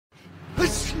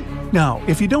Now,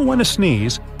 if you don't want to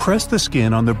sneeze, press the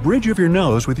skin on the bridge of your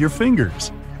nose with your fingers.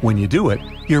 When you do it,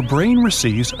 your brain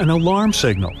receives an alarm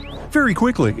signal. Very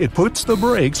quickly, it puts the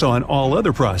brakes on all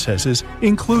other processes,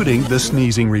 including the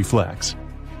sneezing reflex.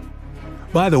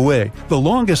 By the way, the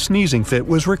longest sneezing fit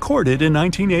was recorded in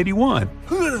 1981.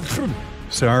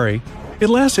 Sorry. It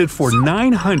lasted for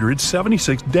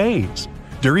 976 days.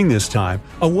 During this time,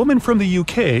 a woman from the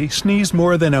UK sneezed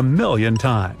more than 1 million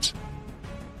times.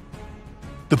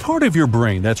 The part of your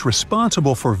brain that's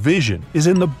responsible for vision is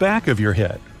in the back of your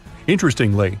head.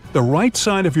 Interestingly, the right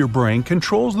side of your brain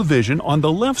controls the vision on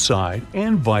the left side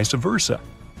and vice versa.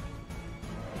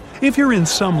 If you're in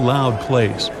some loud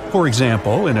place, for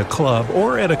example in a club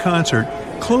or at a concert,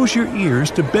 close your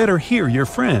ears to better hear your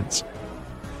friends.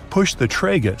 Push the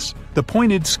tragus, the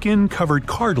pointed skin-covered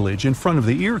cartilage in front of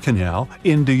the ear canal,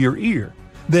 into your ear.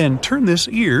 Then turn this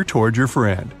ear toward your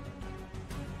friend.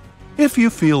 If you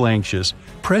feel anxious,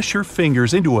 press your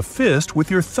fingers into a fist with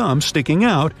your thumb sticking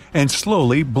out and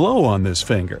slowly blow on this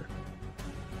finger.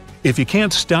 If you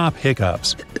can't stop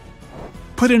hiccups,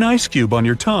 put an ice cube on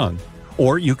your tongue,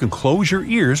 or you can close your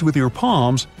ears with your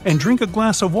palms and drink a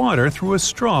glass of water through a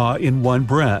straw in one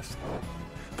breath.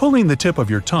 Pulling the tip of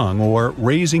your tongue or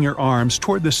raising your arms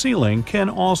toward the ceiling can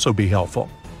also be helpful.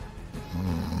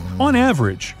 On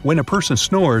average, when a person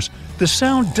snores, the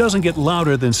sound doesn't get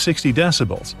louder than 60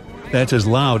 decibels. That's as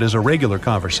loud as a regular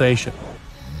conversation.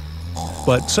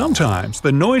 But sometimes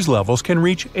the noise levels can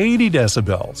reach 80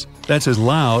 decibels. That's as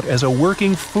loud as a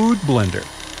working food blender.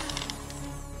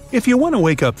 If you want to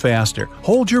wake up faster,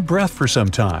 hold your breath for some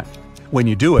time. When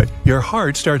you do it, your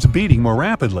heart starts beating more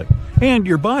rapidly, and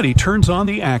your body turns on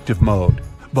the active mode.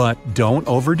 But don't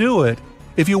overdo it.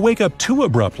 If you wake up too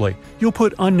abruptly, you'll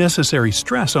put unnecessary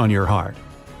stress on your heart.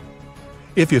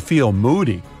 If you feel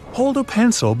moody, hold a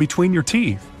pencil between your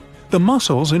teeth. The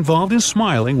muscles involved in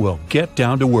smiling will get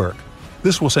down to work.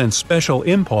 This will send special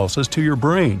impulses to your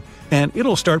brain, and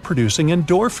it'll start producing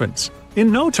endorphins.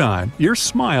 In no time, your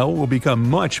smile will become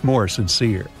much more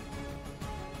sincere.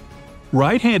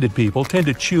 Right-handed people tend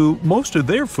to chew most of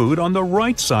their food on the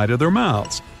right side of their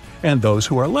mouths, and those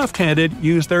who are left-handed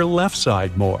use their left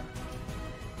side more.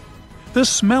 The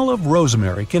smell of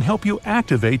rosemary can help you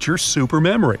activate your super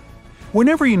memory.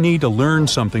 Whenever you need to learn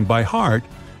something by heart,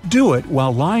 do it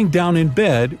while lying down in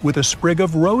bed with a sprig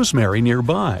of rosemary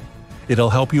nearby.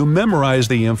 It'll help you memorize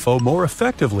the info more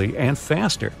effectively and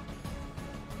faster.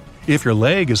 If your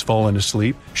leg has fallen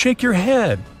asleep, shake your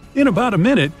head. In about a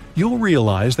minute, you'll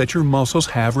realize that your muscles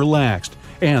have relaxed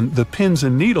and the pins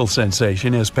and needles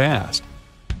sensation has passed.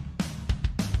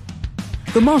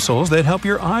 The muscles that help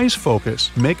your eyes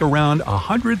focus make around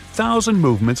 100,000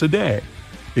 movements a day.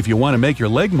 If you want to make your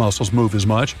leg muscles move as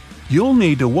much, you'll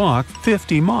need to walk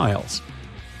 50 miles.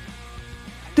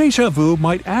 Déjà vu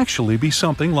might actually be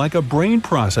something like a brain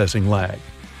processing lag.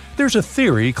 There's a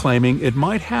theory claiming it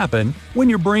might happen when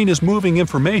your brain is moving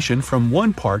information from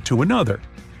one part to another.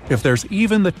 If there's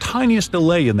even the tiniest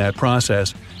delay in that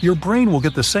process, your brain will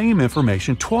get the same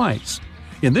information twice.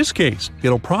 In this case,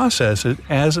 it'll process it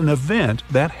as an event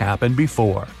that happened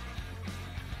before.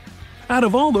 Out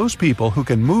of all those people who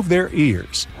can move their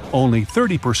ears, only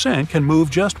 30% can move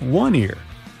just one ear.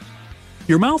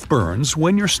 Your mouth burns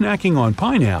when you're snacking on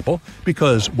pineapple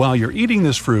because while you're eating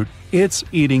this fruit, it's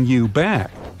eating you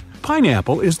back.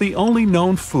 Pineapple is the only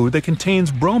known food that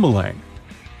contains bromelain.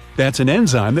 That's an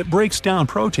enzyme that breaks down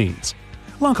proteins.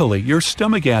 Luckily, your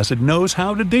stomach acid knows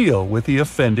how to deal with the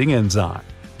offending enzyme.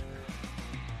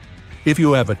 If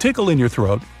you have a tickle in your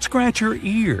throat, scratch your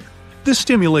ear. This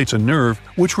stimulates a nerve,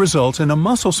 which results in a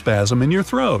muscle spasm in your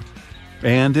throat.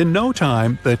 And in no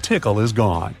time, the tickle is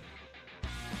gone.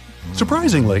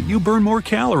 Surprisingly, you burn more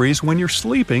calories when you're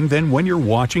sleeping than when you're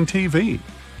watching TV.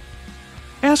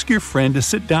 Ask your friend to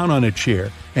sit down on a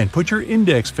chair and put your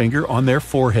index finger on their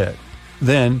forehead.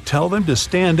 Then tell them to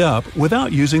stand up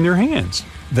without using their hands.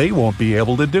 They won't be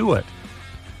able to do it.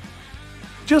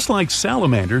 Just like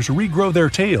salamanders regrow their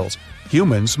tails,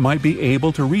 humans might be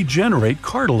able to regenerate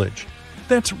cartilage.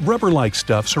 That's rubber-like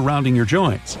stuff surrounding your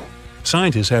joints.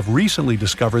 Scientists have recently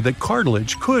discovered that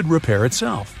cartilage could repair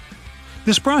itself.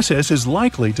 This process is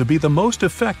likely to be the most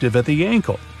effective at the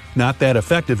ankle, not that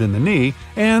effective in the knee,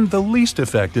 and the least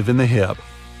effective in the hip.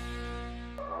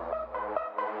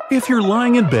 If you're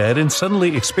lying in bed and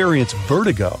suddenly experience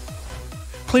vertigo,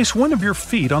 place one of your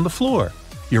feet on the floor.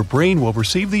 Your brain will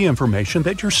receive the information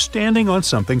that you're standing on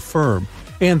something firm,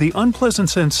 and the unpleasant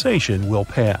sensation will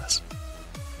pass.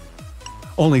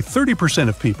 Only 30%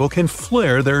 of people can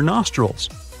flare their nostrils.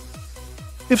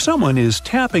 If someone is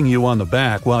tapping you on the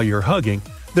back while you're hugging,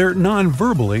 they're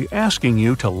non-verbally asking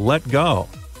you to let go.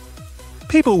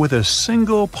 People with a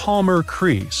single palmar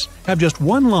crease have just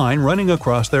one line running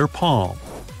across their palm.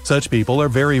 Such people are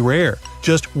very rare,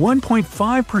 just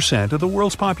 1.5% of the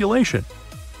world's population.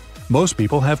 Most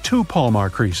people have two palmar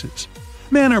creases.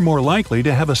 Men are more likely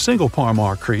to have a single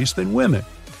palmar crease than women.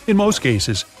 In most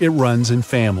cases, it runs in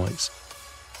families.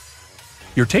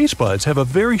 Your taste buds have a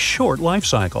very short life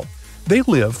cycle. They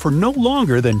live for no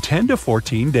longer than 10 to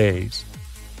 14 days.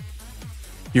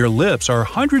 Your lips are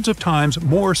hundreds of times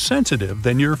more sensitive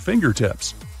than your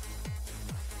fingertips.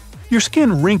 Your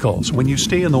skin wrinkles when you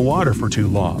stay in the water for too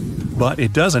long, but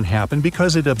it doesn't happen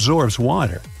because it absorbs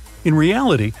water. In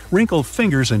reality, wrinkled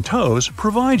fingers and toes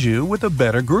provide you with a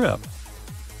better grip.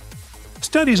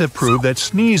 Studies have proved that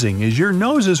sneezing is your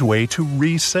nose's way to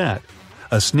reset.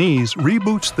 A sneeze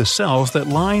reboots the cells that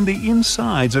line the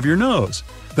insides of your nose.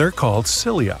 They're called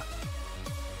cilia.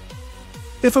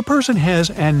 If a person has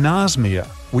anosmia,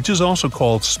 which is also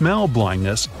called smell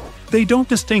blindness, they don't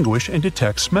distinguish and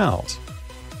detect smells.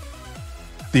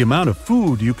 The amount of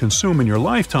food you consume in your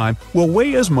lifetime will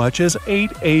weigh as much as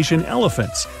 8 Asian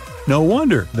elephants. No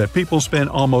wonder that people spend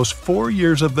almost 4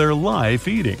 years of their life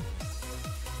eating.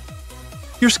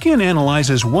 Your skin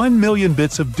analyzes 1 million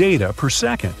bits of data per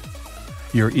second.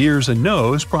 Your ears and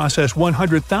nose process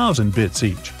 100,000 bits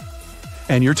each.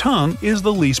 And your tongue is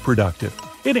the least productive.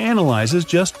 It analyzes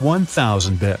just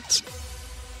 1,000 bits.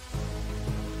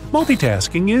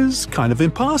 Multitasking is kind of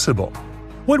impossible.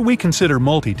 What we consider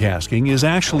multitasking is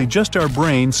actually just our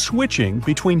brain switching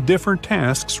between different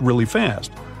tasks really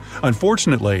fast.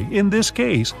 Unfortunately, in this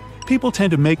case, people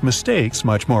tend to make mistakes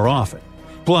much more often.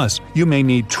 Plus, you may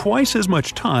need twice as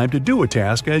much time to do a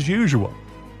task as usual.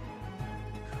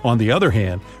 On the other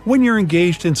hand, when you're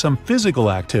engaged in some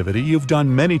physical activity you've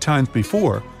done many times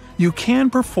before, you can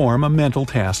perform a mental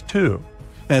task too.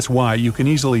 That's why you can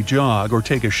easily jog or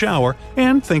take a shower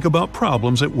and think about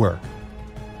problems at work.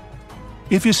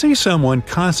 If you see someone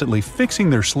constantly fixing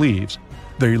their sleeves,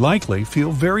 they likely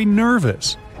feel very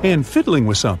nervous, and fiddling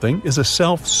with something is a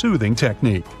self-soothing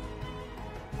technique.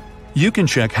 You can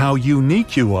check how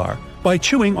unique you are by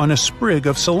chewing on a sprig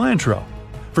of cilantro.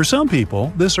 For some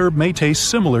people, this herb may taste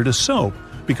similar to soap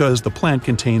because the plant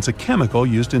contains a chemical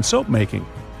used in soap making.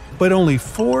 But only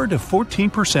 4 to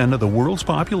 14% of the world's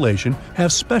population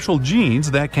have special genes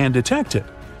that can detect it.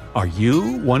 Are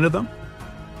you one of them?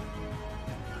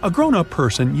 A grown-up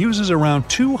person uses around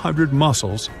 200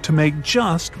 muscles to make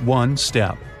just one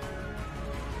step.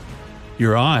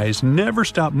 Your eyes never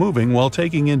stop moving while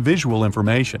taking in visual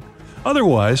information.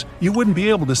 Otherwise, you wouldn't be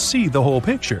able to see the whole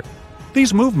picture.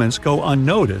 These movements go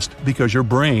unnoticed because your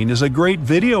brain is a great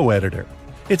video editor.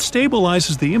 It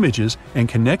stabilizes the images and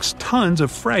connects tons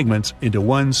of fragments into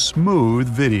one smooth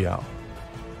video.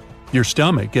 Your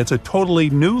stomach gets a totally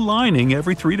new lining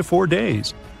every 3 to 4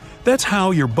 days. That's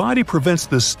how your body prevents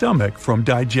the stomach from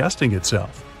digesting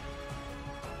itself.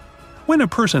 When a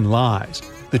person lies,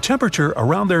 the temperature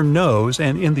around their nose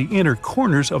and in the inner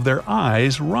corners of their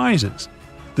eyes rises.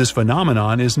 This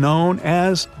phenomenon is known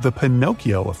as the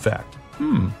Pinocchio effect.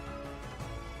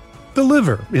 The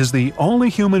liver is the only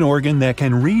human organ that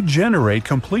can regenerate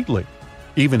completely.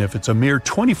 Even if it's a mere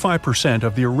 25%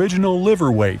 of the original liver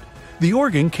weight, the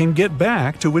organ can get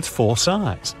back to its full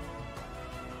size.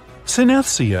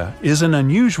 Synesthesia is an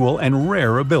unusual and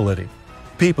rare ability.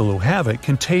 People who have it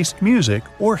can taste music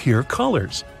or hear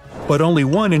colors, but only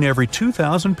 1 in every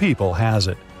 2,000 people has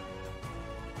it.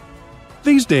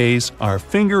 These days, our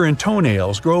finger and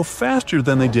toenails grow faster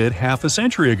than they did half a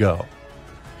century ago.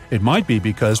 It might be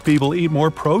because people eat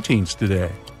more proteins today.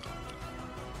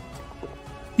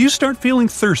 You start feeling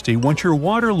thirsty once your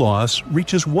water loss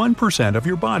reaches 1% of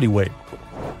your body weight.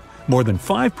 More than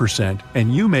 5%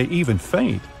 and you may even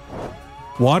faint.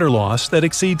 Water loss that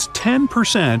exceeds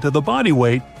 10% of the body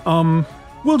weight,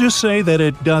 we'll just say that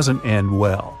it doesn't end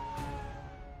well.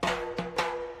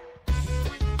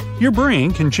 Your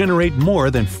brain can generate more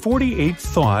than 48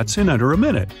 thoughts in under a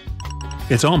minute.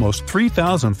 It's almost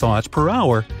 3,000 thoughts per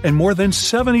hour and more than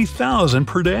 70,000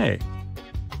 per day.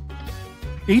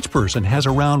 Each person has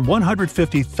around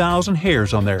 150,000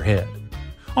 hairs on their head.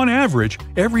 On average,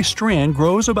 every strand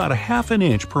grows about a half an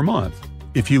inch per month.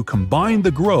 If you combine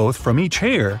the growth from each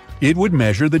hair, it would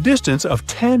measure the distance of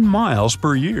 10 miles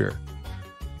per year.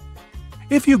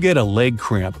 If you get a leg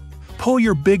cramp, pull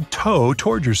your big toe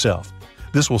toward yourself.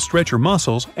 This will stretch your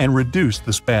muscles and reduce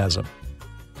the spasm.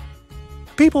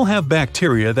 People have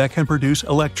bacteria that can produce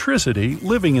electricity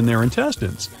living in their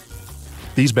intestines.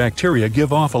 These bacteria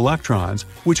give off electrons,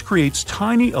 which creates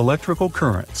tiny electrical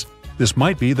currents. This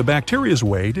might be the bacteria's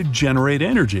way to generate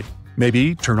energy.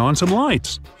 Maybe turn on some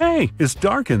lights. Hey, it's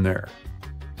dark in there.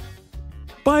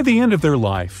 By the end of their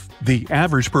life, the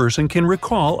average person can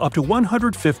recall up to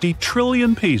 150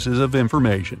 trillion pieces of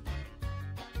information.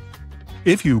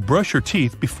 If you brush your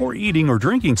teeth before eating or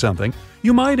drinking something,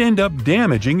 you might end up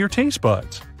damaging your taste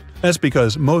buds. That's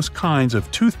because most kinds of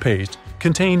toothpaste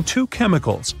contain two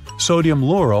chemicals, sodium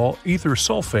lauryl ether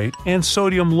sulfate and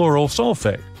sodium lauryl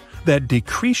sulfate, that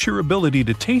decrease your ability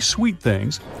to taste sweet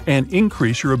things and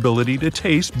increase your ability to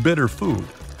taste bitter food.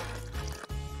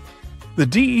 The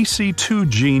DEC2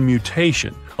 gene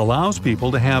mutation allows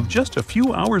people to have just a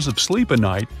few hours of sleep a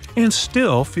night and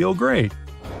still feel great.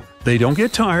 They don't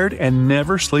get tired and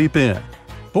never sleep in.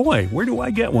 Boy, where do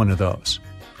I get one of those?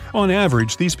 On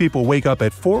average, these people wake up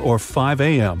at 4 or 5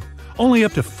 a.m. Only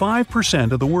up to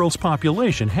 5% of the world's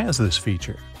population has this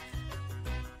feature.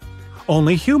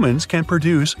 Only humans can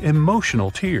produce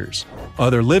emotional tears.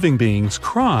 Other living beings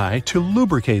cry to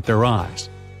lubricate their eyes.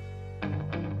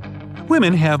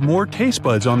 Women have more taste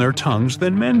buds on their tongues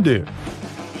than men do.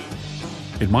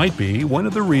 It might be one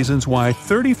of the reasons why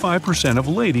 35% of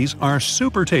ladies are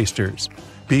super tasters,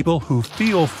 people who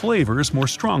feel flavors more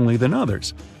strongly than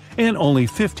others, and only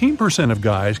 15% of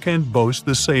guys can boast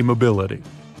the same ability.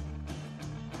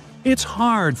 It's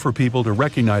hard for people to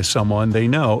recognize someone they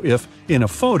know if, in a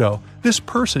photo, this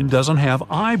person doesn't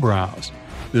have eyebrows.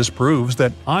 This proves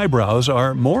that eyebrows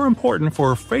are more important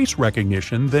for face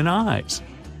recognition than eyes.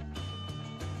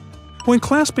 When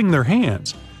clasping their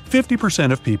hands,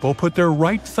 50% of people put their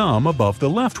right thumb above the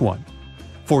left one.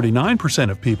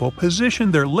 49% of people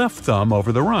position their left thumb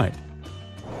over the right.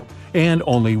 And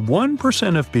only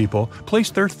 1% of people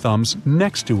place their thumbs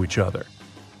next to each other.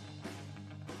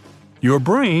 Your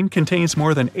brain contains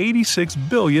more than 86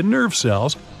 billion nerve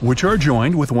cells, which are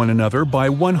joined with one another by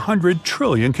 100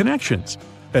 trillion connections.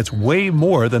 That's way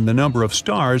more than the number of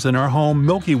stars in our home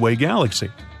Milky Way galaxy.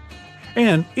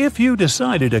 And if you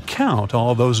decided to count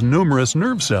all those numerous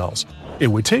nerve cells, it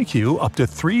would take you up to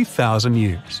 3,000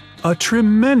 years. A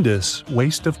tremendous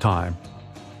waste of time.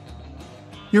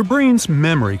 Your brain's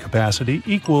memory capacity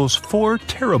equals 4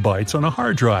 terabytes on a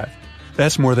hard drive.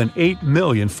 That's more than 8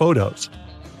 million photos.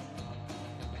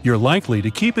 You're likely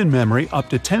to keep in memory up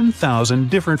to 10,000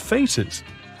 different faces.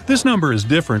 This number is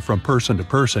different from person to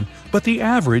person, but the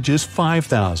average is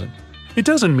 5,000. It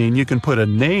doesn't mean you can put a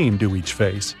name to each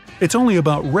face. It's only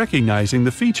about recognizing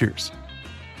the features.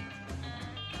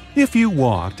 If you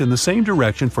walked in the same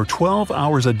direction for 12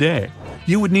 hours a day,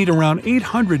 you would need around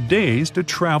 800 days to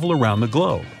travel around the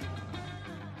globe.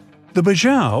 The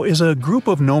Bajau is a group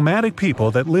of nomadic people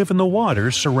that live in the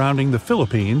waters surrounding the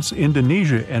Philippines,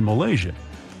 Indonesia, and Malaysia.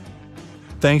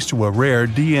 Thanks to a rare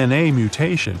DNA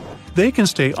mutation, they can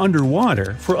stay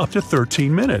underwater for up to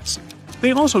 13 minutes.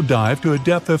 They also dive to a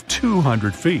depth of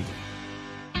 200 feet.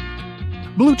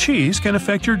 Blue cheese can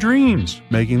affect your dreams,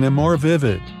 making them more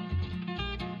vivid.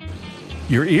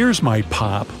 Your ears might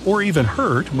pop or even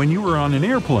hurt when you are on an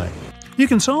airplane. You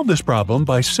can solve this problem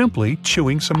by simply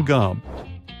chewing some gum.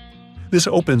 This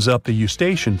opens up the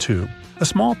eustachian tube, a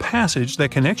small passage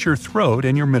that connects your throat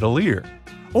and your middle ear.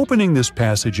 Opening this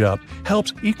passage up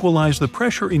helps equalize the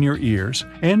pressure in your ears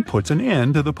and puts an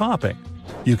end to the popping.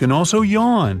 You can also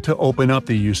yawn to open up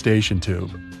the eustachian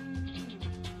tube.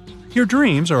 Your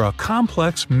dreams are a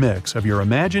complex mix of your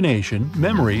imagination,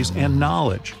 memories, and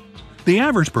knowledge. The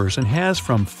average person has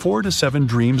from 4 to 7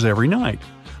 dreams every night,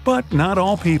 but not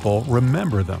all people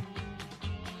remember them.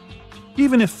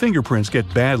 Even if fingerprints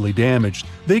get badly damaged,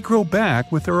 they grow back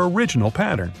with their original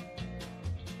pattern.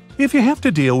 If you have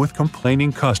to deal with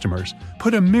complaining customers,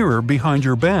 put a mirror behind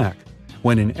your back.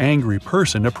 When an angry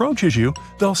person approaches you,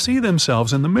 they'll see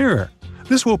themselves in the mirror.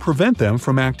 This will prevent them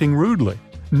from acting rudely.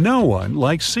 No one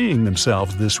likes seeing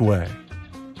themselves this way.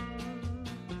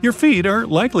 Your feet are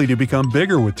likely to become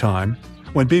bigger with time.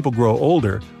 When people grow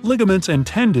older, ligaments and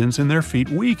tendons in their feet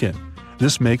weaken.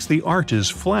 This makes the arches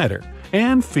flatter,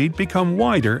 and feet become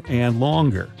wider and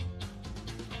longer.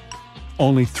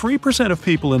 Only 3% of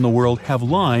people in the world have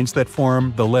lines that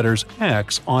form the letters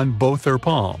X on both their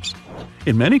palms.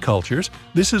 In many cultures,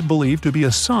 this is believed to be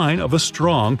a sign of a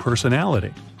strong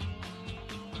personality.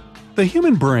 The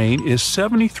human brain is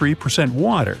 73%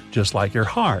 water, just like your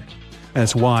heart.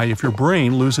 That's why if your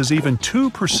brain loses even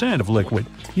 2% of liquid,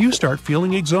 you start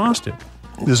feeling exhausted.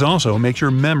 This also makes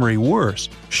your memory worse,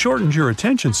 shortens your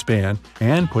attention span,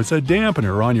 and puts a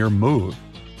dampener on your mood.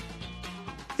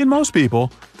 In most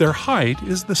people, their height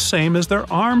is the same as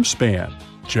their arm span.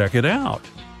 Check it out.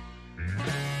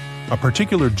 A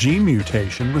particular gene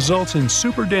mutation results in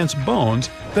super dense bones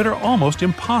that are almost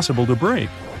impossible to break.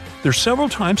 They're several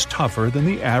times tougher than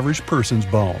the average person's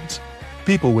bones.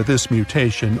 People with this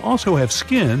mutation also have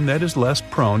skin that is less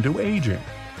prone to aging.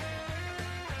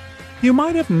 You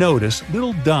might have noticed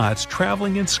little dots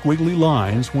traveling in squiggly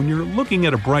lines when you're looking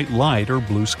at a bright light or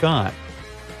blue sky.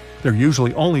 They're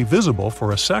usually only visible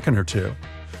for a second or two.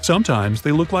 Sometimes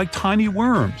they look like tiny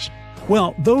worms.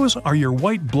 Well, those are your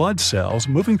white blood cells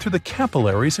moving through the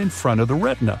capillaries in front of the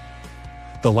retina,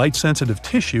 the light-sensitive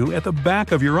tissue at the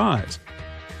back of your eyes.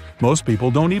 Most people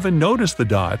don't even notice the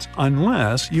dots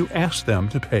unless you ask them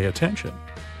to pay attention.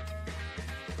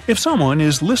 If someone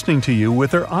is listening to you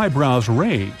with their eyebrows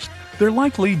raised, they're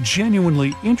likely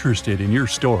genuinely interested in your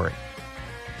story.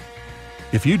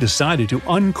 If you decided to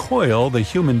uncoil the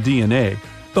human DNA,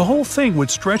 the whole thing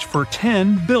would stretch for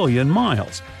 10 billion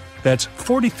miles. That's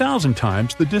 40,000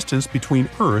 times the distance between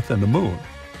Earth and the Moon.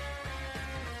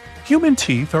 Human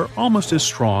teeth are almost as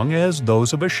strong as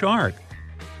those of a shark.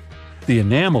 The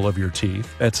enamel of your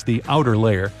teeth, that's the outer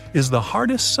layer, is the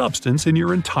hardest substance in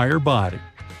your entire body.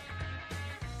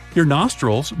 Your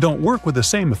nostrils don't work with the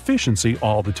same efficiency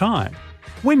all the time.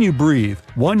 When you breathe,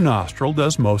 one nostril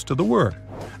does most of the work.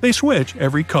 They switch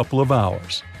every couple of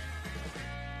hours.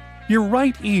 Your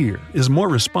right ear is more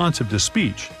responsive to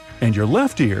speech, and your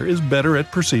left ear is better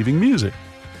at perceiving music.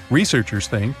 Researchers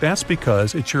think that's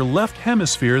because it's your left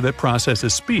hemisphere that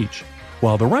processes speech,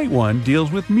 while the right one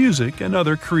deals with music and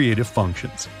other creative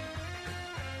functions.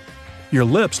 Your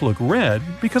lips look red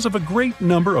because of a great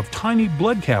number of tiny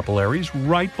blood capillaries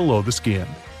right below the skin.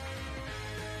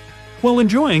 While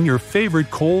enjoying your favorite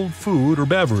cold food or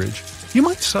beverage, you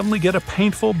might suddenly get a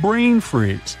painful brain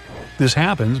freeze. This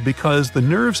happens because the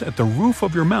nerves at the roof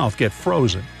of your mouth get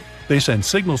frozen. They send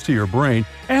signals to your brain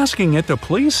asking it to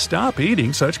please stop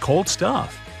eating such cold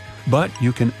stuff. But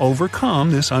you can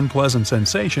overcome this unpleasant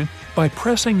sensation by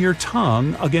pressing your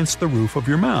tongue against the roof of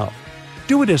your mouth.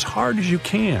 Do it as hard as you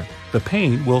can. The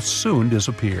pain will soon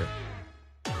disappear.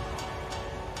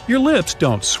 Your lips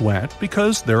don't sweat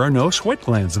because there are no sweat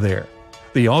glands there.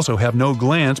 They also have no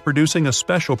glands producing a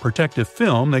special protective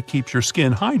film that keeps your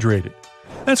skin hydrated.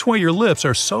 That's why your lips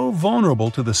are so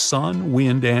vulnerable to the sun,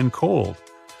 wind, and cold.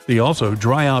 They also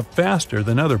dry out faster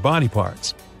than other body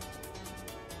parts.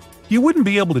 You wouldn't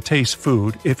be able to taste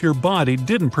food if your body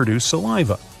didn't produce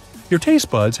saliva. Your taste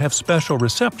buds have special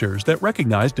receptors that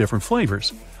recognize different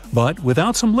flavors. But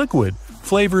without some liquid,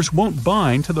 flavors won't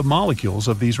bind to the molecules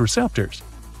of these receptors.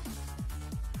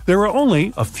 There are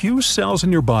only a few cells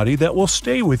in your body that will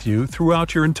stay with you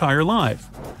throughout your entire life.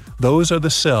 Those are the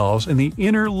cells in the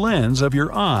inner lens of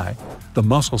your eye, the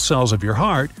muscle cells of your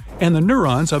heart, and the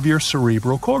neurons of your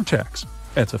cerebral cortex.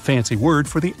 That's a fancy word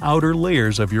for the outer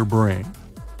layers of your brain.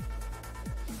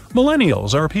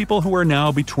 Millennials are people who are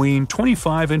now between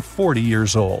 25 and 40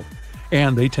 years old,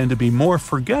 and they tend to be more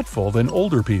forgetful than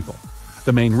older people.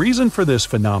 The main reason for this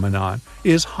phenomenon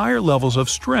is higher levels of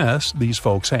stress these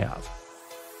folks have.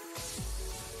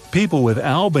 People with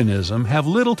albinism have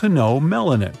little to no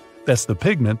melanin. That's the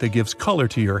pigment that gives color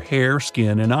to your hair,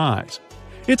 skin, and eyes.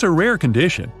 It's a rare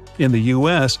condition. In the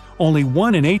U.S., only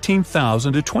 1 in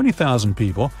 18,000 to 20,000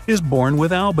 people is born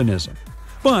with albinism.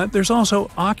 But there's also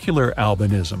ocular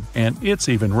albinism, and it's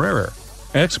even rarer.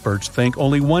 Experts think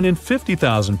only 1 in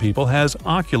 50,000 people has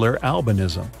ocular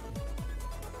albinism.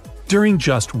 During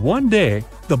just one day,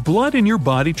 the blood in your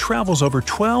body travels over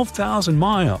 12,000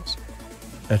 miles.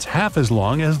 That's half as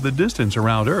long as the distance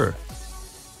around Earth.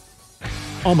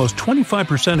 Almost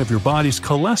 25% of your body's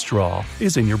cholesterol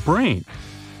is in your brain.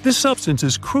 This substance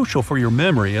is crucial for your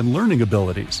memory and learning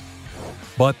abilities.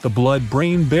 But the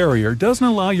blood-brain barrier doesn't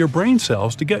allow your brain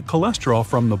cells to get cholesterol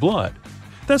from the blood.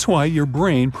 That's why your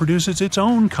brain produces its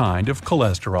own kind of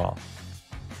cholesterol.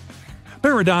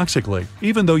 Paradoxically,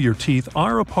 even though your teeth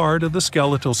are a part of the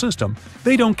skeletal system,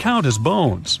 they don't count as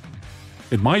bones.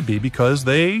 It might be because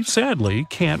they, sadly,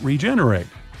 can't regenerate.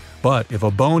 But if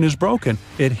a bone is broken,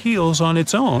 it heals on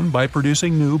its own by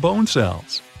producing new bone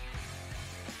cells.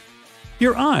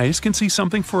 Your eyes can see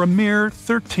something for a mere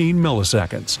 13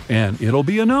 milliseconds, and it'll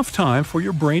be enough time for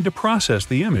your brain to process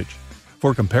the image.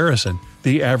 For comparison,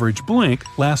 the average blink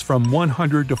lasts from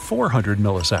 100 to 400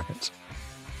 milliseconds.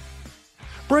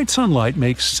 Bright sunlight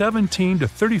makes 17 to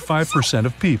 35%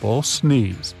 of people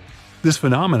sneeze. This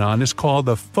phenomenon is called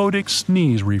the photic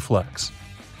sneeze reflex.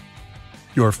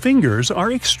 Your fingers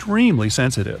are extremely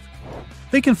sensitive.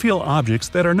 They can feel objects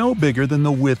that are no bigger than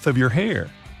the width of your hair.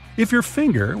 If your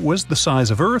finger was the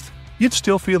size of Earth, you'd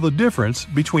still feel the difference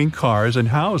between cars and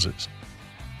houses.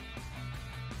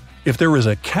 If there was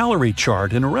a calorie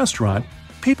chart in a restaurant,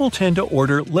 people tend to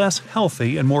order less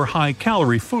healthy and more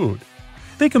high-calorie food.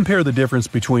 They compare the difference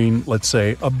between, let's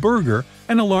say, a burger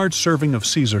and a large serving of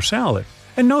Caesar salad,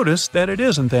 and notice that it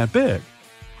isn't that big.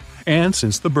 And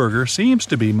since the burger seems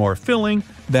to be more filling,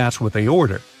 that's what they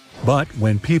order. But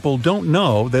when people don't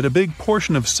know that a big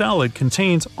portion of salad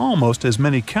contains almost as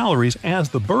many calories as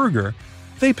the burger,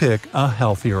 they pick a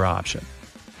healthier option.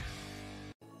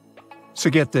 So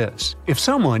get this, if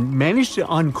someone managed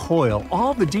to uncoil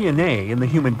all the DNA in the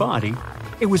human body,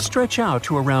 it would stretch out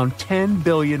to around 10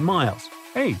 billion miles.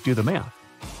 Hey, do the math.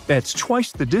 That's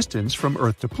twice the distance from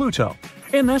Earth to Pluto.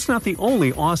 And that's not the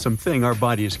only awesome thing our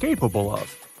body is capable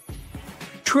of.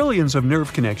 Trillions of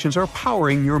nerve connections are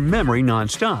powering your memory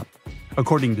nonstop.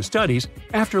 According to studies,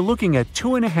 after looking at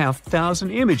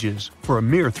 2,500 images for a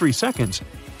mere 3 seconds,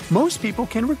 most people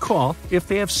can recall if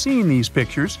they have seen these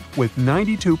pictures with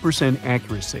 92%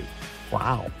 accuracy.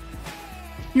 Wow!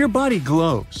 Your body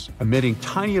glows, emitting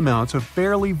tiny amounts of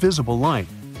barely visible light.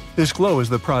 This glow is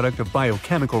the product of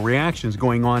biochemical reactions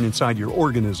going on inside your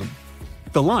organism.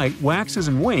 The light waxes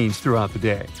and wanes throughout the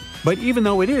day, but even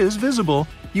though it is visible,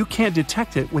 you can't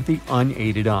detect it with the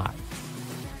unaided eye.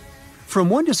 From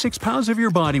 1 to 6 pounds of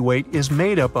your body weight is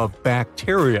made up of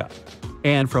bacteria,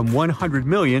 and from 100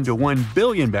 million to 1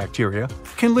 billion bacteria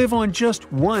can live on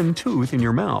just one tooth in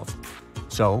your mouth.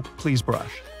 So please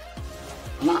brush.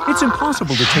 It's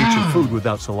impossible to taste your food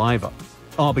without saliva,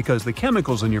 all because the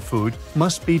chemicals in your food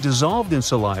must be dissolved in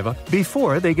saliva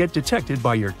before they get detected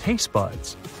by your taste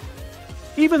buds.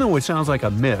 Even though it sounds like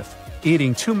a myth,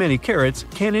 eating too many carrots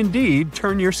can indeed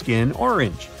turn your skin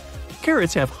orange.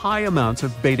 Carrots have high amounts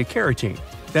of beta-carotene.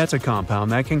 That's a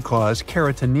compound that can cause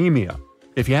carotenemia.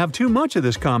 If you have too much of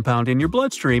this compound in your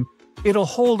bloodstream, it'll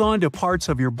hold on to parts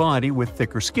of your body with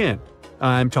thicker skin.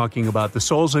 I'm talking about the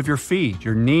soles of your feet,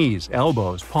 your knees,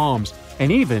 elbows, palms,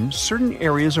 and even certain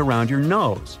areas around your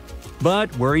nose.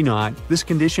 But worry not, this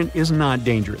condition is not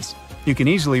dangerous. You can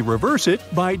easily reverse it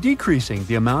by decreasing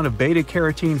the amount of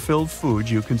beta-carotene-filled food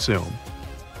you consume.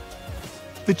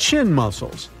 The chin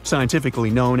muscles,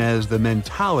 scientifically known as the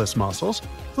mentalis muscles,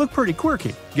 look pretty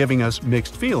quirky, giving us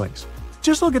mixed feelings.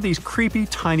 Just look at these creepy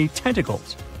tiny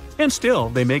tentacles. And still,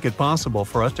 they make it possible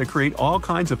for us to create all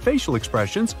kinds of facial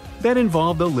expressions that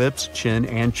involve the lips, chin,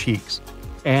 and cheeks.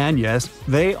 And yes,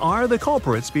 they are the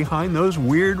culprits behind those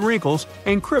weird wrinkles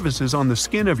and crevices on the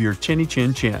skin of your chinny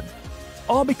chin chin.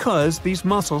 All because these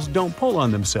muscles don't pull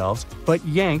on themselves, but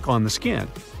yank on the skin.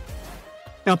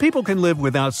 Now, people can live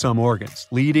without some organs,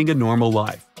 leading a normal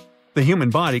life. The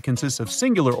human body consists of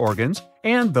singular organs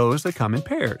and those that come in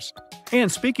pairs.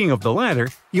 And speaking of the latter,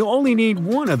 you only need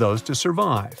one of those to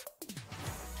survive.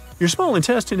 Your small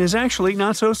intestine is actually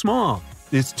not so small.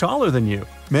 It's taller than you,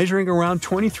 measuring around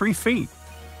 23 feet.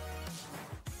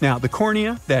 Now, the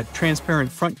cornea, that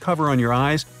transparent front cover on your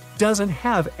eyes, doesn't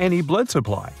have any blood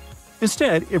supply.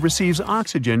 Instead, it receives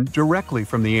oxygen directly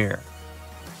from the air.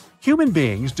 Human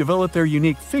beings develop their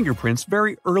unique fingerprints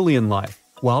very early in life,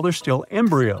 while they're still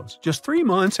embryos, just 3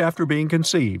 months after being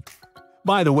conceived.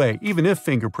 By the way, even if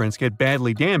fingerprints get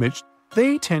badly damaged,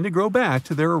 they tend to grow back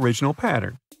to their original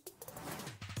pattern.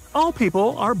 All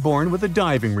people are born with a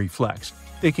diving reflex.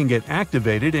 They can get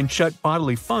activated and shut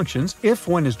bodily functions if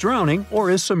one is drowning or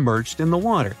is submerged in the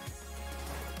water.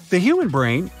 The human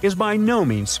brain is by no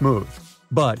means smooth,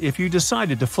 but if you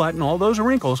decided to flatten all those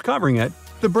wrinkles covering it,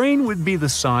 the brain would be the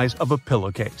size of a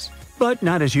pillowcase, but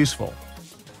not as useful.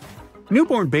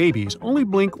 Newborn babies only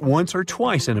blink once or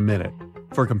twice in a minute.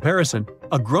 For comparison,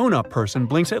 a grown-up person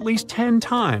blinks at least 10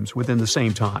 times within the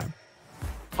same time.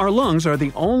 Our lungs are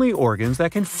the only organs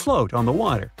that can float on the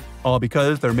water, all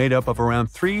because they're made up of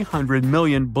around 300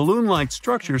 million balloon-like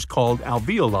structures called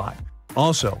alveoli.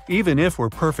 Also, even if we're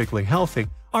perfectly healthy,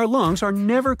 our lungs are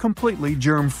never completely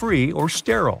germ-free or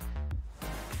sterile.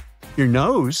 Your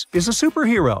nose is a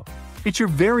superhero. It's your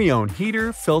very own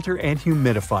heater, filter, and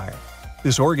humidifier.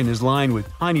 This organ is lined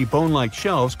with tiny bone-like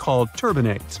shells called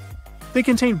turbinates. They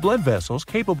contain blood vessels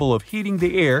capable of heating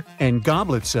the air and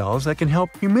goblet cells that can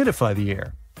help humidify the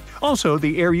air. Also,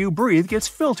 the air you breathe gets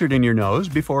filtered in your nose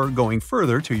before going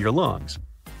further to your lungs.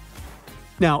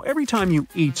 Now, every time you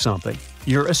eat something,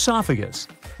 your esophagus,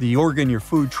 the organ your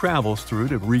food travels through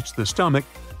to reach the stomach,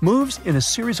 moves in a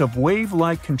series of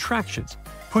wave-like contractions,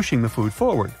 pushing the food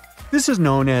forward. This is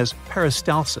known as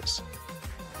peristalsis.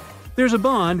 There's a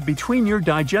bond between your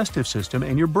digestive system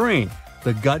and your brain,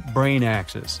 the gut-brain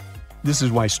axis. This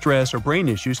is why stress or brain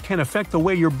issues can affect the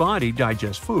way your body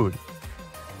digests food.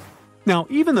 Now,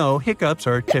 even though hiccups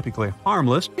are typically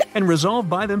harmless and resolve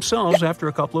by themselves after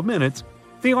a couple of minutes,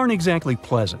 they aren't exactly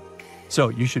pleasant. So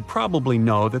you should probably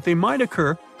know that they might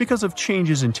occur because of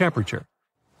changes in temperature.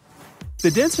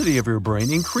 The density of your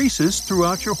brain increases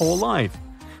throughout your whole life,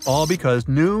 all because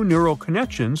new neural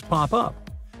connections pop up.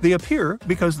 They appear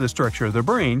because the structure of the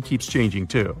brain keeps changing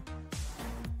too.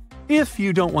 If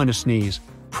you don't want to sneeze,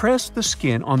 press the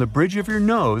skin on the bridge of your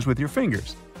nose with your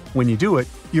fingers. When you do it,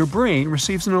 your brain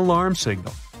receives an alarm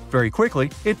signal. Very quickly,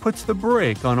 it puts the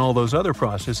brake on all those other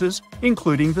processes,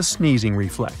 including the sneezing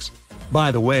reflex.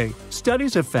 By the way,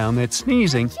 studies have found that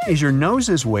sneezing is your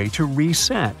nose's way to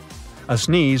reset. A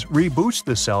sneeze reboots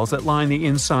the cells that line the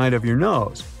inside of your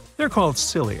nose. They're called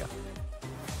cilia.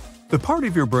 The part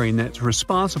of your brain that's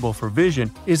responsible for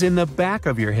vision is in the back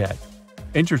of your head.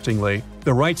 Interestingly,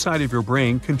 the right side of your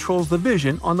brain controls the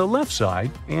vision on the left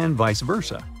side, and vice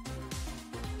versa.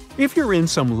 If you're in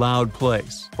some loud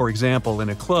place, for example in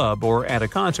a club or at a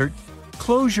concert,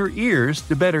 close your ears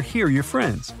to better hear your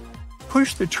friends.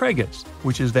 Push the tragus,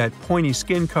 which is that pointy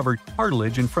skin-covered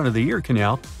cartilage in front of the ear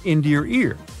canal, into your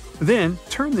ear. Then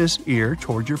turn this ear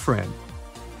toward your friend.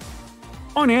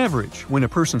 On average, when a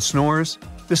person snores,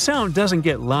 the sound doesn't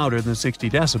get louder than 60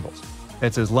 decibels.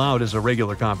 That's as loud as a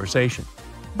regular conversation.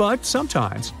 But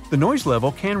sometimes, the noise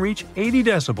level can reach 80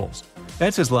 decibels.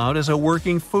 That's as loud as a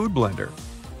working food blender.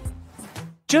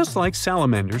 Just like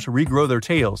salamanders regrow their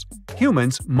tails,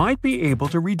 humans might be able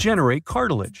to regenerate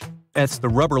cartilage. That's the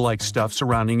rubber-like stuff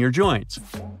surrounding your joints.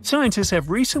 Scientists have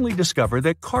recently discovered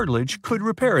that cartilage could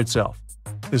repair itself.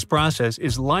 This process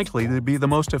is likely to be the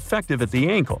most effective at the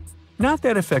ankle, not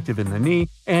that effective in the knee,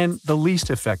 and the least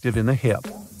effective in the hip.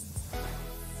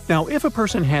 Now, if a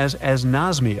person has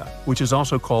anosmia, which is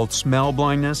also called smell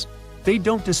blindness, they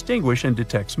don't distinguish and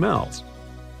detect smells.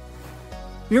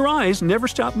 Your eyes never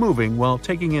stop moving while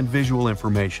taking in visual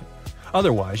information.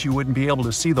 Otherwise, you wouldn't be able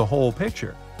to see the whole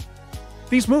picture.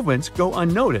 These movements go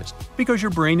unnoticed because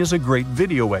your brain is a great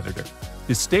video editor.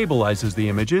 It stabilizes the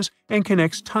images and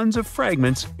connects tons of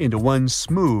fragments into one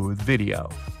smooth video.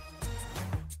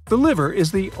 The liver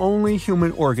is the only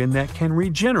human organ that can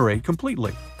regenerate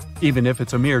completely. Even if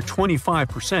it's a mere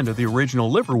 25% of the original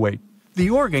liver weight, the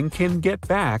organ can get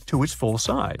back to its full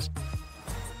size.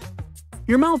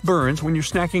 Your mouth burns when you're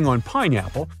snacking on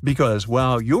pineapple because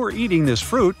while you're eating this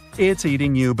fruit, it's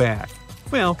eating you back.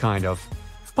 Well, kind of.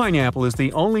 Pineapple is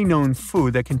the only known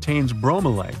food that contains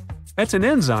bromelain. That's an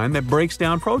enzyme that breaks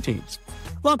down proteins.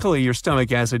 Luckily, your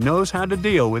stomach acid knows how to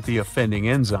deal with the offending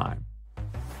enzyme.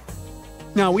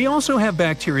 Now, we also have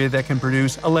bacteria that can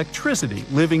produce electricity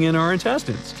living in our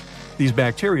intestines. These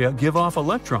bacteria give off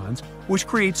electrons, which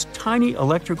creates tiny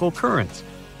electrical currents.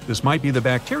 This might be the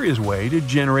bacteria's way to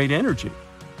generate energy.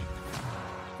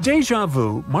 Déjà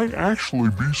vu might actually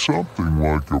be something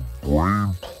like a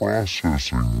brain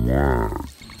processing lag.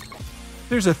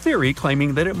 There's a theory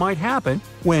claiming that it might happen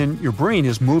when your brain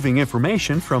is moving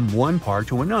information from one part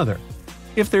to another.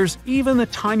 If there's even the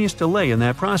tiniest delay in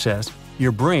that process,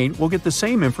 your brain will get the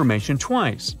same information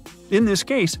twice. In this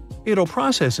case, it'll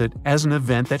process it as an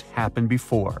event that happened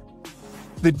before.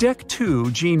 The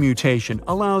DEC2 gene mutation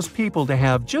allows people to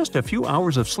have just a few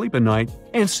hours of sleep a night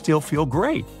and still feel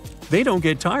great. They don't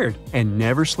get tired and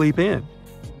never sleep in.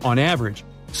 On average,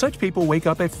 such people wake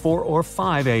up at 4 or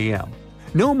 5 a.m.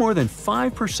 No more than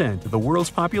 5% of the world's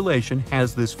population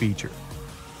has this feature.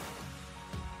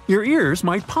 Your ears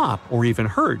might pop or even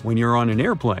hurt when you're on an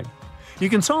airplane. You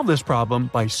can solve this problem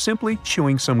by simply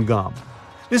chewing some gum.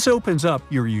 This opens up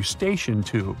your eustachian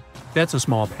tube. That's a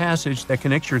small passage that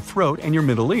connects your throat and your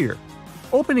middle ear.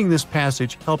 Opening this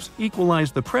passage helps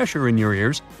equalize the pressure in your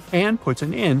ears and puts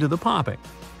an end to the popping.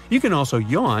 You can also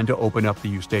yawn to open up the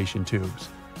eustachian tubes.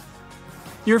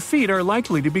 Your feet are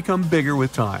likely to become bigger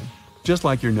with time, just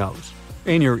like your nose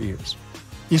and your ears.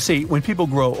 You see, when people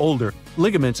grow older,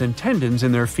 ligaments and tendons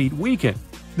in their feet weaken.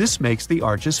 This makes the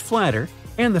arches flatter,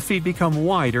 and the feet become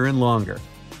wider and longer.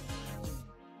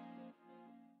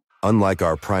 Unlike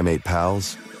our primate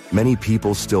pals, many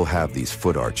people still have these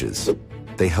foot arches.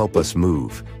 They help us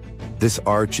move. This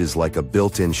arch is like a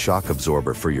built-in shock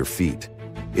absorber for your feet.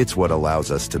 It's what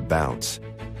allows us to bounce.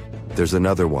 There's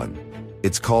another one.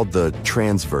 It's called the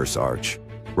transverse arch,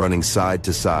 running side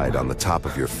to side on the top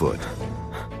of your foot.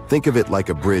 Think of it like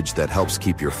a bridge that helps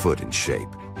keep your foot in shape.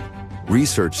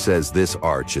 Research says this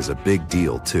arch is a big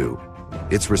deal too.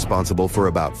 It's responsible for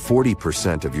about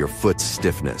 40% of your foot's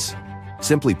stiffness.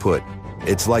 Simply put,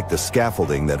 it's like the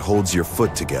scaffolding that holds your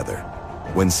foot together.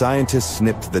 When scientists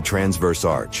snipped the transverse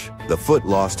arch, the foot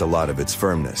lost a lot of its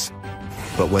firmness.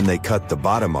 But when they cut the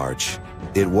bottom arch,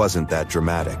 it wasn't that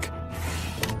dramatic.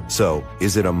 So,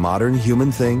 is it a modern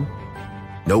human thing?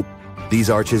 Nope. These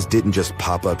arches didn't just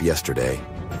pop up yesterday.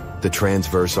 The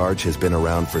transverse arch has been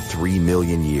around for 3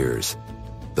 million years.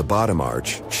 The bottom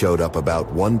arch showed up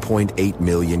about 1.8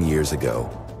 million years ago.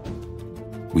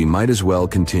 We might as well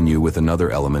continue with another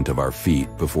element of our feet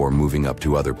before moving up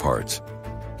to other parts.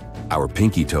 Our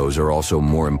pinky toes are also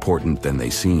more important than they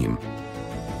seem.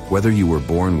 Whether you were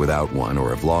born without one or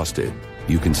have lost it,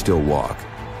 you can still walk.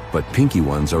 But pinky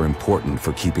ones are important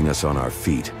for keeping us on our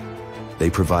feet. They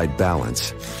provide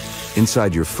balance.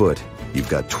 Inside your foot, you've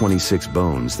got 26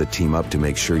 bones that team up to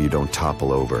make sure you don't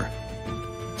topple over.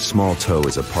 Small toe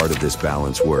is a part of this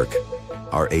balance work.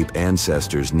 Our ape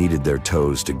ancestors needed their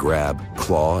toes to grab,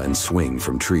 claw, and swing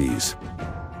from trees.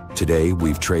 Today,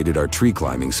 we've traded our tree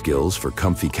climbing skills for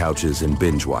comfy couches and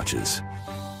binge watches.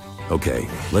 Okay,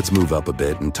 let's move up a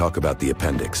bit and talk about the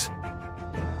appendix.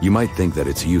 You might think that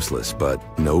it's useless, but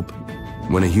nope.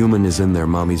 When a human is in their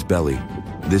mommy's belly,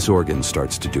 this organ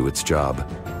starts to do its job.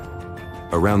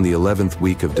 Around the 11th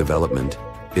week of development,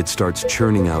 it starts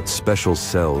churning out special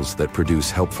cells that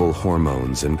produce helpful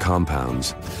hormones and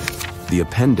compounds. The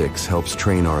appendix helps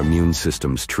train our immune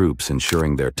system's troops,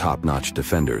 ensuring they're top-notch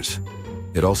defenders.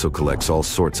 It also collects all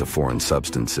sorts of foreign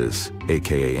substances,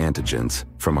 aka antigens,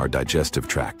 from our digestive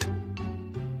tract.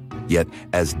 Yet,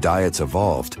 as diets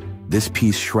evolved, this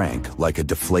piece shrank like a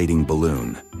deflating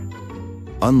balloon.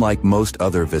 Unlike most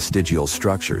other vestigial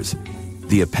structures,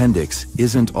 the appendix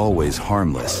isn't always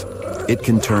harmless. It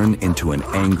can turn into an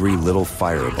angry little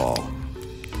fireball.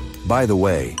 By the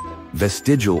way,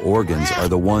 vestigial organs are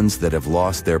the ones that have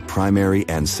lost their primary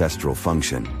ancestral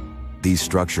function. These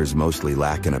structures mostly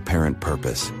lack an apparent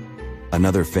purpose.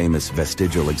 Another famous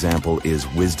vestigial example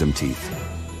is wisdom teeth.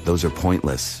 Those are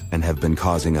pointless and have been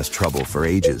causing us trouble for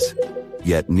ages.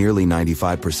 Yet nearly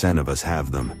 95% of us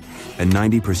have them, and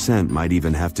 90% might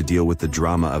even have to deal with the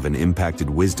drama of an impacted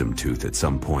wisdom tooth at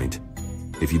some point.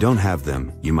 If you don't have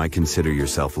them, you might consider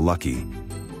yourself lucky.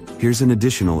 Here's an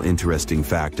additional interesting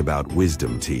fact about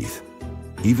wisdom teeth.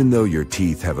 Even though your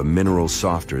teeth have a mineral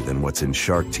softer than what's in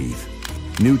shark teeth,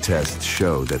 new tests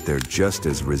show that they're just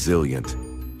as resilient.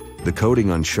 The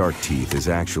coating on shark teeth is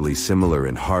actually similar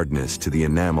in hardness to the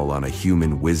enamel on a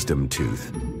human wisdom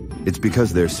tooth. It's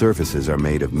because their surfaces are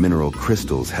made of mineral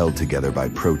crystals held together by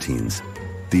proteins.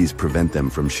 These prevent them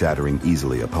from shattering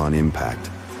easily upon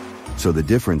impact. So the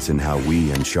difference in how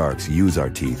we and sharks use our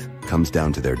teeth comes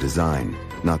down to their design,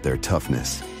 not their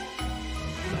toughness.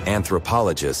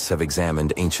 Anthropologists have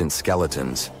examined ancient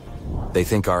skeletons. They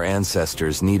think our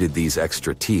ancestors needed these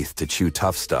extra teeth to chew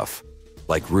tough stuff,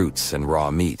 like roots and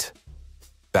raw meat.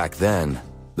 Back then,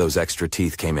 those extra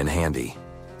teeth came in handy.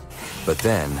 But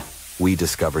then, we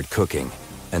discovered cooking,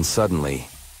 and suddenly,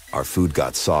 our food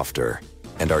got softer,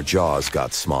 and our jaws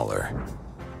got smaller.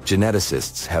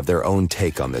 Geneticists have their own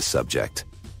take on this subject.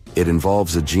 It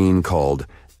involves a gene called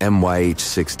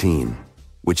MYH16,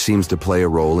 which seems to play a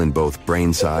role in both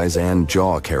brain size and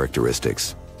jaw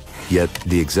characteristics. Yet,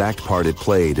 the exact part it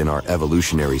played in our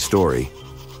evolutionary story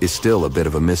is still a bit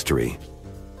of a mystery.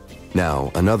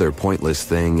 Now, another pointless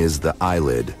thing is the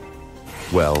eyelid.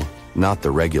 Well, not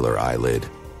the regular eyelid.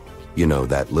 You know,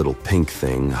 that little pink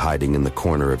thing hiding in the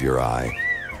corner of your eye.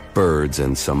 Birds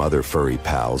and some other furry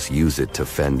pals use it to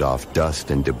fend off dust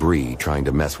and debris trying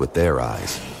to mess with their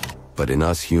eyes. But in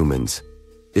us humans,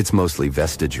 it's mostly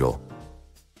vestigial.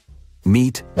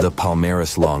 Meet the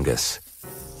palmaris longus.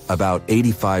 About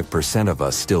 85% of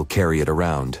us still carry it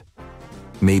around.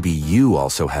 Maybe you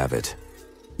also have it.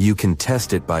 You can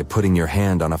test it by putting your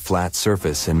hand on a flat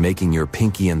surface and making your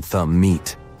pinky and thumb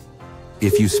meet.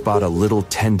 If you spot a little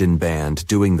tendon band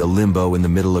doing the limbo in the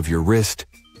middle of your wrist,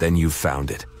 then you've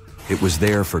found it. It was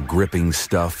there for gripping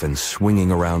stuff and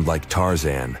swinging around like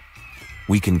Tarzan.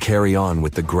 We can carry on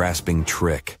with the grasping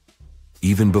trick.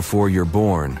 Even before you're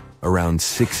born, around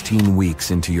 16 weeks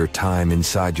into your time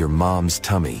inside your mom's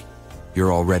tummy,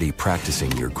 you're already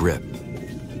practicing your grip.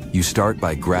 You start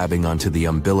by grabbing onto the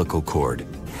umbilical cord.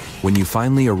 When you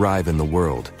finally arrive in the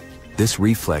world, this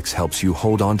reflex helps you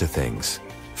hold on to things.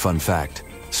 Fun fact,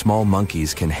 small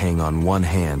monkeys can hang on one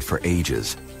hand for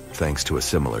ages, thanks to a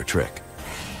similar trick.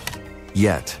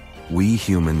 Yet, we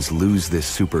humans lose this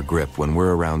super grip when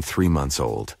we're around 3 months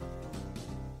old.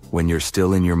 When you're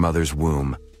still in your mother's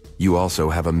womb, you also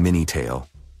have a mini tail.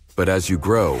 But as you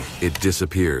grow, it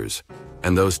disappears,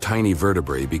 and those tiny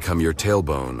vertebrae become your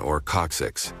tailbone or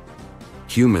coccyx.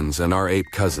 Humans and our ape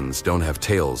cousins don't have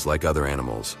tails like other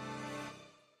animals.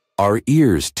 Our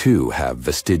ears, too, have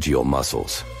vestigial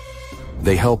muscles.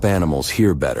 They help animals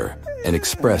hear better and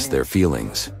express their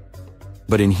feelings.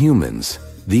 But in humans,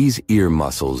 these ear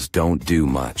muscles don't do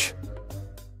much.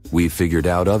 We've figured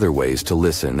out other ways to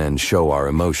listen and show our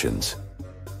emotions.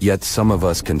 Yet some of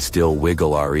us can still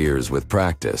wiggle our ears with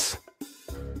practice.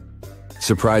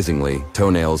 Surprisingly,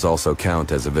 toenails also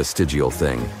count as a vestigial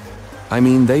thing. I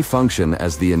mean, they function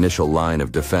as the initial line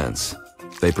of defense.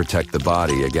 They protect the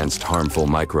body against harmful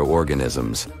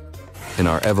microorganisms. In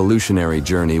our evolutionary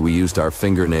journey, we used our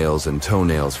fingernails and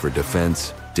toenails for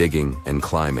defense, digging, and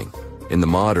climbing. In the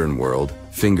modern world,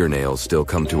 fingernails still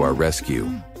come to our rescue,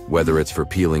 whether it's for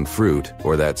peeling fruit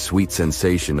or that sweet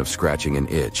sensation of scratching an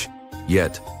itch.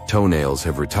 Yet, toenails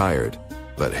have retired.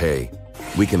 But hey,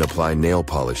 we can apply nail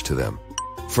polish to them.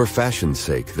 For fashion's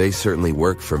sake, they certainly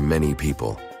work for many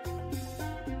people.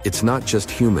 It's not just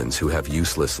humans who have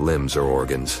useless limbs or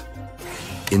organs.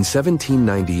 In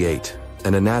 1798,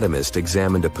 an anatomist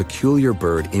examined a peculiar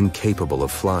bird incapable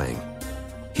of flying.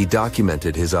 He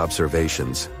documented his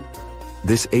observations.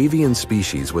 This avian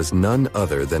species was none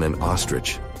other than an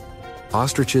ostrich.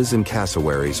 Ostriches and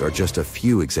cassowaries are just a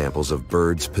few examples of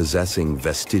birds possessing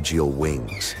vestigial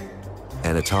wings.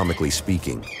 Anatomically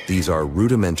speaking, these are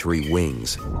rudimentary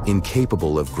wings,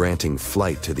 incapable of granting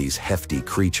flight to these hefty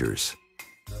creatures.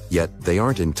 Yet they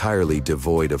aren't entirely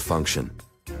devoid of function.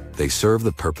 They serve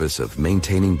the purpose of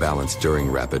maintaining balance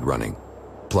during rapid running.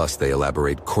 Plus, they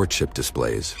elaborate courtship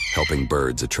displays, helping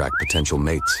birds attract potential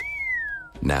mates.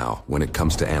 Now, when it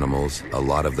comes to animals, a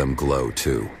lot of them glow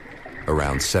too.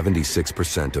 Around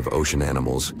 76% of ocean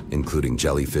animals, including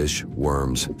jellyfish,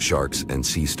 worms, sharks, and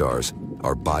sea stars,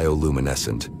 are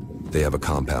bioluminescent. They have a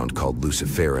compound called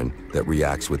luciferin that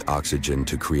reacts with oxygen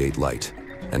to create light.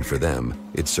 And for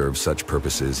them, it serves such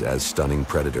purposes as stunning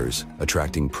predators,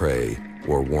 attracting prey,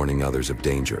 or warning others of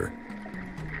danger.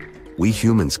 We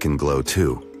humans can glow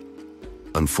too.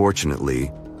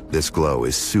 Unfortunately, this glow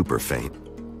is super faint.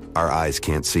 Our eyes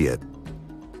can't see it.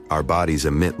 Our bodies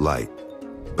emit light,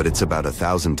 but it's about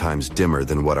 1,000 times dimmer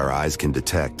than what our eyes can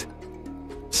detect.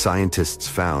 Scientists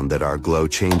found that our glow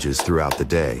changes throughout the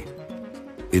day.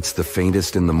 It's the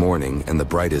faintest in the morning and the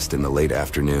brightest in the late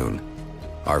afternoon.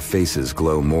 Our faces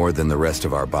glow more than the rest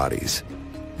of our bodies.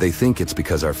 They think it's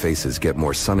because our faces get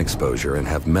more sun exposure and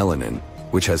have melanin,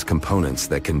 which has components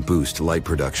that can boost light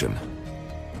production.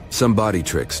 Some body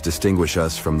tricks distinguish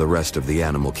us from the rest of the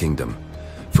animal kingdom.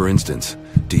 For instance,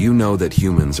 do you know that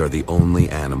humans are the only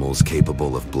animals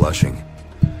capable of blushing?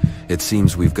 It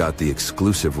seems we've got the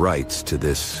exclusive rights to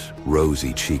this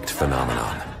rosy-cheeked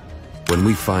phenomenon. When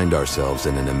we find ourselves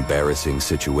in an embarrassing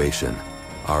situation,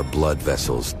 our blood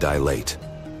vessels dilate.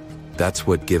 That's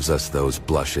what gives us those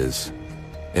blushes.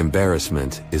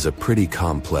 Embarrassment is a pretty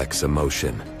complex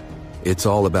emotion. It's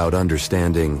all about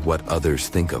understanding what others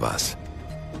think of us.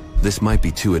 This might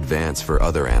be too advanced for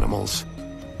other animals.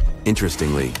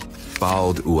 Interestingly,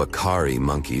 bald uakari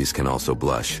monkeys can also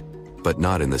blush, but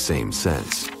not in the same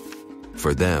sense.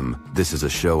 For them, this is a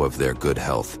show of their good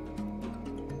health.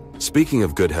 Speaking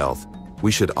of good health,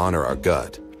 we should honor our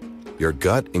gut. Your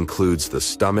gut includes the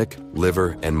stomach,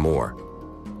 liver, and more.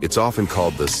 It's often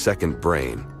called the second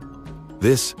brain.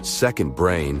 This second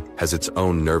brain has its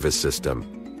own nervous system.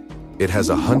 It has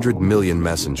 100 million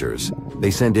messengers.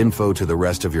 They send info to the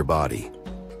rest of your body.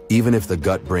 Even if the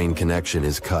gut-brain connection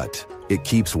is cut, it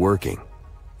keeps working.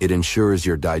 It ensures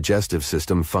your digestive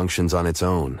system functions on its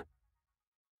own.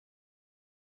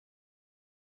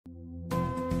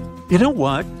 You know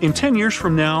what? In 10 years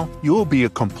from now, you'll be a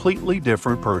completely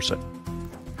different person.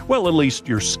 Well, at least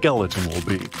your skeleton will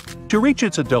be. To reach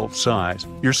its adult size,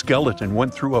 your skeleton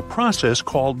went through a process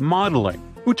called modeling,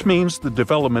 which means the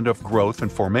development of growth and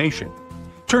formation.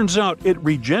 Turns out it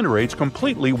regenerates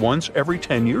completely once every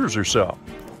 10 years or so.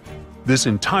 This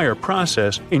entire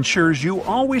process ensures you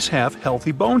always have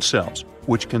healthy bone cells,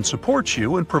 which can support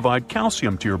you and provide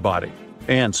calcium to your body.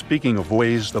 And speaking of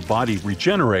ways the body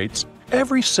regenerates,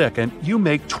 every second you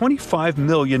make 25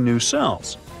 million new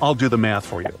cells. I'll do the math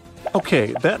for you.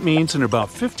 Okay, that means in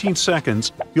about 15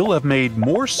 seconds, you'll have made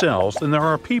more cells than there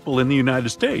are people in the United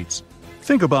States.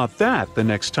 Think about that the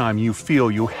next time you feel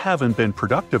you haven't been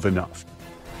productive enough.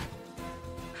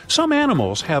 Some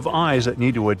animals have eyes that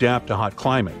need to adapt to hot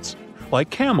climates, like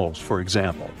camels, for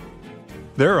example.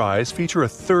 Their eyes feature a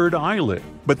third eyelid,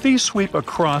 but these sweep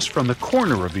across from the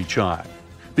corner of each eye.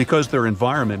 Because their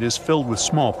environment is filled with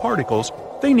small particles,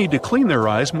 they need to clean their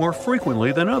eyes more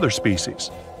frequently than other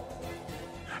species.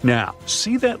 Now,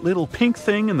 see that little pink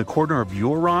thing in the corner of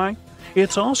your eye?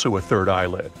 It's also a third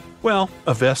eyelid. Well,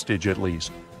 a vestige at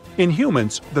least. In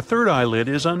humans, the third eyelid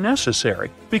is unnecessary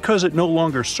because it no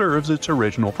longer serves its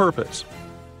original purpose.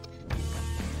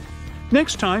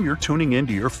 Next time you're tuning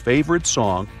into your favorite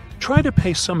song, try to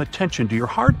pay some attention to your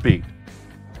heartbeat.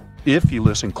 If you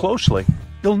listen closely,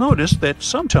 you'll notice that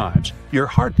sometimes your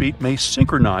heartbeat may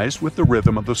synchronize with the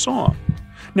rhythm of the song.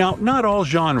 Now, not all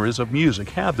genres of music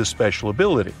have this special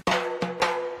ability,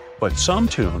 but some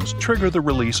tunes trigger the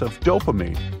release of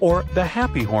dopamine, or the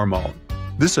happy hormone.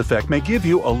 This effect may give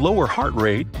you a lower heart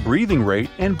rate, breathing rate,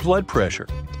 and blood pressure.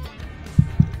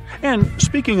 And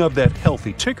speaking of that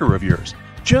healthy ticker of yours,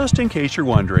 just in case you're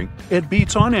wondering, it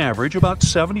beats on average about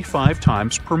 75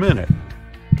 times per minute.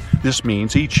 This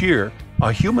means each year,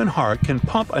 a human heart can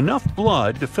pump enough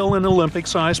blood to fill an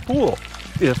Olympic-sized pool,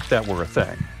 if that were a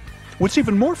thing. What's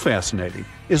even more fascinating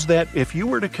is that if you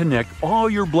were to connect all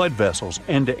your blood vessels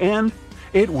end to end,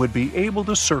 it would be able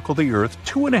to circle the Earth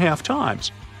 2.5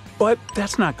 times. But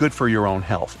that's not good for your own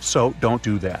health, so don't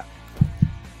do that.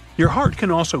 Your heart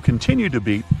can also continue to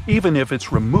beat even if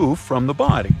it's removed from the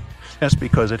body. That's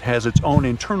because it has its own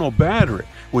internal battery,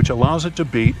 which allows it to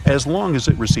beat as long as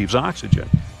it receives oxygen.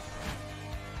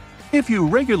 If you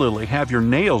regularly have your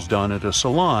nails done at a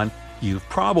salon, you've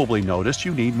probably noticed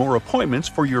you need more appointments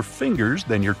for your fingers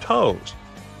than your toes.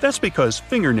 That's because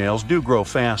fingernails do grow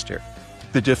faster.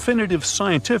 The definitive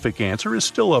scientific answer is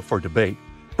still up for debate,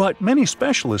 but many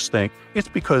specialists think it's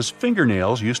because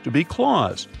fingernails used to be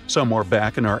claws, somewhere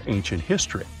back in our ancient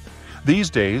history. These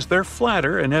days, they're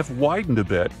flatter and have widened a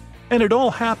bit, and it all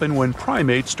happened when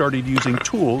primates started using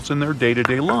tools in their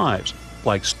day-to-day lives,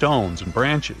 like stones and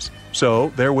branches, so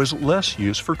there was less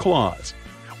use for claws.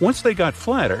 Once they got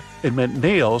flatter, it meant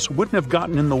nails wouldn't have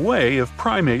gotten in the way if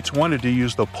primates wanted to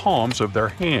use the palms of their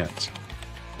hands.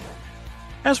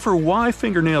 As for why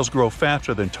fingernails grow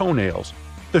faster than toenails,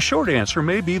 the short answer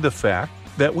may be the fact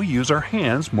that we use our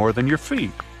hands more than your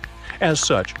feet. As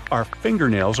such, our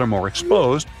fingernails are more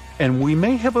exposed, and we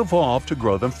may have evolved to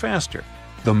grow them faster.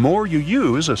 The more you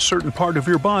use a certain part of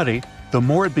your body, the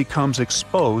more it becomes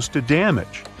exposed to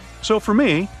damage. So for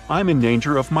me, I'm in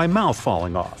danger of my mouth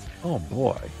falling off. Oh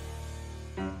boy.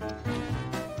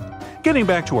 Getting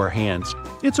back to our hands,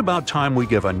 it's about time we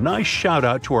give a nice shout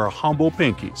out to our humble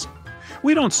pinkies.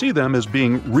 We don't see them as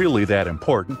being really that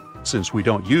important, since we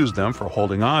don't use them for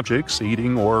holding objects,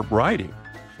 eating, or writing.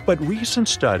 But recent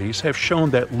studies have shown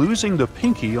that losing the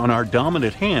pinky on our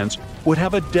dominant hands would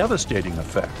have a devastating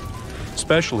effect.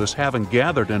 Specialists haven't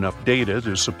gathered enough data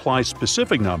to supply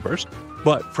specific numbers,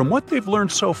 but from what they've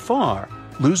learned so far,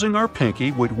 losing our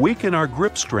pinky would weaken our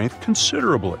grip strength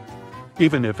considerably,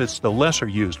 even if it's the lesser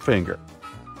used finger.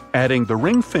 Adding the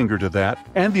ring finger to that,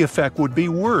 and the effect would be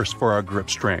worse for our grip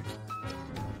strength.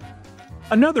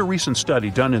 Another recent study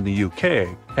done in the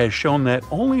UK has shown that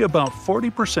only about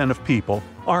 40% of people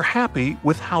are happy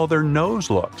with how their nose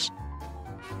looks.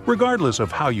 Regardless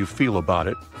of how you feel about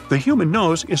it, the human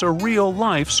nose is a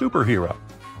real-life superhero.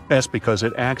 That's because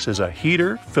it acts as a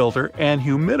heater, filter, and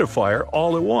humidifier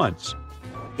all at once.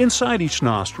 Inside each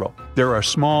nostril, there are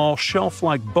small,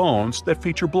 shelf-like bones that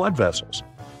feature blood vessels.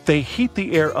 They heat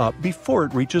the air up before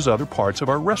it reaches other parts of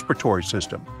our respiratory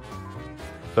system.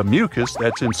 The mucus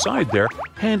that's inside there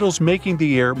handles making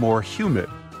the air more humid.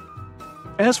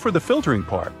 As for the filtering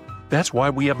part, that's why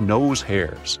we have nose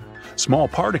hairs. Small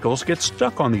particles get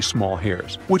stuck on these small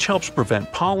hairs, which helps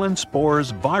prevent pollen,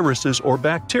 spores, viruses, or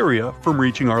bacteria from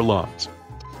reaching our lungs.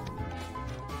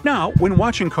 Now, when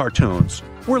watching cartoons,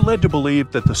 we're led to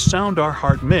believe that the sound our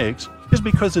heart makes is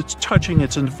because it's touching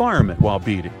its environment while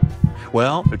beating.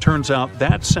 Well, it turns out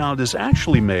that sound is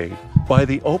actually made by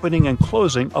the opening and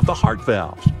closing of the heart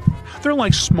valves. They're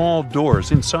like small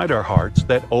doors inside our hearts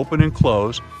that open and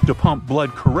close to pump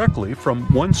blood correctly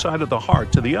from one side of the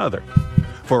heart to the other.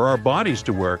 For our bodies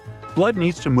to work, blood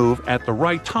needs to move at the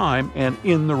right time and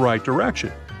in the right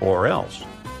direction, or else.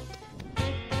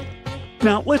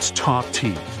 Now let's talk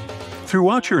teeth.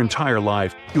 Throughout your entire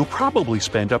life, you'll probably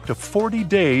spend up to 40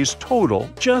 days total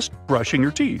just brushing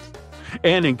your teeth.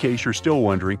 And in case you're still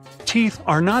wondering, teeth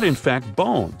are not in fact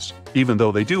bones, even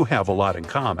though they do have a lot in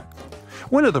common.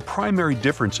 One of the primary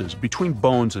differences between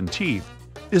bones and teeth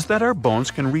is that our bones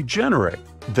can regenerate.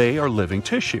 They are living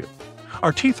tissue.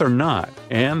 Our teeth are not,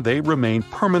 and they remain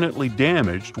permanently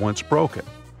damaged once broken.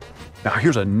 Now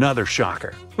here's another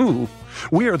shocker.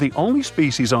 We are the only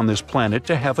species on this planet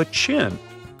to have a chin.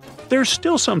 There's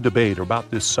still some debate about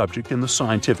this subject in the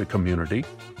scientific community,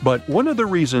 but one of the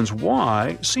reasons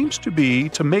why seems to be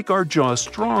to make our jaws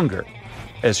stronger.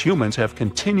 As humans have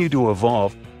continued to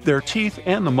evolve, their teeth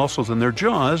and the muscles in their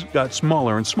jaws got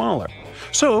smaller and smaller,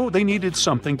 so they needed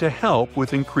something to help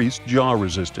with increased jaw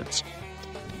resistance.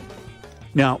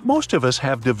 Now, most of us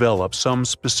have developed some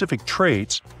specific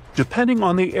traits depending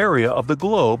on the area of the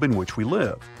globe in which we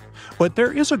live. But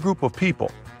there is a group of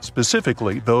people,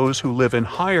 specifically those who live in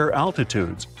higher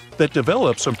altitudes, that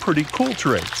develop some pretty cool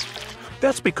traits.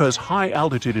 That's because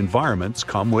high-altitude environments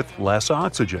come with less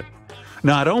oxygen.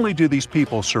 Not only do these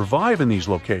people survive in these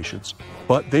locations,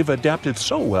 but they've adapted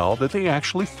so well that they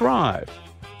actually thrive.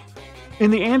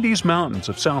 In the Andes Mountains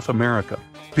of South America,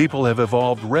 people have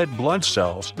evolved red blood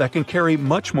cells that can carry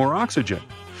much more oxygen.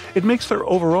 It makes their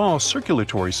overall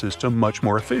circulatory system much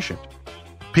more efficient.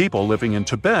 People living in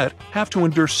Tibet have to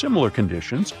endure similar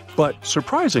conditions, but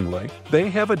surprisingly, they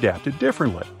have adapted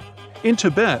differently. In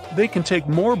Tibet, they can take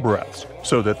more breaths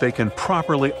so that they can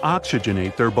properly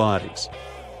oxygenate their bodies.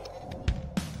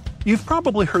 You've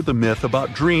probably heard the myth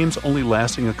about dreams only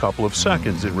lasting a couple of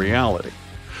seconds in reality.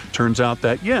 Turns out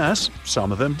that yes,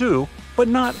 some of them do, but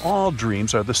not all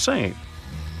dreams are the same.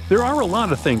 There are a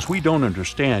lot of things we don't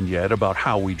understand yet about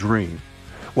how we dream.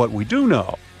 What we do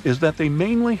know is that they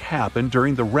mainly happen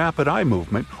during the rapid eye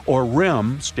movement or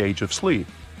REM stage of sleep.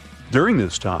 During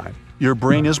this time, your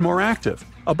brain is more active,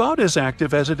 about as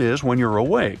active as it is when you're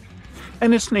awake.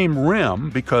 And it's named REM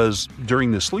because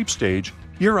during the sleep stage,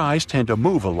 your eyes tend to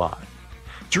move a lot.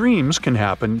 Dreams can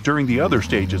happen during the other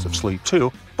stages of sleep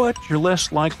too, but you're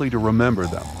less likely to remember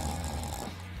them.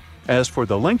 As for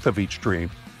the length of each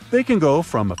dream, they can go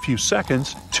from a few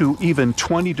seconds to even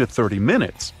 20 to 30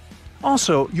 minutes.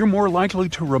 Also, you're more likely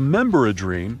to remember a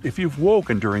dream if you've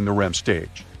woken during the REM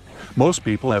stage. Most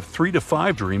people have 3 to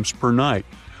 5 dreams per night,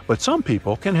 but some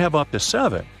people can have up to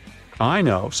 7. I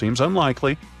know, seems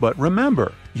unlikely, but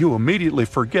remember, you immediately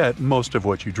forget most of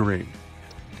what you dream.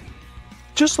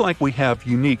 Just like we have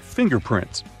unique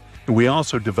fingerprints, we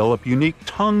also develop unique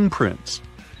tongue prints.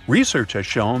 Research has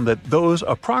shown that those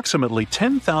approximately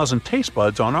 10,000 taste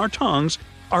buds on our tongues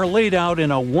are laid out in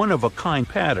a one-of-a-kind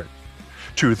pattern.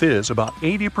 Truth is, about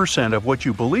 80% of what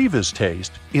you believe is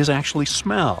taste is actually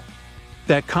smell.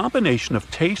 That combination of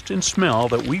taste and smell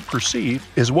that we perceive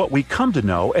is what we come to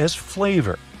know as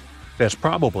flavor. That's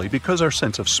probably because our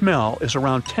sense of smell is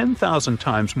around 10,000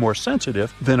 times more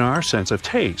sensitive than our sense of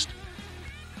taste.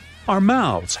 Our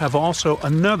mouths have also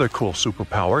another cool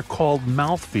superpower called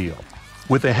mouthfeel.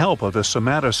 With the help of the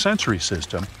somatosensory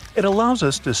system, it allows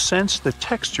us to sense the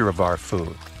texture of our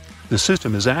food. The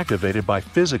system is activated by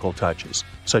physical touches,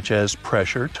 such as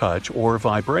pressure, touch, or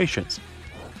vibrations.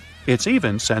 It's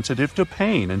even sensitive to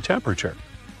pain and temperature.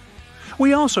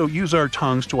 We also use our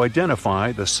tongues to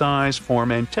identify the size,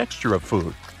 form, and texture of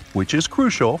food, which is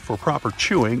crucial for proper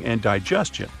chewing and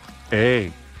digestion.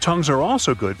 Hey, tongues are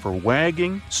also good for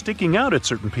wagging, sticking out at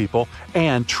certain people,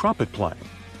 and trumpet playing.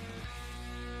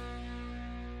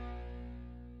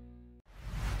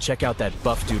 Check out that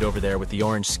buff dude over there with the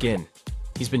orange skin.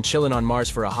 He's been chilling on Mars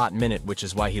for a hot minute, which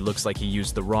is why he looks like he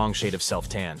used the wrong shade of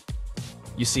self-tan.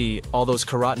 You see, all those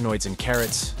carotenoids in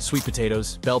carrots, sweet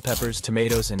potatoes, bell peppers,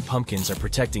 tomatoes, and pumpkins are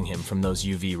protecting him from those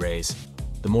UV rays.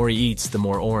 The more he eats, the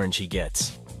more orange he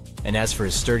gets. And as for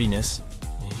his sturdiness,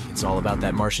 it's all about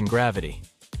that Martian gravity.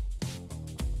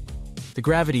 The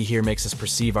gravity here makes us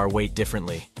perceive our weight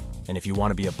differently. And if you want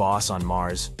to be a boss on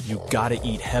Mars, you gotta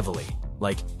eat heavily.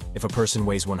 Like, if a person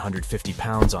weighs 150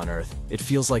 pounds on Earth, it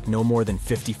feels like no more than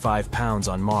 55 pounds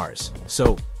on Mars.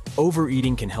 So,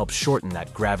 overeating can help shorten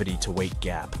that gravity-to-weight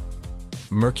gap.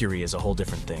 Mercury is a whole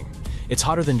different thing. It's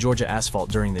hotter than Georgia asphalt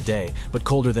during the day, but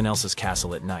colder than Elsa's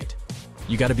castle at night.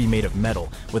 You gotta be made of metal,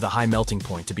 with a high melting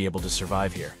point to be able to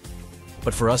survive here.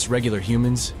 But for us regular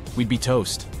humans, we'd be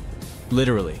toast.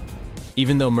 Literally.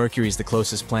 Even though Mercury's the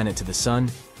closest planet to the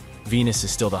Sun, Venus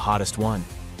is still the hottest one.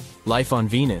 Life on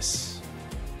Venus...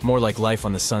 more like life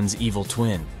on the Sun's evil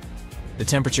twin. The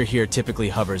temperature here typically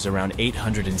hovers around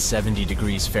 870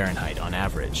 degrees Fahrenheit on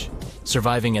average.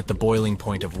 Surviving at the boiling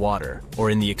point of water, or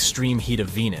in the extreme heat of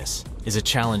Venus, is a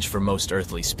challenge for most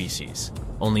earthly species.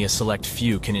 Only a select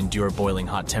few can endure boiling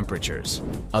hot temperatures.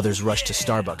 Others rush to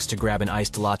Starbucks to grab an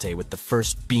iced latte with the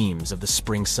first beams of the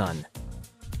spring sun.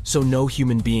 So no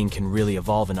human being can really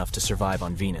evolve enough to survive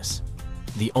on Venus.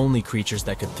 The only creatures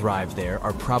that could thrive there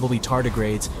are probably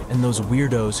tardigrades and those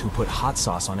weirdos who put hot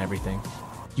sauce on everything.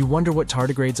 You wonder what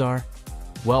tardigrades are?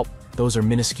 Well, those are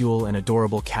minuscule and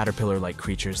adorable caterpillar-like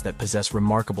creatures that possess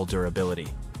remarkable durability.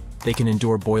 They can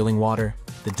endure boiling water,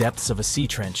 the depths of a sea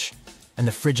trench, and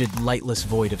the frigid, lightless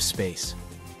void of space.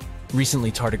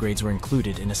 Recently, tardigrades were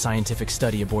included in a scientific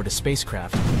study aboard a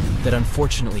spacecraft that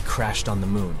unfortunately crashed on the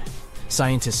moon.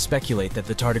 Scientists speculate that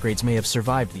the tardigrades may have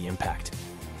survived the impact.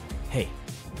 Hey,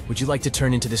 would you like to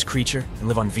turn into this creature and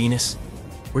live on Venus?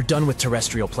 We're done with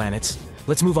terrestrial planets.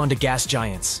 Let's move on to gas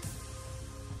giants.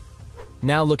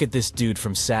 Now look at this dude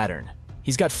from Saturn.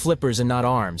 He's got flippers and not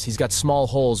arms. He's got small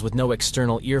holes with no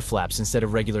external ear flaps instead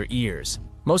of regular ears.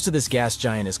 Most of this gas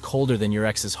giant is colder than your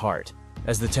ex's heart,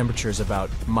 as the temperature is about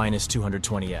minus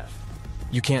 220 F.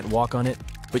 You can't walk on it,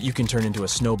 but you can turn into a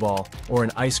snowball or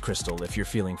an ice crystal if you're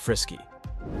feeling frisky.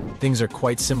 Things are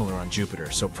quite similar on Jupiter,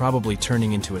 so probably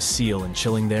turning into a seal and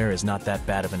chilling there is not that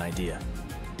bad of an idea.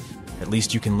 At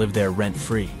least you can live there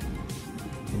rent-free.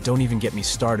 And don't even get me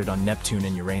started on Neptune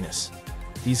and Uranus.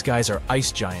 These guys are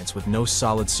ice giants with no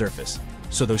solid surface,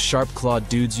 so those sharp-clawed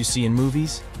dudes you see in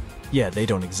movies? Yeah, they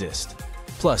don't exist.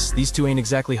 Plus, these two ain't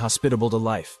exactly hospitable to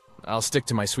life. I'll stick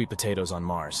to my sweet potatoes on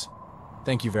Mars.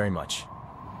 Thank you very much.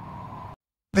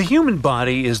 The human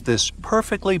body is this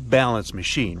perfectly balanced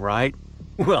machine, right?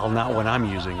 Well, not when I'm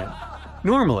using it.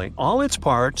 Normally, all its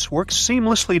parts work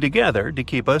seamlessly together to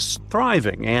keep us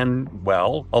thriving and,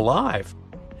 well, alive.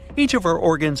 Each of our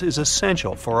organs is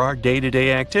essential for our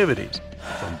day-to-day activities,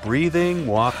 from breathing,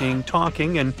 walking,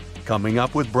 talking, and coming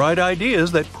up with bright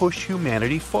ideas that push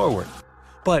humanity forward.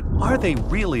 But are they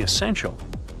really essential?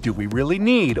 Do we really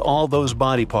need all those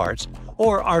body parts?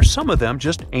 Or are some of them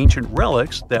just ancient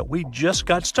relics that we just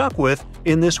got stuck with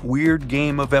in this weird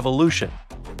game of evolution?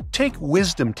 Take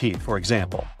wisdom teeth, for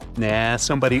example. Nah,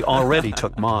 somebody already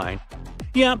took mine.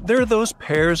 Yeah, they're those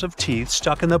pairs of teeth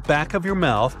stuck in the back of your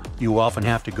mouth you often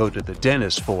have to go to the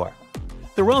dentist for.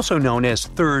 They're also known as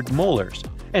third molars,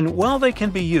 and while they can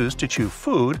be used to chew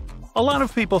food, a lot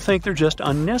of people think they're just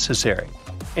unnecessary.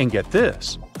 And get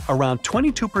this, around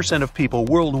 22% of people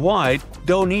worldwide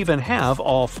don't even have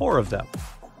all four of them.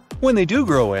 When they do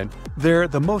grow in, they're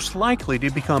the most likely to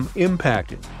become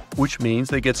impacted, which means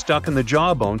they get stuck in the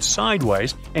jawbone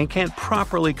sideways and can't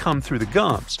properly come through the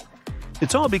gums.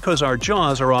 It's all because our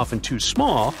jaws are often too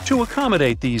small to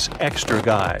accommodate these extra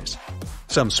guys.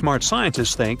 Some smart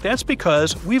scientists think that's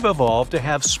because we've evolved to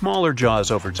have smaller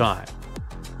jaws over time.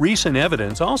 Recent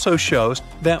evidence also shows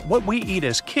that what we eat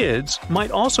as kids might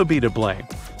also be to blame,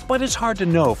 but it's hard to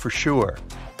know for sure.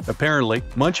 Apparently,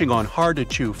 munching on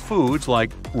hard-to-chew foods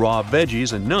like raw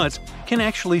veggies and nuts can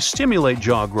actually stimulate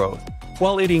jaw growth,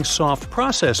 while eating soft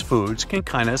processed foods can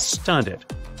kinda stunt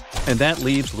it. And that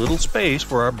leaves little space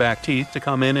for our back teeth to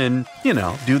come in and,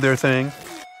 do their thing.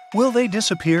 Will they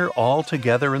disappear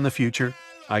altogether in the future?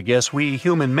 I guess we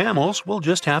human mammals will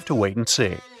just have to wait and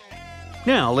see.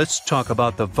 Now let's talk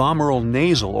about the vomeral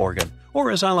nasal organ,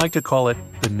 or as I like to call it,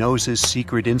 the nose's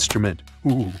secret instrument.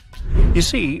 Ooh. You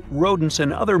see, rodents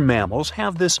and other mammals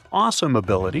have this awesome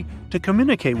ability to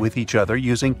communicate with each other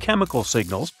using chemical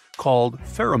signals called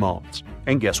pheromones.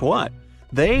 And guess what?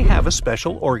 They have a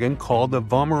special organ called the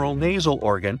vomeral nasal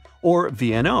organ, or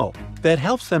VNO, that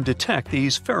helps them detect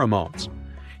these pheromones.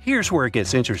 Here's where it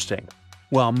gets interesting.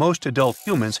 While most adult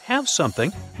humans have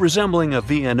something resembling a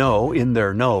VNO in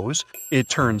their nose, it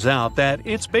turns out that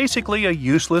it's basically a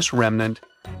useless remnant.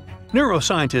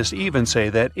 Neuroscientists even say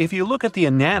that if you look at the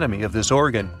anatomy of this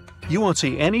organ, you won't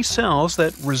see any cells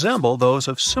that resemble those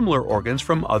of similar organs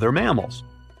from other mammals.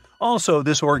 Also,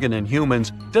 this organ in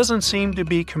humans doesn't seem to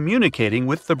be communicating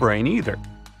with the brain either.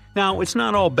 Now, it's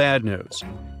not all bad news.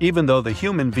 Even though the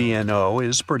human VNO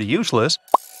is pretty useless,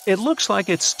 it looks like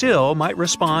it still might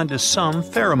respond to some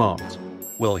pheromones.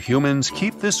 Will humans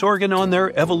keep this organ on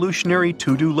their evolutionary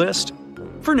to-do list?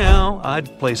 For now,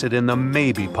 I'd place it in the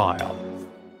maybe pile.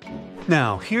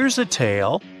 Now, here's a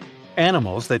tail.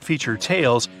 Animals that feature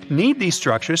tails need these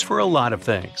structures for a lot of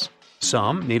things.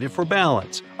 Some need it for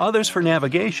balance, others for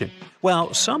navigation,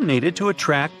 while some need it to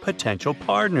attract potential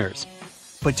partners.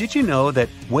 But did you know that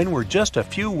when we're just a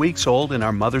few weeks old in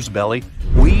our mother's belly,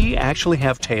 we actually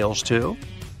have tails too?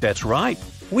 That's right,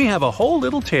 we have a whole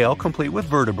little tail complete with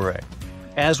vertebrae.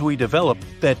 As we develop,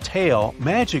 that tail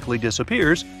magically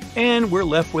disappears and we're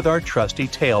left with our trusty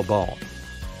tailbone.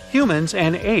 Humans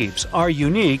and apes are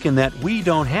unique in that we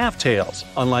don't have tails,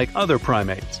 unlike other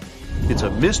primates. It's a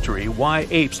mystery why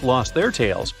apes lost their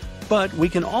tails, but we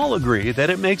can all agree that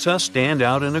it makes us stand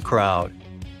out in a crowd.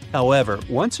 However,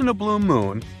 once in a blue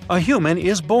moon, a human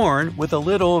is born with a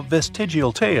little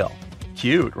vestigial tail.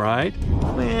 Cute, right?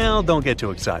 Well, don't get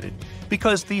too excited,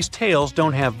 because these tails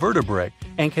don't have vertebrae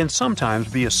and can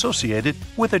sometimes be associated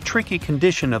with a tricky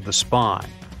condition of the spine.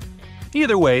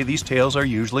 Either way, these tails are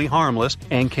usually harmless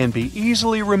and can be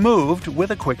easily removed with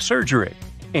a quick surgery.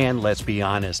 And let's be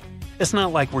honest, it's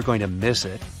not like we're going to miss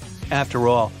it. After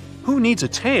all, who needs a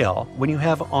tail when you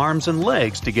have arms and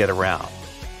legs to get around?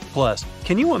 Plus,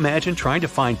 can you imagine trying to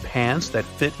find pants that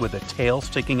fit with a tail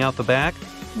sticking out the back?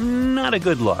 Not a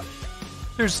good look.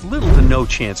 There's little to no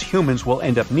chance humans will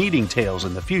end up needing tails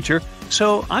in the future,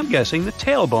 so I'm guessing the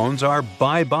tailbones are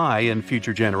bye-bye in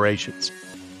future generations.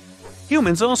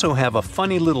 Humans also have a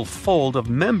funny little fold of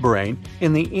membrane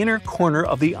in the inner corner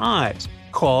of the eyes,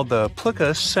 called the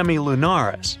plica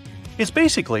semilunaris. It's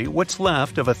basically what's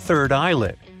left of a third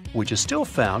eyelid, which is still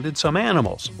found in some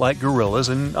animals, like gorillas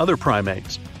and other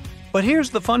primates. But here's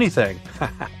the funny thing.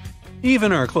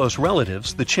 Even our close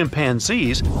relatives, the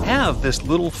chimpanzees, have this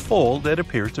little fold that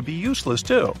appears to be useless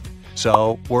too.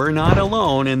 So we're not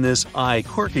alone in this eye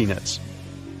quirkiness.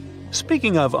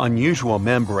 Speaking of unusual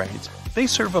membranes, they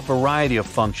serve a variety of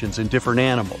functions in different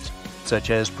animals, such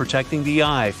as protecting the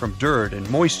eye from dirt and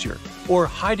moisture, or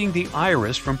hiding the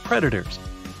iris from predators.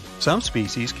 Some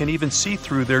species can even see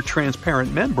through their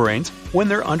transparent membranes when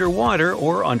they're underwater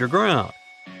or underground.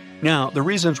 Now, the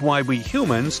reasons why we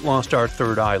humans lost our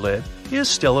third eyelid is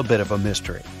still a bit of a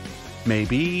mystery.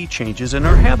 Maybe changes in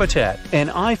our habitat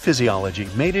and eye physiology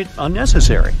made it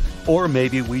unnecessary. Or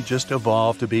maybe we just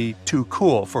evolved to be too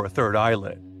cool for a third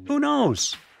eyelid. Who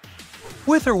knows?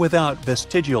 With or without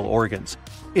vestigial organs,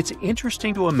 it's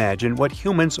interesting to imagine what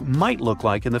humans might look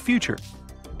like in the future.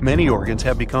 Many organs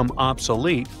have become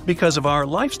obsolete because of our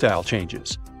lifestyle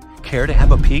changes. Care to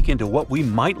have a peek into what we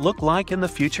might look like in the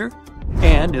future?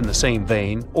 And in the same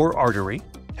vein, or artery,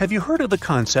 have you heard of the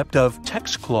concept of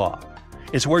text claw?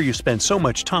 It's where you spend so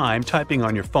much time typing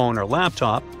on your phone or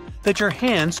laptop that your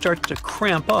hand starts to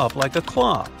cramp up like a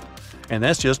claw. And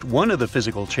that's just one of the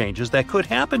physical changes that could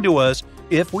happen to us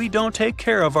if we don't take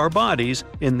care of our bodies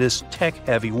in this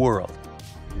tech-heavy world.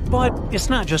 But it's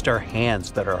not just our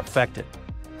hands that are affected.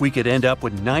 We could end up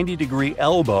with 90-degree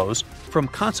elbows from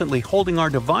constantly holding our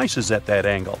devices at that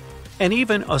angle, and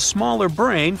even a smaller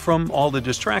brain from all the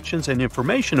distractions and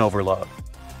information overload.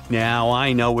 Now,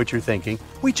 I know what you're thinking.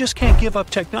 We just can't give up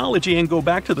technology and go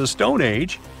back to the Stone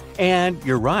Age. And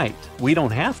you're right, we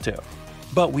don't have to.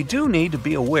 But we do need to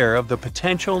be aware of the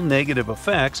potential negative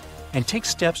effects and take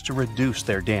steps to reduce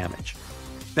their damage.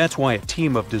 That's why a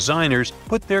team of designers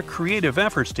put their creative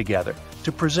efforts together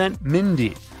to present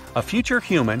Mindy, a future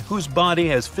human whose body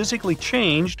has physically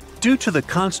changed due to the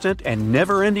constant and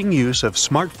never-ending use of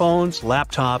smartphones,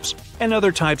 laptops, and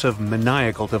other types of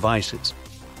maniacal devices.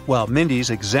 While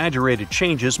Mindy's exaggerated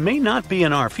changes may not be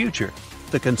in our future,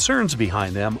 the concerns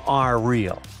behind them are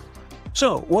real.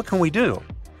 So, what can we do?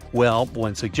 Well,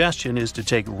 one suggestion is to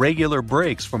take regular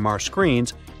breaks from our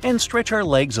screens and stretch our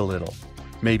legs a little.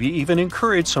 Maybe even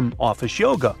encourage some office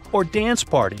yoga or dance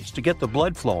parties to get the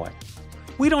blood flowing.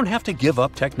 We don't have to give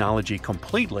up technology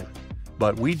completely,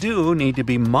 but we do need to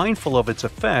be mindful of its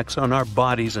effects on our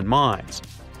bodies and minds.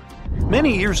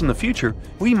 Many years in the future,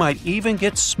 we might even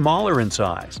get smaller in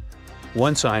size.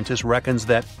 One scientist reckons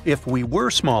that if we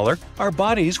were smaller, our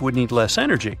bodies would need less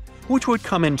energy, which would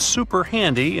come in super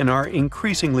handy in our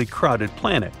increasingly crowded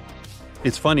planet.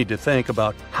 It's funny to think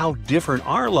about how different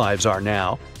our lives are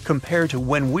now compared to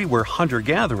when we were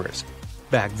hunter-gatherers.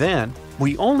 Back then,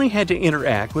 we only had to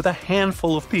interact with a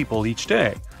handful of people each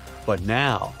day. But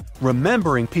now,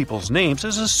 remembering people's names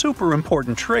is a super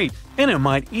important trait, and it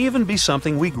might even be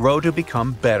something we grow to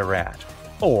become better at.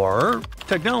 Or,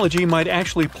 technology might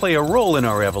actually play a role in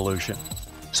our evolution.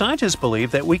 Scientists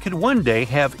believe that we could one day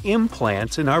have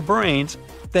implants in our brains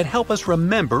that help us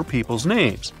remember people's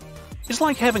names. It's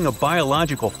like having a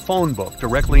biological phone book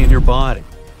directly in your body.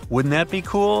 Wouldn't that be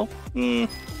cool?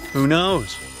 Who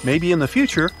knows? Maybe in the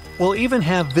future, we'll even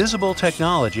have visible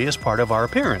technology as part of our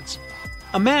appearance.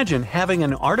 Imagine having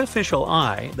an artificial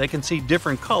eye that can see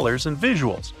different colors and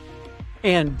visuals.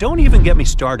 And don't even get me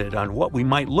started on what we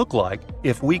might look like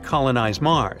if we colonize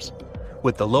Mars.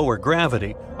 With the lower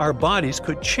gravity, our bodies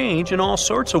could change in all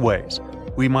sorts of ways.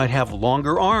 We might have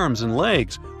longer arms and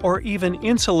legs, or even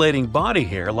insulating body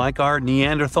hair like our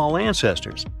Neanderthal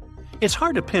ancestors. It's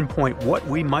hard to pinpoint what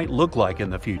we might look like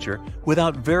in the future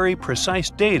without very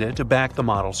precise data to back the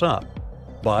models up.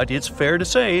 But it's fair to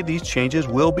say these changes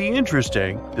will be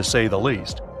interesting, to say the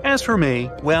least. As for me,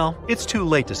 well, it's too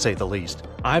late to say the least.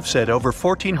 I've said over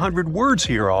 1,400 words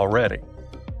here already.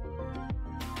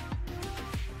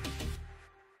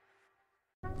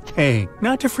 Hey,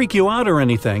 not to freak you out or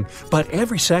anything, but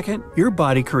every second, your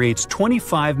body creates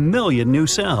 25 million new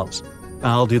cells.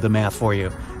 I'll do the math for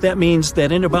you. That means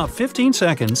that in about 15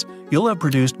 seconds, you'll have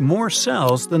produced more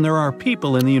cells than there are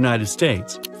people in the United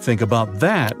States. Think about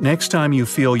that next time you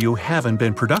feel you haven't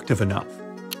been productive enough.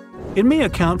 It may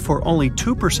account for only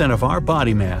 2% of our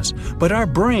body mass, but our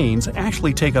brains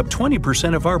actually take up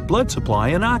 20% of our blood supply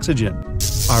and oxygen.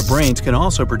 Our brains can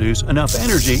also produce enough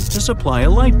energy to supply a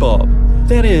light bulb.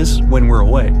 That is, when we're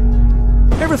awake.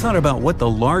 Ever thought about what the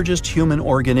largest human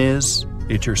organ is?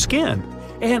 It's your skin,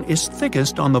 and is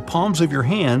thickest on the palms of your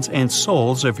hands and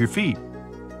soles of your feet.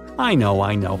 I know,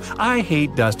 I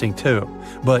hate dusting too,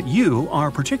 but you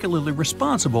are particularly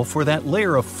responsible for that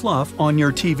layer of fluff on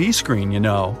your TV screen, you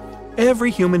know.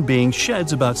 Every human being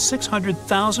sheds about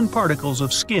 600,000 particles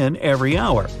of skin every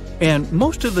hour, and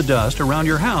most of the dust around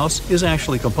your house is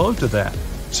actually composed of that.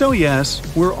 So yes,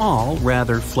 we're all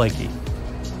rather flaky.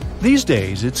 These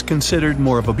days, it's considered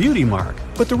more of a beauty mark,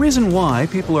 but the reason why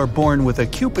people are born with a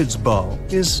Cupid's bow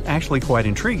is actually quite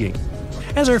intriguing.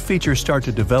 As our features start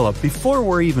to develop before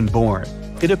we're even born,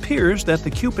 it appears that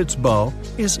the Cupid's bow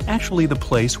is actually the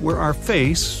place where our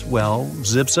face, well,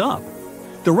 zips up.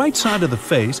 The right side of the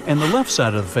face and the left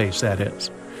side of the face, that is.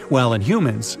 While in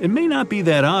humans, it may not be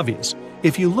that obvious.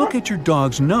 If you look at your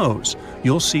dog's nose,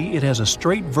 you'll see it has a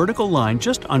straight vertical line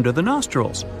just under the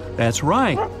nostrils. That's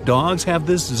right, dogs have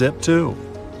this zip too.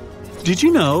 Did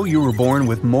you know you were born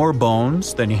with more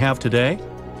bones than you have today?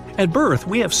 At birth,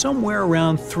 we have somewhere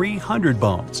around 300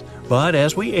 bones, but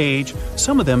as we age,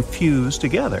 some of them fuse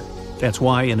together. That's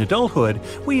why in adulthood,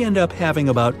 we end up having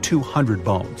about 200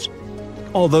 bones.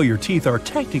 Although your teeth are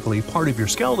technically part of your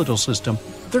skeletal system,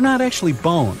 they're not actually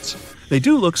bones. They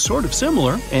do look sort of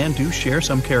similar and do share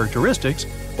some characteristics,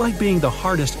 like being the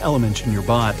hardest element in your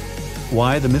body.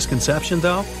 Why the misconception,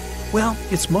 though? Well,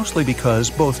 it's mostly because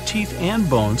both teeth and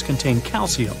bones contain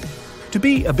calcium. To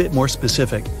be a bit more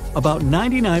specific, about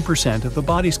 99% of the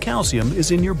body's calcium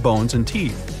is in your bones and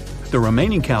teeth. The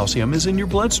remaining calcium is in your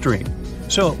bloodstream.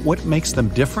 So, what makes them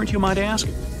different, you might ask?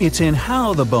 It's in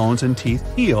how the bones and teeth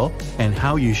heal and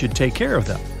how you should take care of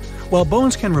them. While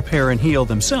bones can repair and heal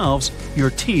themselves, your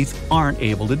teeth aren't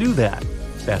able to do that.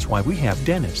 That's why we have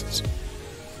dentists.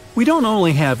 We don't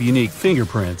only have unique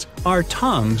fingerprints, our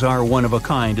tongues are one of a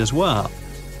kind as well.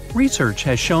 Research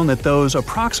has shown that those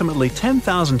approximately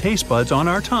 10,000 taste buds on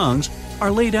our tongues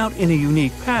are laid out in a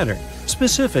unique pattern,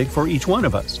 specific for each one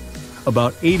of us.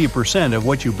 About 80% of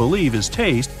what you believe is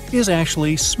taste is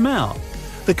actually smell.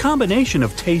 The combination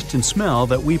of taste and smell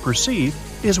that we perceive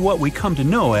is what we come to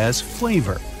know as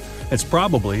flavor. It's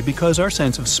probably because our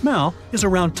sense of smell is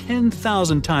around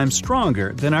 10,000 times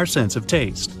stronger than our sense of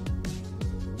taste.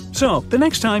 So, the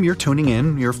next time you're tuning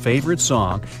in your favorite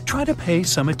song, try to pay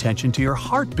some attention to your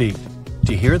heartbeat.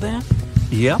 Do you hear that?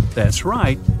 Yep, that's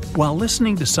right. While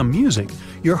listening to some music,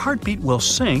 your heartbeat will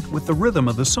sync with the rhythm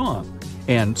of the song.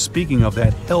 And speaking of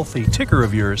that healthy ticker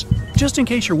of yours, just in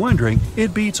case you're wondering,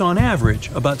 it beats on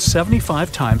average about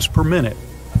 75 times per minute.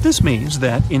 This means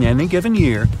that in any given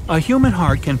year, a human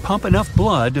heart can pump enough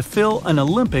blood to fill an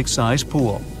Olympic-sized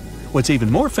pool. What's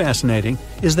even more fascinating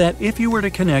is that if you were to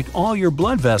connect all your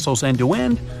blood vessels end to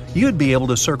end, you'd be able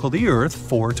to circle the Earth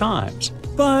 4 times.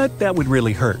 But that would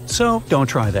really hurt, so don't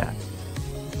try that.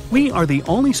 We are the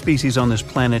only species on this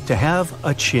planet to have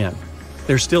a chin.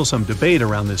 There's still some debate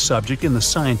around this subject in the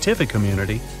scientific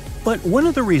community, but one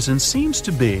of the reasons seems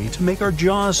to be to make our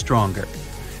jaws stronger.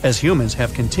 As humans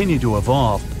have continued to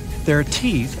evolve, their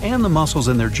teeth and the muscles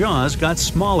in their jaws got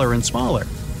smaller and smaller,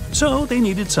 so they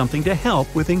needed something to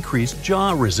help with increased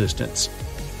jaw resistance.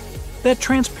 That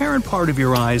transparent part of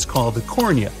your eye is called the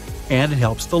cornea, and it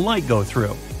helps the light go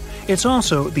through. It's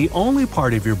also the only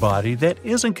part of your body that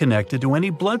isn't connected to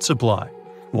any blood supply.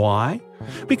 Why?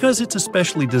 Because it's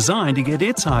especially designed to get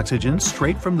its oxygen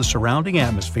straight from the surrounding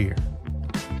atmosphere.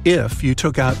 If you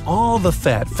took out all the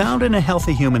fat found in a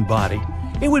healthy human body,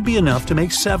 it would be enough to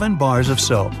make 7 bars of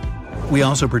soap. We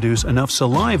also produce enough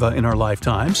saliva in our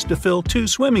lifetimes to fill 2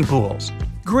 swimming pools.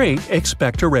 Great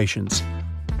expectorations.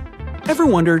 Ever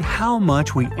wondered how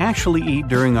much we actually eat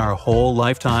during our whole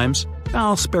lifetimes?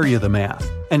 I'll spare you the math.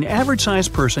 An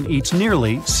average-sized person eats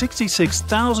nearly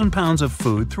 66,000 pounds of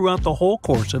food throughout the whole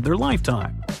course of their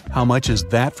lifetime. How much is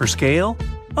that for scale?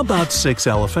 About 6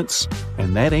 elephants.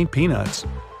 And that ain't peanuts.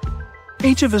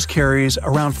 Each of us carries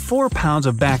around 4 pounds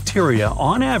of bacteria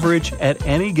on average at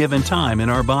any given time in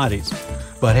our bodies.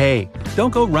 But hey,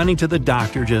 don't go running to the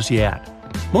doctor just yet.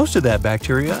 Most of that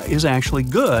bacteria is actually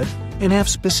good and have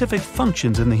specific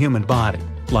functions in the human body,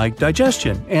 like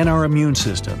digestion and our immune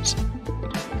systems.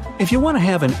 If you want to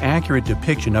have an accurate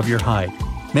depiction of your height,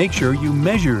 make sure you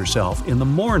measure yourself in the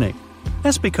morning.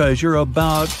 That's because you're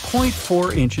about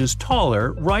 0.4 inches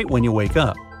taller right when you wake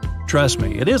up. Trust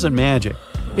me, it isn't magic.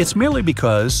 It's merely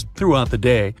because, throughout the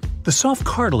day, the soft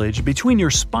cartilage between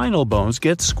your spinal bones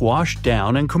gets squashed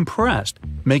down and compressed,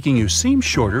 making you seem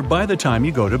shorter by the time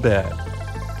you go to bed.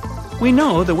 We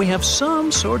know that we have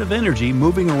some sort of energy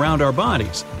moving around our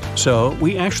bodies, so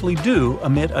we actually do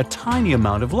emit a tiny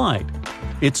amount of light.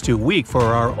 It's too weak for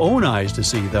our own eyes to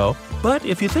see, though, but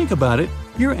if you think about it,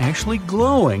 you're actually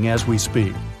glowing as we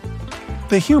speak.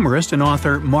 The humorist and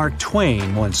author Mark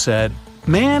Twain once said,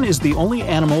 "Man is the only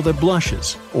animal that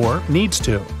blushes, or needs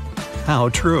to." How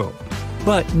true.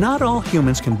 But not all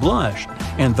humans can blush,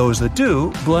 and those that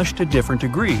do blush to different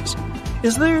degrees.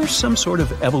 Is there some sort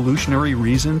of evolutionary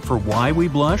reason for why we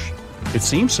blush? It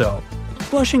seems so.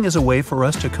 Blushing is a way for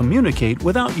us to communicate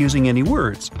without using any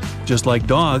words, just like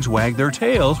dogs wag their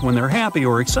tails when they're happy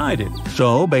or excited.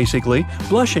 So basically,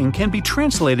 blushing can be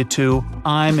translated to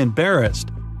 "I'm embarrassed,"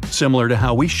 similar to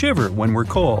how we shiver when we're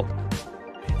cold.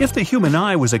 If the human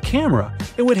eye was a camera,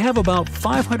 it would have about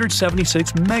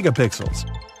 576 megapixels.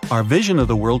 Our vision of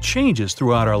the world changes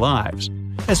throughout our lives.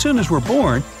 As soon as we're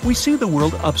born, we see the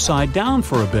world upside down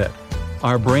for a bit.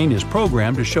 Our brain is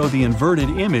programmed to show the inverted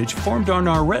image formed on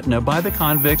our retina by the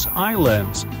convex eye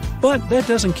lens, but that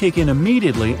doesn't kick in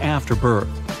immediately after birth.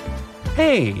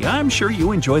 Hey, I'm sure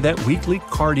you enjoy that weekly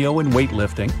cardio and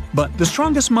weightlifting, but the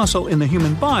strongest muscle in the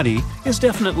human body is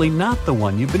definitely not the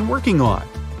one you've been working on.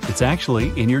 It's actually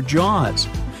in your jaws.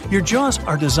 Your jaws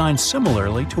are designed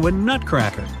similarly to a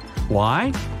nutcracker.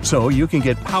 Why? So you can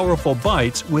get powerful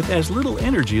bites with as little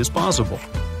energy as possible.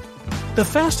 The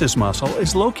fastest muscle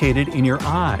is located in your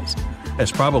eyes.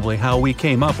 That's probably how we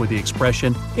came up with the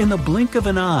expression "in the blink of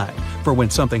an eye" for when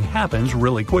something happens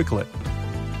really quickly.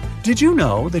 Did you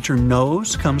know that your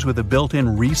nose comes with a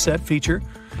built-in reset feature?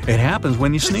 It happens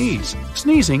when you sneeze.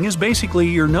 Sneezing is basically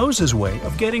your nose's way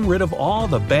of getting rid of all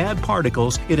the bad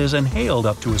particles it has inhaled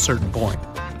up to a certain point.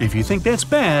 If you think that's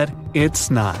bad,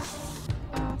 it's not.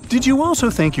 Did you also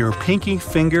think your pinky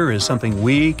finger is something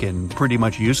weak and pretty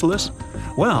much useless?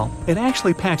 Well, it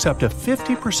actually packs up to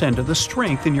 50% of the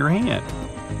strength in your hand.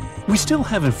 We still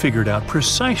haven't figured out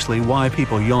precisely why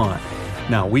people yawn.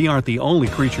 Now, we aren't the only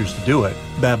creatures to do it.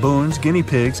 Baboons, guinea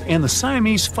pigs, and the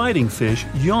Siamese fighting fish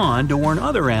yawn to warn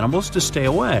other animals to stay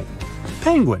away.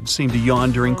 Penguins seem to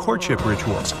yawn during courtship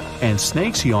rituals, and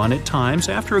snakes yawn at times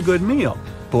after a good meal.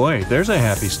 Boy, there's a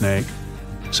happy snake.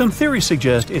 Some theories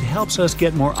suggest it helps us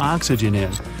get more oxygen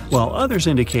in, while others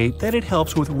indicate that it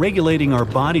helps with regulating our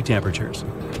body temperatures.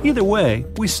 Either way,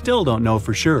 we still don't know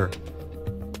for sure.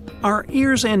 Our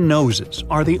ears and noses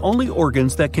are the only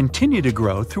organs that continue to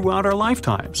grow throughout our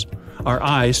lifetimes. Our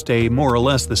eyes stay more or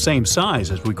less the same size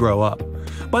as we grow up.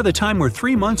 By the time we're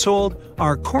 3 months old,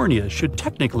 our corneas should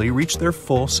technically reach their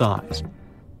full size.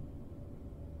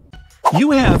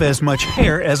 You have as much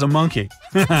hair as a monkey.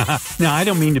 Now, I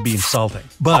don't mean to be insulting,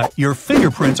 but your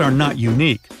fingerprints are not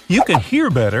unique. You can hear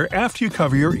better after you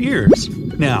cover your ears.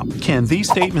 Now, can these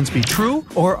statements be true,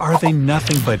 or are they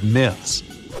nothing but myths?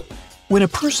 When a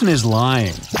person is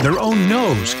lying, their own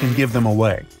nose can give them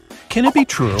away. Can it be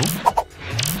true?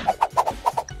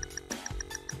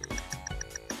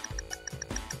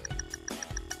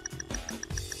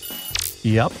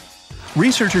 Yep.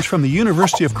 Researchers from the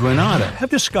University of Granada have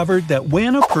discovered that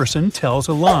when a person tells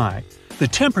a lie, the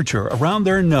temperature around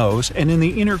their nose and in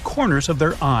the inner corners of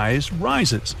their eyes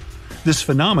rises. This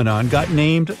phenomenon got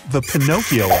named the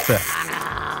Pinocchio effect.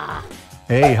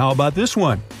 Hey, how about this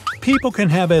one? People can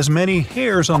have as many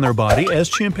hairs on their body as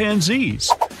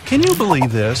chimpanzees. Can you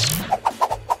believe this?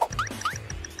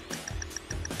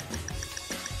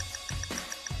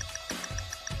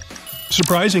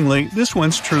 Surprisingly, this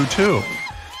one's true too.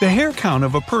 The hair count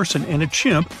of a person and a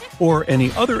chimp, or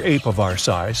any other ape of our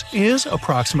size, is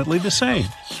approximately the same.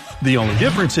 The only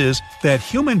difference is that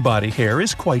human body hair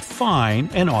is quite fine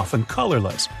and often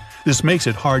colorless. This makes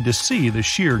it hard to see the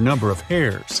sheer number of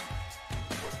hairs.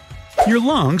 Your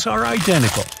lungs are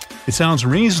identical. It sounds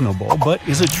reasonable, but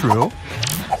is it true?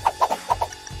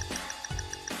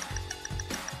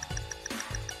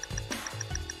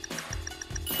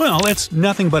 Well, it's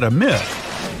nothing but a myth.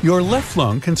 Your left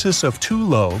lung consists of 2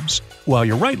 lobes, while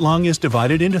your right lung is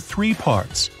divided into 3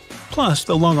 parts. Plus,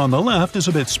 the lung on the left is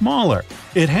a bit smaller.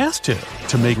 It has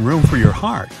to make room for your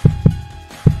heart.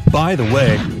 By the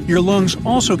way, your lungs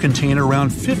also contain around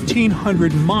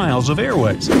 1,500 miles of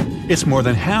airways. It's more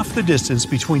than half the distance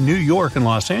between New York and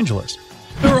Los Angeles.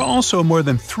 There are also more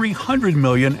than 300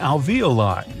 million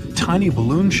alveoli, tiny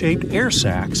balloon-shaped air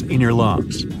sacs in your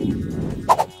lungs.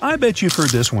 I bet you've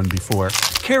heard this one before.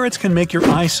 Carrots can make your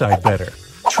eyesight better.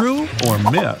 True or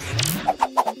myth?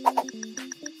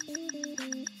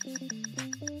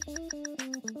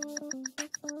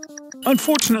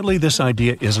 Unfortunately, this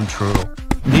idea isn't true.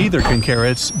 Neither can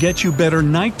carrots get you better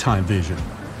nighttime vision.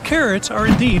 Carrots are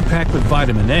indeed packed with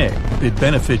vitamin A. It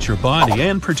benefits your body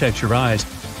and protects your eyes.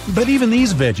 But even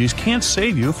these veggies can't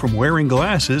save you from wearing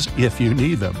glasses if you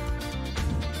need them.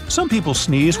 Some people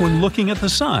sneeze when looking at the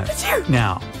sun.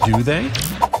 Now, do they?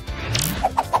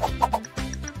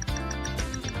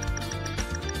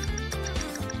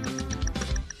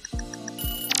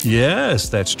 Yes,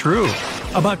 that's true.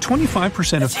 About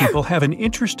 25% of people have an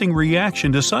interesting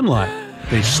reaction to sunlight.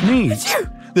 They sneeze.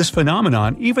 This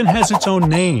phenomenon even has its own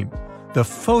name, the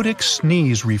photic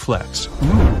sneeze reflex.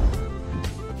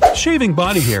 Ooh. Shaving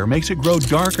body hair makes it grow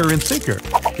darker and thicker.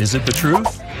 Is it the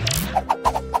truth?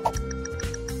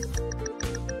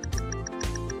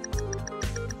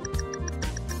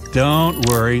 Don't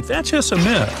worry, that's just a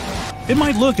myth. It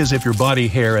might look as if your body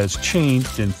hair has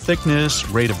changed in thickness,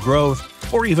 rate of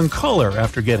growth, or even color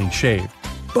after getting shaved.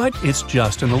 But it's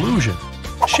just an illusion.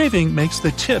 Shaving makes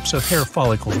the tips of hair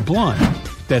follicles blunt.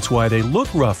 That's why they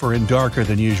look rougher and darker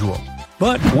than usual.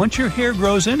 But once your hair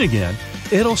grows in again,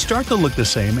 it'll start to look the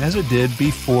same as it did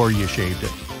before you shaved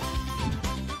it.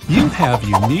 You have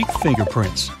unique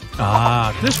fingerprints.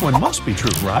 Ah, this one must be true,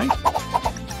 right?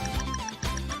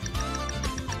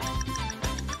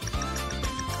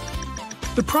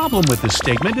 The problem with this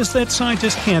statement is that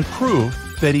scientists can't prove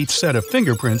that each set of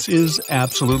fingerprints is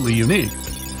absolutely unique.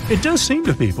 It does seem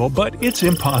to people, but it's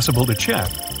impossible to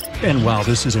check. And while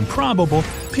this is improbable,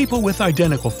 people with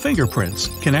identical fingerprints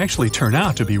can actually turn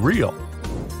out to be real.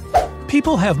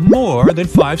 People have more than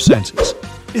 5 senses.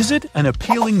 Is it an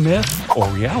appealing myth or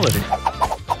reality?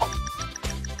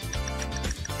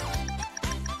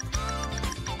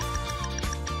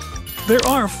 There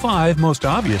are 5 most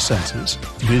obvious senses: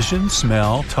 vision,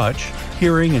 smell, touch,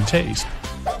 hearing, and taste.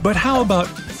 But how about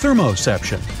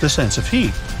thermoception, the sense of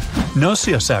heat?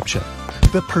 Nociception,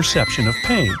 the perception of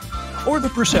pain, or the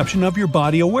perception of your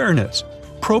body awareness?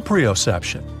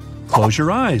 Proprioception, close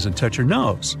your eyes and touch your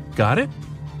nose. Got it?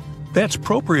 That's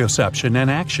proprioception in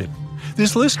action.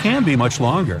 This list can be much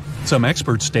longer. Some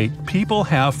experts state people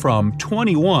have from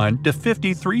 21 to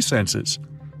 53 senses.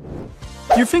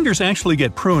 Your fingers actually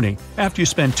get pruny after you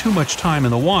spend too much time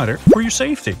in the water for your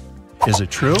safety. Is it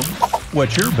true?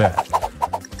 What's your bet?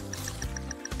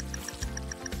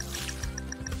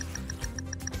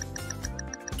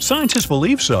 Scientists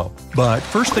believe so, but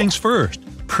first things first,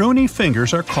 pruny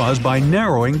fingers are caused by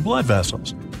narrowing blood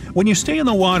vessels. When you stay in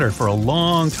the water for a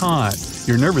long time,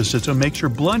 your nervous system makes your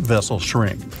blood vessels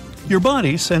shrink. Your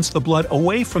body sends the blood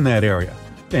away from that area,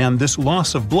 and this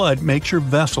loss of blood makes your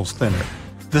vessels thinner.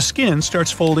 The skin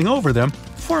starts folding over them,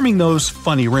 forming those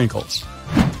funny wrinkles.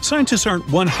 Scientists aren't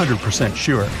 100%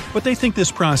 sure, but they think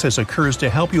this process occurs to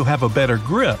help you have a better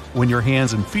grip when your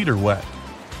hands and feet are wet.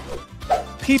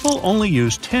 People only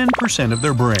use 10% of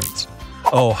their brains.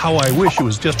 Oh, how I wish it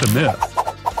was just a myth.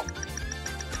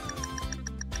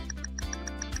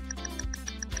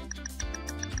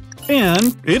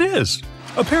 And it is.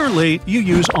 Apparently, you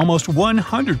use almost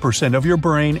 100% of your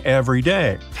brain every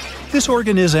day. This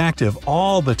organ is active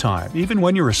all the time, even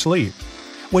when you're asleep.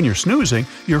 When you're snoozing,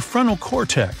 your frontal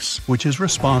cortex, which is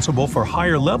responsible for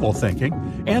higher-level thinking,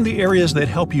 and the areas that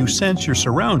help you sense your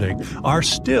surrounding, are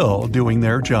still doing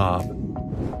their job.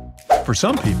 For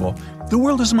some people, the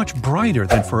world is much brighter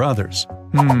than for others.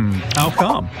 How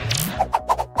come?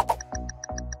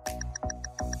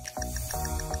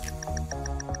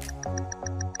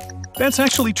 That's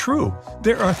actually true.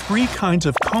 There are 3 kinds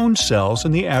of cone cells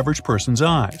in the average person's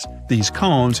eyes. These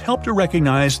cones help to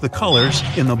recognize the colors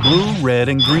in the blue, red,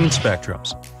 and green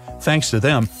spectrums. Thanks to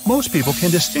them, most people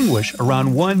can distinguish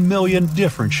around 1 million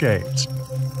different shades.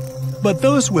 But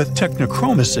those with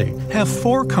technochromacy have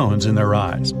 4 cones in their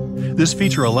eyes. This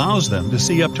feature allows them to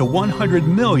see up to 100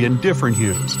 million different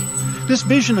hues. This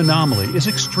vision anomaly is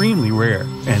extremely rare,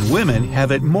 and women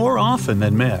have it more often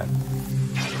than men.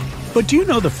 But do you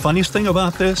know the funniest thing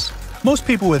about this? Most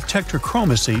people with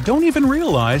tetrachromacy don't even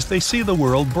realize they see the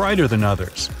world brighter than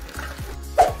others.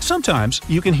 Sometimes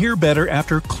you can hear better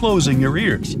after closing your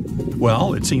ears.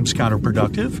 Well, it seems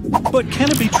counterproductive, but can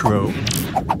it be true?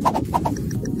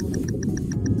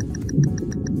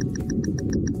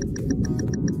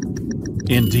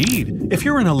 Indeed, if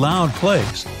you're in a loud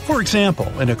place, for example,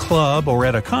 in a club or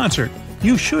at a concert,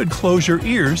 you should close your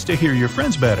ears to hear your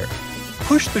friends better.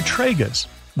 Push the tragus,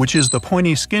 which is the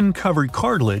pointy skin-covered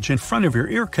cartilage in front of your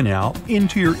ear canal,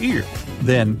 into your ear.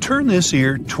 Then turn this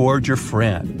ear toward your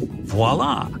friend.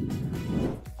 Voila!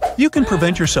 You can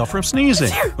prevent yourself from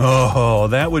sneezing. Oh,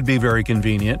 that would be very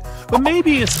convenient, but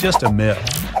maybe it's just a myth.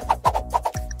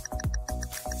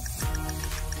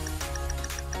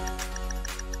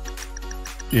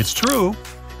 It's true.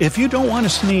 If you don't want to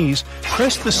sneeze,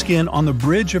 press the skin on the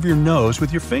bridge of your nose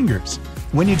with your fingers.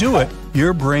 When you do it,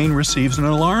 your brain receives an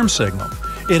alarm signal.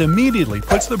 It immediately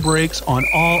puts the brakes on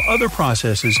all other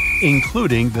processes,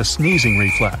 including the sneezing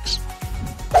reflex.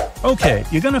 Okay,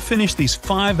 you're gonna finish these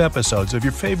 5 episodes of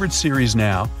your favorite series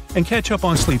now and catch up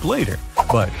on sleep later,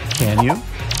 but can you?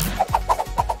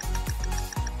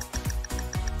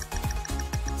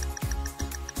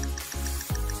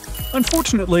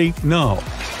 Unfortunately, no.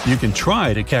 You can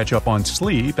try to catch up on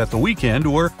sleep at the weekend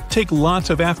or take lots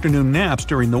of afternoon naps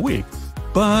during the week,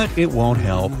 but it won't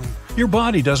help. Your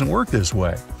body doesn't work this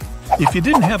way. If you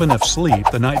didn't have enough sleep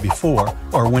the night before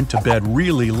or went to bed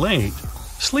really late,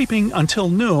 sleeping until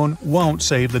noon won't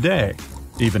save the day.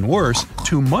 Even worse,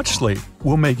 too much sleep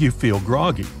will make you feel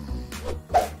groggy.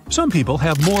 Some people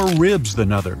have more ribs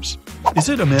than others. Is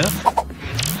it a myth?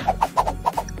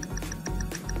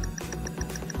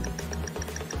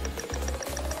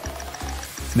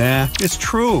 Nah, it's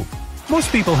true. Most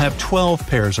people have 12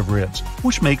 pairs of ribs,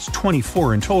 which makes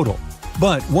 24 in total.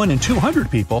 But 1 in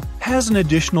 200 people has an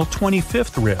additional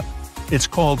 25th rib. It's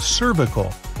called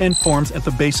cervical and forms at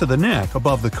the base of the neck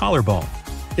above the collarbone.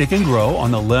 It can grow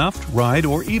on the left, right,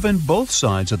 or even both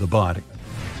sides of the body.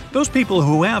 Those people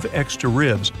who have extra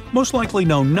ribs most likely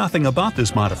know nothing about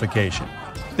this modification.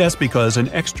 That's because an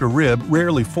extra rib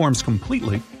rarely forms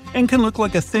completely and can look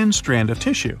like a thin strand of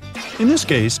tissue. In this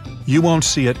case, you won't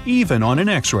see it even on an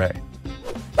X-ray.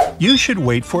 You should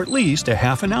wait for at least a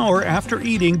half an hour after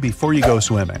eating before you go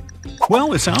swimming.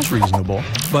 Well, it sounds reasonable,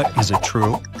 but is it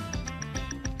true?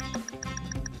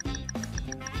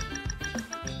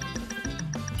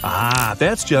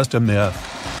 That's just a myth.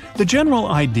 The general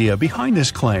idea behind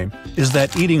this claim is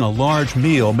that eating a large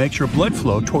meal makes your blood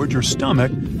flow toward your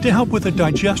stomach to help with the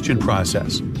digestion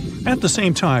process. At the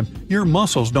same time, your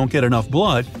muscles don't get enough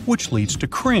blood, which leads to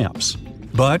cramps.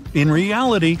 But in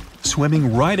reality,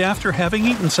 swimming right after having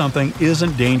eaten something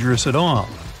isn't dangerous at all.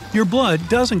 Your blood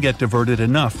doesn't get diverted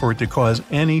enough for it to cause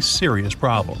any serious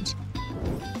problems.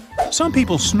 Some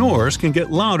people's snores can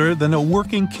get louder than a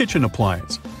working kitchen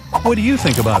appliance. What do you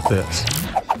think about this?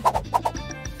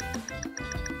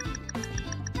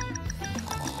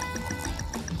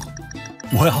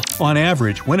 Well, on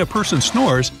average, when a person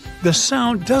snores, the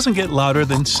sound doesn't get louder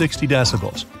than 60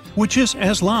 decibels, which is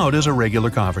as loud as a regular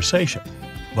conversation.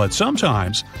 But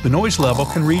sometimes, the noise level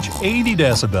can reach 80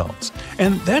 decibels,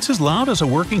 and that's as loud as a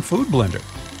working food blender.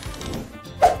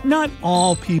 Not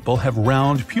all people have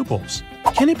round pupils.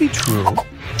 Can it be true?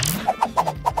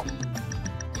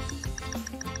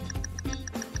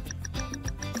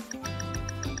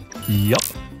 Yup.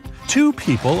 2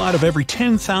 people out of every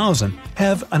 10,000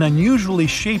 have an unusually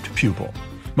shaped pupil.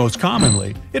 Most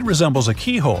commonly, it resembles a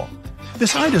keyhole.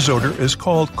 This eye disorder is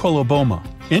called coloboma.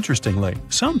 Interestingly,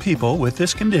 some people with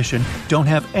this condition don't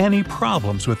have any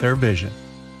problems with their vision.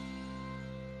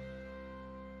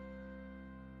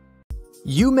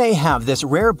 You may have this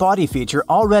rare body feature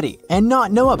already and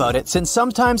not know about it, since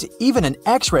sometimes even an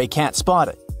X-ray can't spot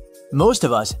it. Most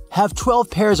of us have 12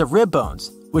 pairs of rib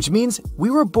bones, which means we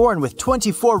were born with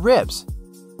 24 ribs.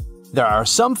 There are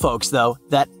some folks, though,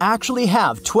 that actually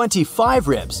have 25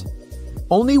 ribs.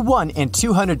 Only 1 in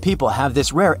 200 people have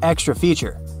this rare extra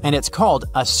feature, and it's called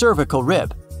a cervical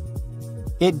rib.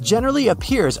 It generally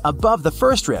appears above the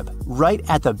first rib, right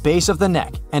at the base of the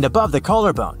neck and above the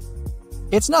collarbone.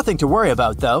 It's nothing to worry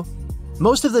about, though.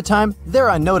 Most of the time, they're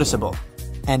unnoticeable,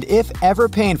 and if ever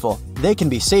painful, they can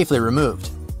be safely removed.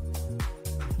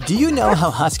 Do you know how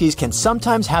huskies can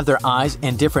sometimes have their eyes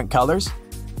in different colors?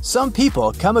 Some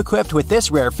people come equipped with this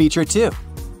rare feature too.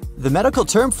 The medical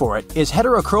term for it is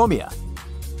heterochromia.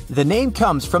 The name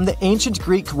comes from the ancient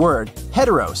Greek word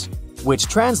heteros, which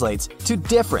translates to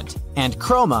different, and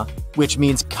chroma, which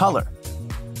means color.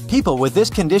 People with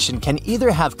this condition can either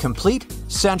have complete,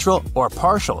 central, or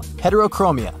partial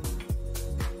heterochromia.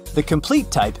 The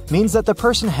complete type means that the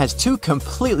person has 2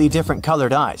 completely different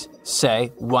colored eyes,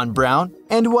 say one brown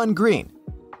and one green.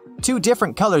 2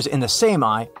 different colors in the same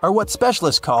eye are what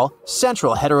specialists call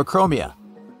central heterochromia.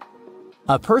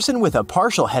 A person with a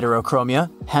partial heterochromia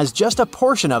has just a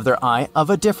portion of their eye of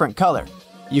a different color.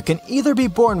 You can either be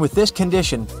born with this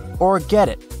condition or get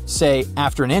it, say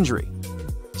after an injury.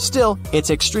 Still, it's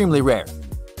extremely rare.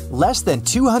 Less than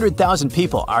 200,000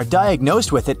 people are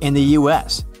diagnosed with it in the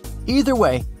US. Either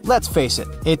way, let's face it,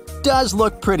 it does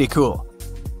look pretty cool.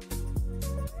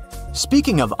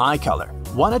 Speaking of eye color,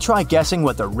 want to try guessing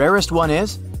what the rarest one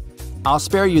is? I'll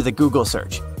spare you the Google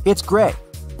search. It's gray.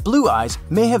 Blue eyes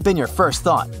may have been your first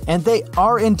thought, and they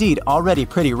are indeed already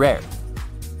pretty rare.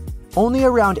 Only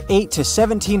around 8 to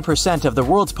 17% of the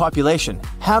world's population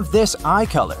have this eye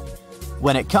color.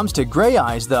 When it comes to gray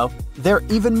eyes, though, they're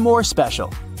even more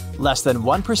special. Less than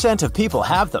 1% of people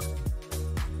have them.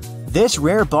 This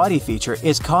rare body feature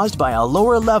is caused by a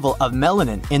lower level of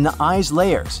melanin in the eye's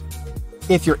layers.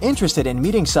 If you're interested in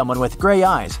meeting someone with gray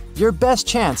eyes, your best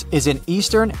chance is in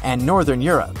Eastern and Northern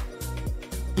Europe.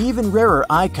 Even rarer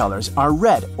eye colors are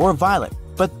red or violet,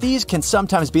 but these can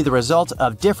sometimes be the result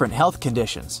of different health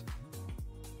conditions.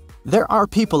 There are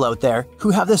people out there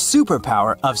who have the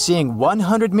superpower of seeing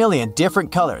 100 million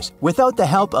different colors without the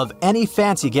help of any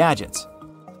fancy gadgets.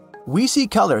 We see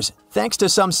colors thanks to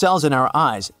some cells in our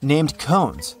eyes named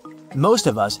cones. Most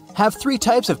of us have 3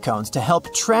 types of cones to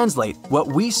help translate what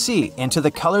we see into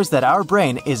the colors that our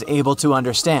brain is able to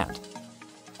understand.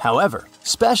 However,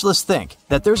 specialists think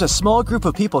that there's a small group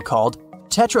of people called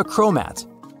tetrachromats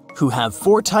who have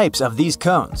 4 types of these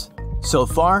cones. So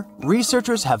far,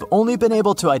 researchers have only been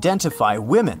able to identify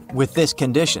women with this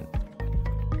condition.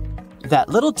 That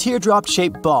little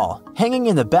teardrop-shaped ball hanging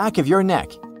in the back of your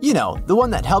neck, you know, the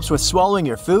one that helps with swallowing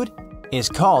your food, is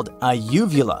called a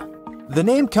uvula. The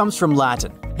name comes from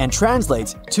Latin and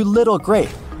translates to little grape.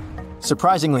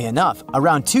 Surprisingly enough,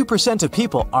 around 2% of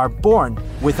people are born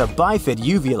with a bifid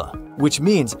uvula, which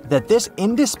means that this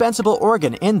indispensable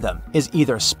organ in them is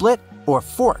either split or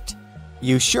forked.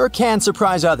 You sure can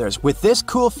surprise others with this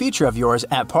cool feature of yours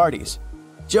at parties.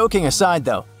 Joking aside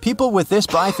though, people with this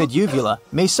bifid uvula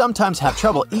may sometimes have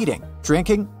trouble eating,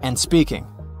 drinking, and speaking.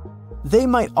 They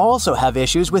might also have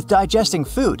issues with digesting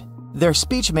food. Their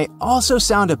speech may also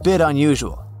sound a bit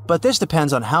unusual, but this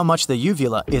depends on how much the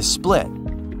uvula is split.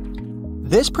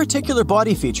 This particular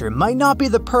body feature might not be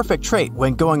the perfect trait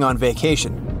when going on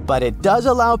vacation, but it does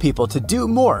allow people to do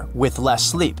more with less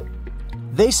sleep.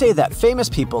 They say that famous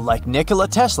people like Nikola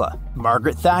Tesla,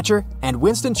 Margaret Thatcher, and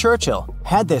Winston Churchill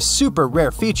had this super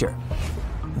rare feature.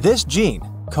 This gene,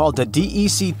 called the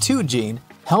DEC2 gene,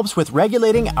 helps with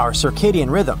regulating our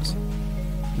circadian rhythms.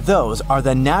 Those are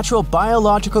the natural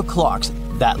biological clocks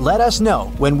that let us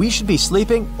know when we should be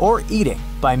sleeping or eating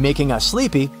by making us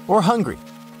sleepy or hungry.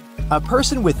 A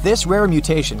person with this rare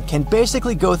mutation can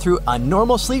basically go through a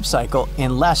normal sleep cycle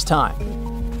in less time.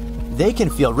 They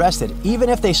can feel rested even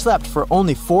if they slept for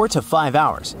only 4 to 5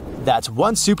 hours. That's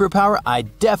one superpower I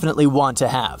definitely want to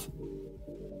have.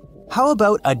 How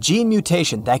about a gene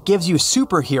mutation that gives you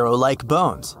superhero-like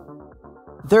bones?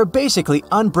 They're basically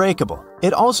unbreakable.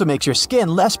 It also makes your skin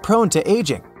less prone to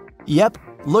aging. Yep,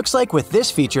 looks like with this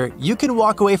feature, you can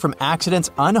walk away from accidents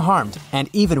unharmed and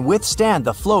even withstand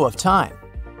the flow of time.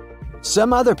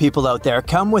 Some other people out there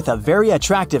come with a very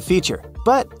attractive feature,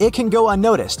 but it can go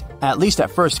unnoticed, at least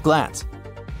at first glance.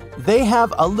 They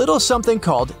have a little something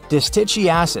called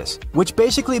distichiasis, which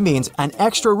basically means an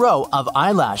extra row of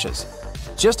eyelashes.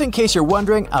 Just in case you're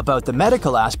wondering about the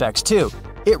medical aspects too,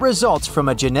 it results from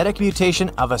a genetic mutation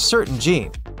of a certain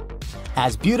gene.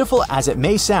 As beautiful as it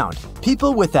may sound,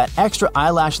 people with that extra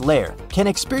eyelash layer can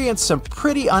experience some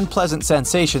pretty unpleasant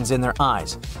sensations in their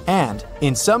eyes, and,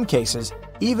 in some cases,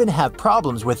 even have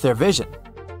problems with their vision.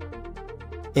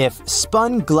 If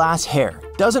spun glass hair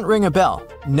doesn't ring a bell,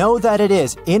 know that it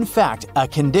is, in fact, a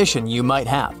condition you might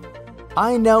have.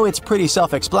 I know it's pretty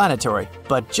self-explanatory,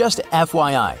 but just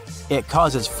FYI, it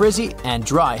causes frizzy and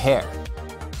dry hair.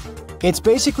 It's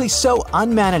basically so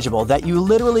unmanageable that you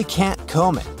literally can't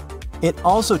comb it. It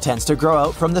also tends to grow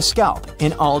out from the scalp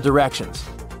in all directions.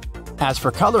 As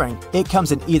for coloring, it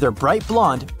comes in either bright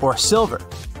blonde or silver.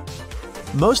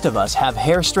 Most of us have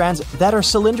hair strands that are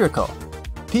cylindrical.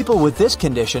 People with this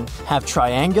condition have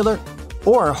triangular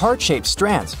or heart-shaped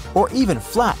strands, or even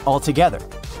flat altogether.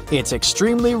 It's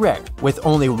extremely rare, with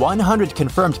only 100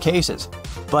 confirmed cases,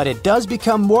 but it does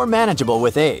become more manageable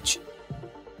with age.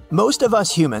 Most of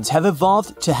us humans have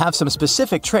evolved to have some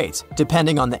specific traits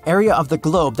depending on the area of the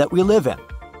globe that we live in.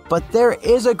 But there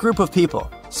is a group of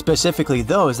people, specifically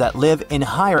those that live in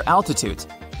higher altitudes,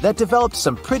 that developed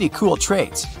some pretty cool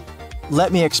traits.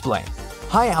 Let me explain.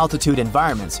 High-altitude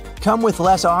environments come with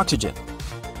less oxygen.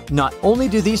 Not only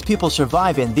do these people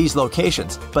survive in these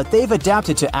locations, but they've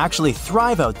adapted to actually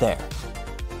thrive out there.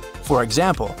 For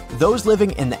example, those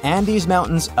living in the Andes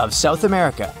Mountains of South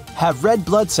America have red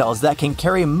blood cells that can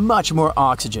carry much more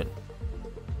oxygen.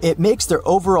 It makes their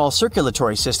overall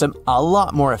circulatory system a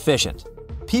lot more efficient.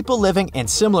 People living in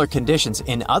similar conditions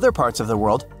in other parts of the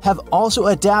world have also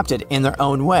adapted in their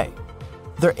own way.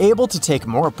 They're able to take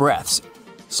more breaths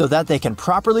so that they can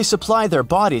properly supply their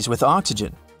bodies with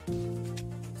oxygen.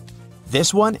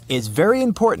 This one is very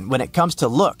important when it comes to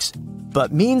looks,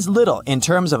 but means little in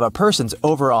terms of a person's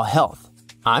overall health.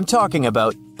 I'm talking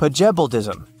about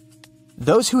pugebaldism.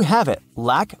 Those who have it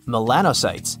lack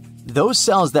melanocytes, those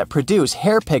cells that produce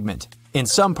hair pigment in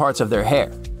some parts of their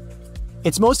hair.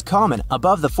 It's most common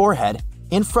above the forehead,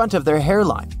 in front of their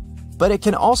hairline, but it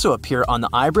can also appear on the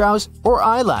eyebrows or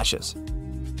eyelashes.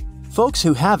 Folks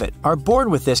who have it are born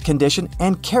with this condition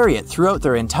and carry it throughout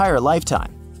their entire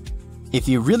lifetime. If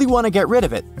you really want to get rid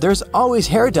of it, there's always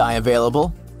hair dye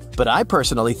available, but I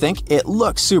personally think it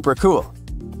looks super cool.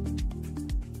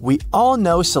 We all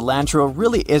know cilantro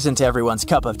really isn't everyone's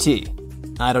cup of tea.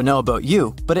 I don't know about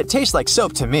you, but it tastes like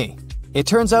soap to me. It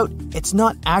turns out it's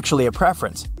not actually a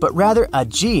preference, but rather a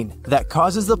gene that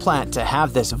causes the plant to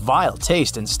have this vile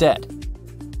taste instead.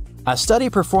 A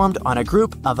study performed on a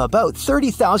group of about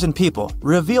 30,000 people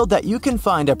revealed that you can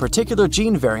find a particular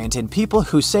gene variant in people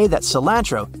who say that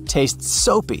cilantro tastes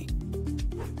soapy.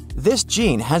 This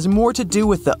gene has more to do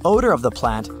with the odor of the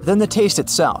plant than the taste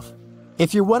itself.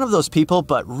 If you're one of those people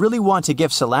but really want to give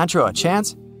cilantro a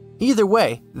chance, either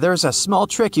way, there's a small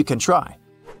trick you can try.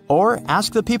 Or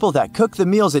ask the people that cook the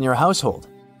meals in your household.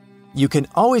 You can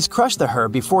always crush the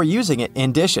herb before using it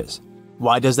in dishes.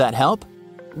 Why does that help?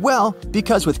 Well,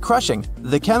 because with crushing,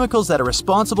 the chemicals that are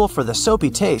responsible for the soapy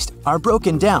taste are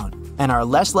broken down and are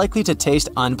less likely to taste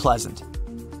unpleasant.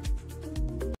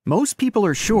 Most people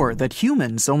are sure that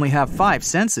humans only have 5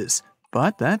 senses,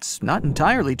 but that's not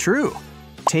entirely true.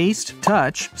 Taste,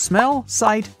 touch, smell,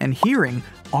 sight, and hearing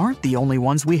aren't the only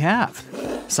ones we have.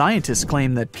 Scientists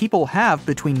claim that people have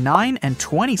between 9 and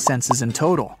 20 senses in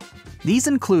total. These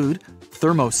include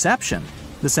thermoception,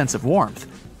 the sense of warmth,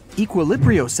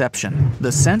 equilibrioception,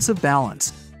 the sense of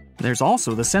balance. There's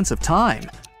also the sense of time,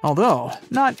 although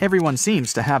not everyone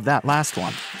seems to have that last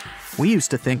one. We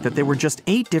used to think that there were just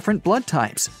 8 different blood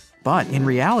types, but in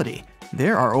reality,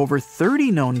 there are over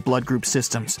 30 known blood group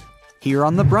systems. Here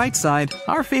on the bright side,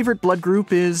 our favorite blood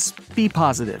group is B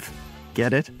positive.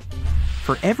 Get it?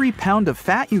 For every pound of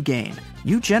fat you gain,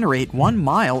 you generate 1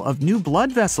 mile of new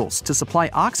blood vessels to supply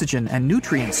oxygen and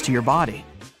nutrients to your body.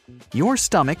 Your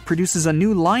stomach produces a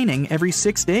new lining every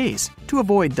 6 days to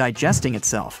avoid digesting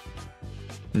itself.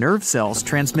 Nerve cells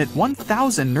transmit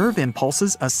 1,000 nerve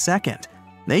impulses a second.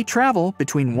 They travel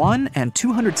between 1 and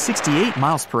 268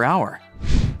 miles per hour.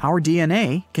 Our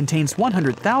DNA contains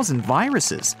 100,000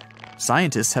 viruses.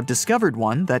 Scientists have discovered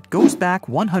one that goes back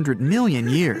 100 million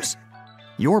years.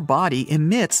 Your body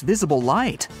emits visible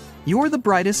light. You're the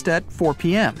brightest at 4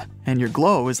 p.m., and your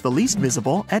glow is the least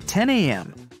visible at 10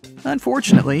 a.m.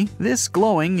 Unfortunately, this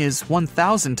glowing is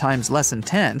 1,000 times less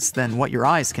intense than what your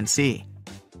eyes can see.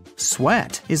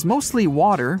 Sweat is mostly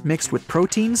water mixed with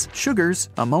proteins, sugars,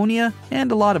 ammonia,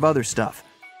 and a lot of other stuff.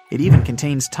 It even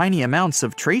contains tiny amounts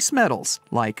of trace metals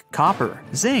like copper,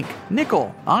 zinc,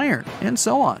 nickel, iron, and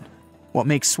so on. What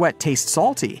makes sweat taste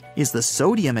salty is the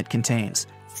sodium it contains.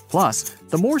 Plus,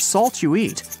 the more salt you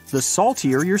eat, the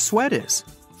saltier your sweat is.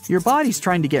 Your body's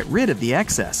trying to get rid of the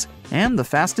excess, and the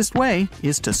fastest way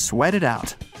is to sweat it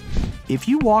out. If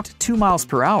you walked 2 miles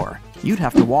per hour, you'd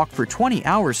have to walk for 20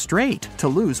 hours straight to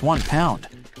lose 1 pound.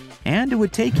 And it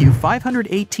would take you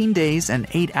 518 days and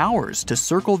 8 hours to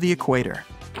circle the equator.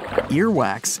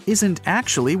 Earwax isn't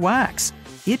actually wax.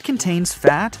 It contains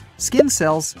fat, skin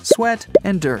cells, sweat,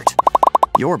 and dirt.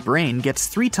 Your brain gets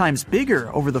 3 times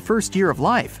bigger over the first year of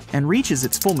life and reaches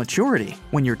its full maturity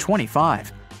when you're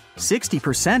 25.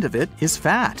 60% of it is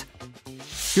fat.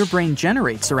 Your brain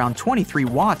generates around 23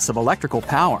 watts of electrical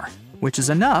power, which is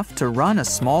enough to run a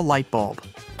small light bulb.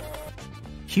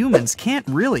 Humans can't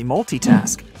really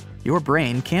multitask. Your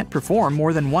brain can't perform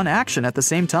more than 1 action at the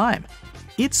same time.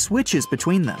 It switches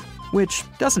between them, which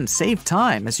doesn't save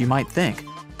time as you might think,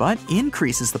 but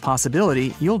increases the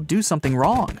possibility you'll do something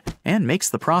wrong and makes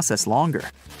the process longer.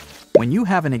 When you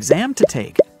have an exam to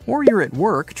take, or you're at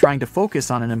work trying to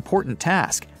focus on an important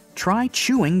task, try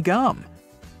chewing gum.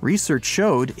 Research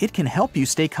showed it can help you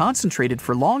stay concentrated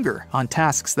for longer on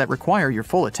tasks that require your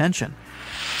full attention.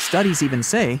 Studies even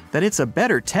say that it's a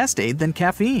better test aid than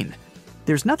caffeine.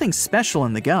 There's nothing special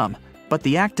in the gum, but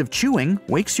the act of chewing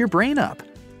wakes your brain up.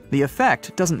 The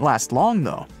effect doesn't last long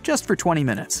though, just for 20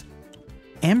 minutes.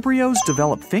 Embryos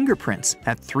develop fingerprints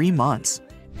at 3 months.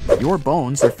 Your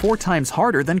bones are 4 times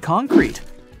harder than concrete.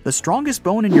 The strongest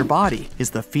bone in your body is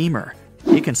the femur.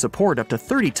 It can support up to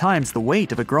 30 times the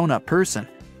weight of a grown-up person.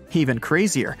 Even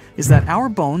crazier is that our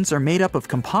bones are made up of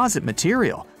composite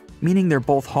material, meaning they're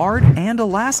both hard and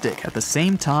elastic at the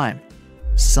same time.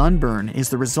 Sunburn is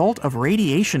the result of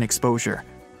radiation exposure.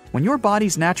 When your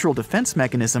body's natural defense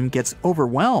mechanism gets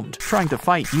overwhelmed trying to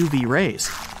fight UV rays,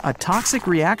 a toxic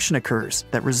reaction occurs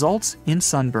that results in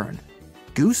sunburn.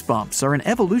 Goosebumps are an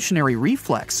evolutionary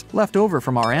reflex left over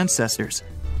from our ancestors.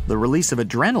 The release of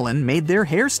adrenaline made their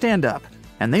hair stand up,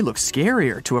 and they look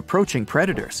scarier to approaching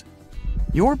predators.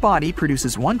 Your body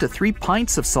produces 1 to 3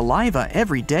 pints of saliva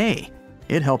every day.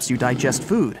 It helps you digest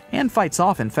food and fights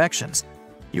off infections.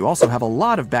 You also have a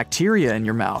lot of bacteria in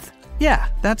your mouth. Yeah,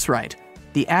 that's right.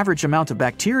 The average amount of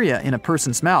bacteria in a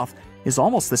person's mouth is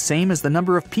almost the same as the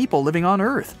number of people living on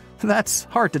Earth. That's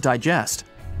hard to digest.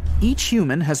 Each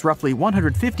human has roughly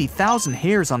 150,000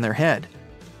 hairs on their head.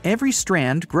 Every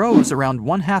strand grows around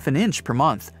 1/2 an inch per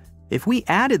month. If we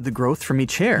added the growth from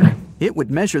each hair, it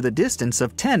would measure the distance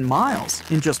of 10 miles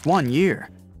in just 1 year.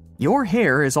 Your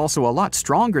hair is also a lot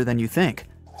stronger than you think.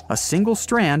 A single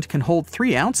strand can hold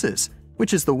 3 ounces,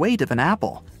 which is the weight of an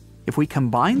apple. If we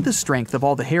combined the strength of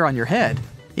all the hair on your head,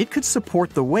 it could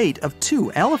support the weight of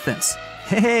 2 elephants.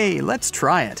 Hey, let's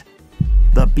try it.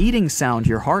 The beating sound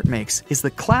your heart makes is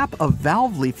the clap of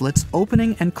valve leaflets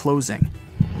opening and closing.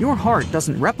 Your heart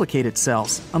doesn't replicate its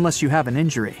cells unless you have an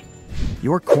injury.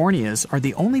 Your corneas are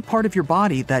the only part of your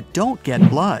body that don't get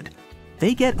blood.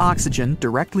 They get oxygen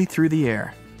directly through the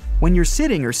air. When you're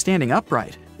sitting or standing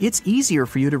upright, it's easier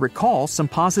for you to recall some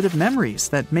positive memories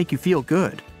that make you feel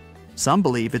good. Some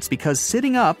believe it's because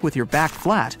sitting up with your back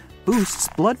flat boosts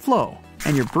blood flow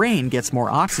and your brain gets more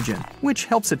oxygen, which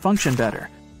helps it function better.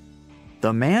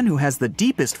 The man who has the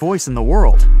deepest voice in the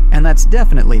world, and that's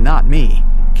definitely not me,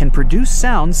 can produce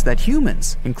sounds that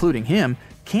humans, including him,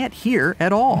 can't hear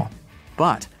at all.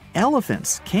 But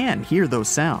elephants can hear those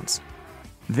sounds.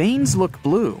 Veins look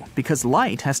blue because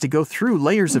light has to go through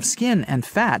layers of skin and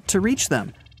fat to reach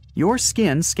them. Your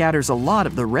skin scatters a lot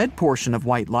of the red portion of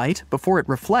white light before it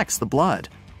reflects the blood.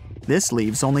 This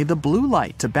leaves only the blue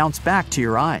light to bounce back to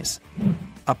your eyes.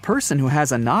 A person who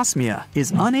has anosmia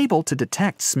is unable to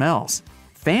detect smells.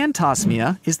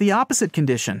 Phantosmia is the opposite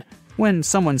condition, when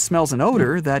someone smells an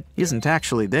odor that isn't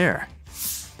actually there.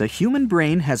 The human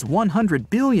brain has 100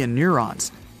 billion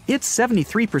neurons. It's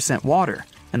 73% water,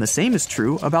 and the same is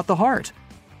true about the heart.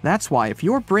 That's why if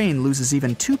your brain loses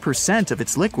even 2% of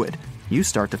its liquid, you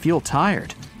start to feel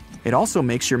tired. It also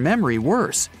makes your memory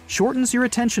worse, shortens your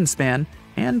attention span,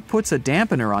 and puts a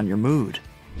dampener on your mood.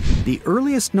 The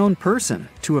earliest known person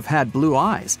to have had blue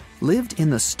eyes lived in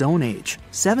the Stone Age,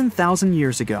 7,000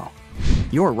 years ago.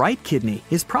 Your right kidney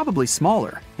is probably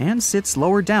smaller and sits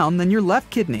lower down than your left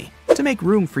kidney to make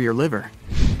room for your liver.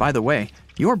 By the way,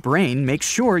 your brain makes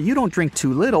sure you don't drink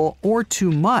too little or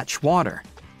too much water.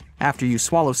 After you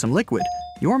swallow some liquid,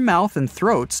 your mouth and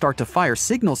throat start to fire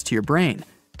signals to your brain,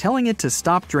 telling it to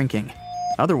stop drinking.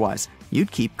 Otherwise,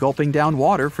 you'd keep gulping down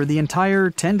water for the entire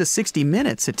 10 to 60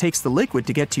 minutes it takes the liquid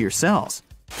to get to your cells.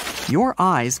 Your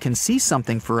eyes can see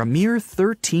something for a mere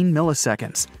 13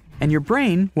 milliseconds, and your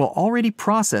brain will already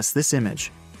process this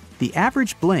image. The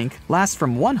average blink lasts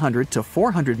from 100 to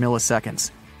 400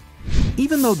 milliseconds.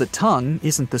 Even though the tongue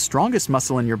isn't the strongest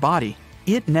muscle in your body,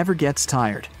 it never gets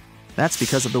tired. That's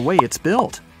because of the way it's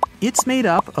built. It's made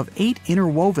up of 8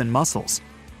 interwoven muscles.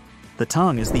 The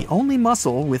tongue is the only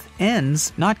muscle with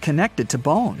ends not connected to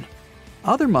bone.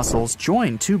 Other muscles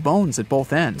join 2 bones at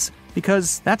both ends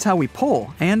because that's how we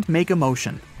pull and make a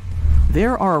motion.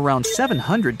 There are around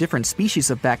 700 different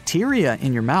species of bacteria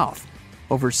in your mouth.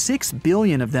 Over 6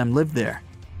 billion of them live there.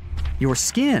 Your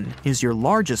skin is your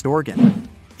largest organ.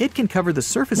 It can cover the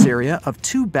surface area of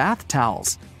 2 bath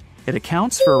towels. It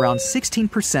accounts for around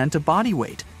 16% of body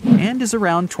weight and is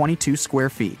around 22 square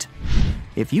feet.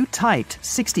 If you typed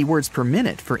 60 words per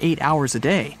minute for 8 hours a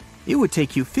day, it would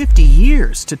take you 50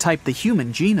 years to type the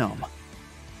human genome.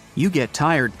 You get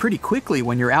tired pretty quickly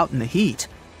when you're out in the heat.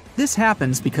 This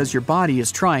happens because your body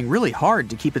is trying really hard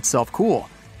to keep itself cool,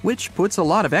 which puts a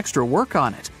lot of extra work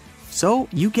on it. So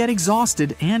you get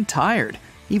exhausted and tired,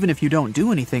 even if you don't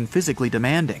do anything physically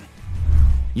demanding.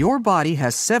 Your body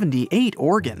has 78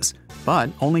 organs, but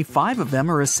only 5 of them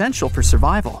are essential for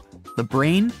survival: the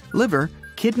brain, liver,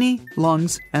 kidney,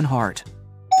 lungs, and heart.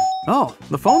 Oh,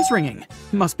 the phone's ringing.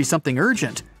 Must be something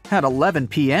urgent. At 11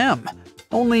 p.m.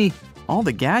 Only all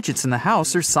the gadgets in the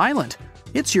house are silent.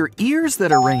 It's your ears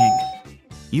that are ringing.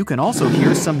 You can also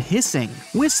hear some hissing,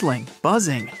 whistling,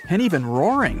 buzzing, and even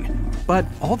roaring. But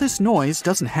all this noise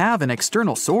doesn't have an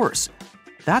external source.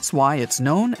 That's why it's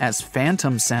known as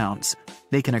phantom sounds.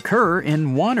 They can occur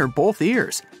in one or both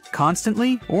ears,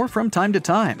 constantly or from time to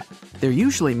time. They're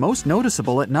usually most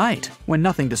noticeable at night, when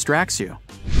nothing distracts you.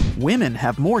 Women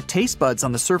have more taste buds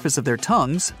on the surface of their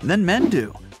tongues than men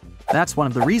do. That's one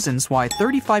of the reasons why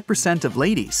 35% of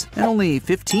ladies and only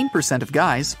 15% of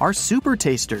guys are super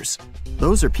tasters.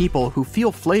 Those are people who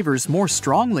feel flavors more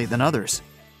strongly than others.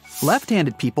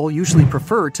 Left-handed people usually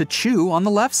prefer to chew on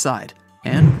the left side,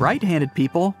 and right-handed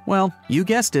people, well, you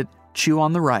guessed it, chew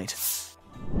on the right.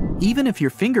 Even if your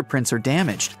fingerprints are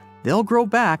damaged, they'll grow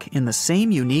back in the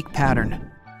same unique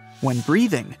pattern. When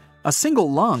breathing, a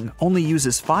single lung only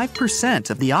uses 5%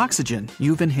 of the oxygen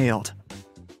you've inhaled.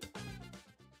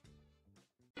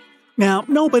 Now,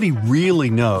 nobody really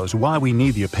knows why we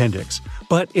need the appendix,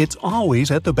 but it's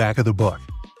always at the back of the book.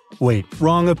 Wait,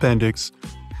 wrong appendix.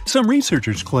 Some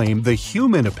researchers claim the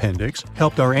human appendix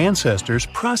helped our ancestors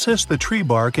process the tree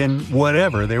bark and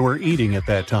whatever they were eating at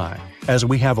that time. As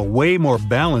we have a way more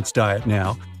balanced diet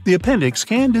now, the appendix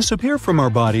can disappear from our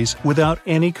bodies without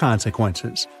any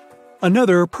consequences.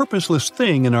 Another purposeless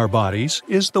thing in our bodies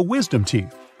is the wisdom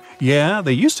teeth. Yeah,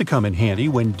 they used to come in handy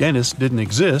when dentists didn't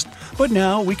exist, but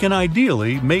now we can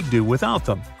ideally make do without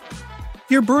them.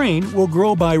 Your brain will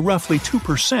grow by roughly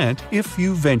 2% if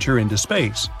you venture into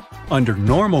space. Under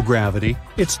normal gravity,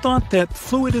 it's thought that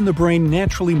fluid in the brain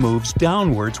naturally moves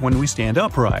downwards when we stand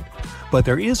upright, but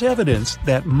there is evidence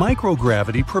that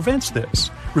microgravity prevents this,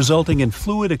 resulting in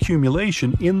fluid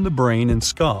accumulation in the brain and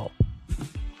skull.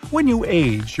 When you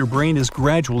age, your brain is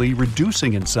gradually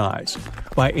reducing in size.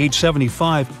 By age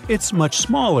 75, it's much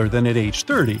smaller than at age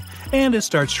 30, and it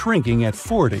starts shrinking at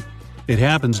 40. It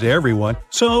happens to everyone,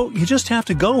 so you just have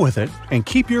to go with it and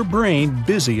keep your brain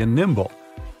busy and nimble.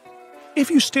 If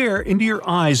you stare into your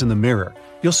eyes in the mirror,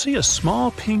 you'll see a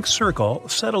small pink circle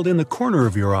settled in the corner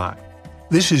of your eye.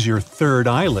 This is your third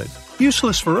eyelid,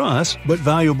 useless for us but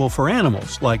valuable for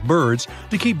animals, like birds,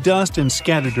 to keep dust and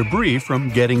scattered debris from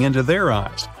getting into their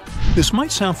eyes. This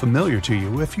might sound familiar to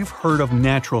you if you've heard of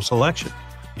natural selection.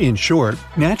 In short,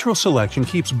 natural selection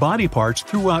keeps body parts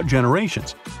throughout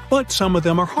generations, but some of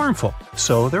them are harmful,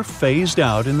 so they're phased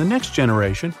out in the next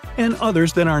generation, and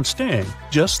others that aren't staying,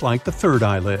 just like the third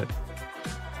eyelid.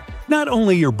 Not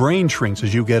only your brain shrinks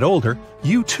as you get older,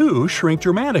 you too shrink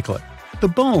dramatically. The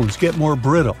bones get more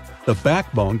brittle, the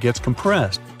backbone gets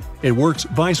compressed. It works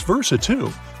vice versa too.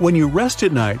 When you rest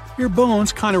at night, your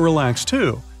bones kind of relax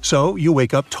too, so you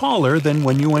wake up taller than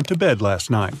when you went to bed last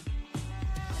night.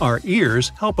 Our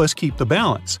ears help us keep the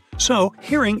balance, so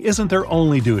hearing isn't their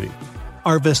only duty.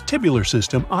 Our vestibular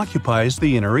system occupies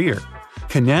the inner ear.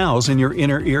 Canals in your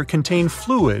inner ear contain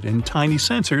fluid and tiny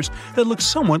sensors that look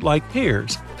somewhat like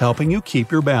hairs, helping you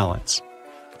keep your balance.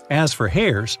 As for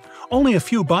hairs, only a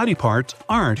few body parts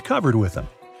aren't covered with them.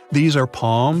 These are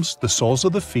palms, the soles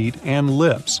of the feet, and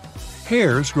lips.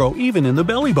 Hairs grow even in the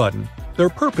belly button. Their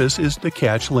purpose is to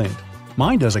catch lint.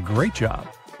 Mine does a great job.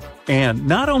 And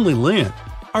not only lint,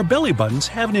 our belly buttons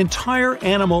have an entire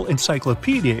animal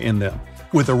encyclopedia in them,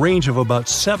 with a range of about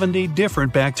 70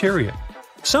 different bacteria.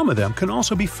 Some of them can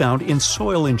also be found in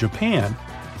soil in Japan,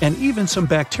 and even some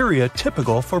bacteria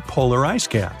typical for polar ice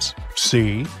caps.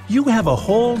 See, you have a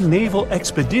whole naval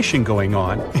expedition going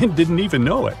on and didn't even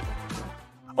know it.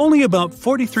 Only about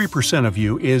 43% of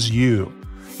you is you.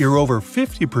 You're over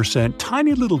 50%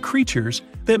 tiny little creatures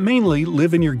that mainly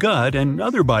live in your gut and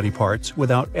other body parts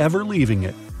without ever leaving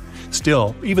it.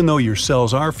 Still, even though your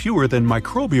cells are fewer than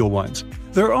microbial ones,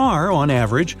 there are, on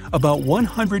average, about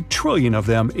 100 trillion of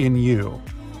them in you.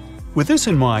 With this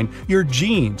in mind, your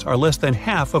genes are less than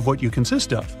half of what you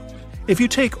consist of. If you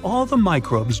take all the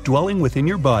microbes dwelling within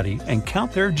your body and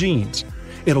count their genes,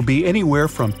 it'll be anywhere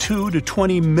from 2 to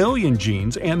 20 million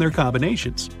genes and their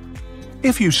combinations.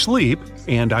 If you sleep,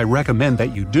 and I recommend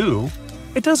that you do,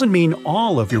 it doesn't mean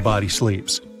all of your body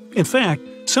sleeps. In fact,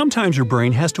 sometimes your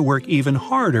brain has to work even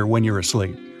harder when you're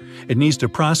asleep. It needs to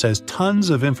process tons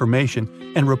of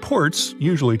information, and reports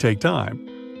usually take time.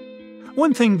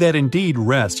 One thing that indeed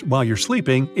rests while you're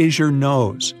sleeping is your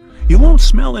nose. You won't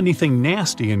smell anything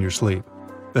nasty in your sleep.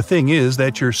 The thing is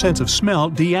that your sense of smell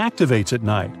deactivates at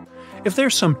night. If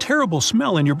there's some terrible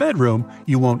smell in your bedroom,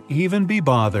 you won't even be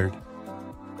bothered.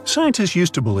 Scientists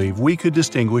used to believe we could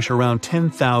distinguish around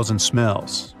 10,000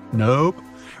 smells. Nope.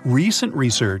 Recent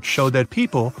research showed that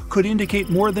people could indicate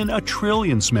more than 1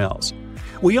 trillion smells.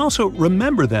 We also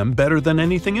remember them better than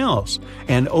anything else,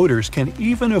 and odors can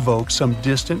even evoke some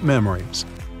distant memories.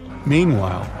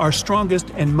 Meanwhile, our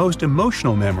strongest and most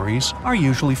emotional memories are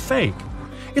usually fake.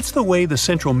 It's the way the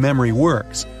central memory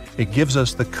works. It gives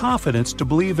us the confidence to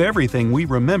believe everything we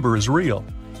remember is real,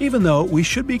 even though we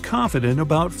should be confident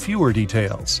about fewer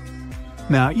details.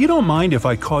 Now, you don't mind if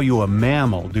I call you a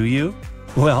mammal, do you?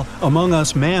 Well, among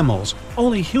us mammals,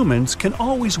 only humans can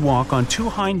always walk on 2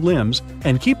 hind limbs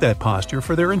and keep that posture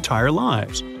for their entire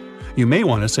lives. You may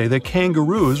want to say that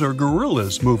kangaroos or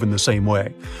gorillas move in the same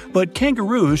way, but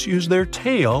kangaroos use their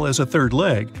tail as a third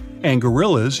leg, and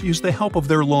gorillas use the help of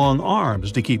their long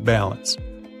arms to keep balance.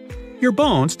 Your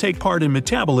bones take part in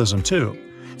metabolism too.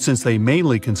 Since they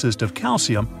mainly consist of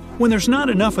calcium, when there's not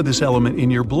enough of this element in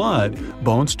your blood,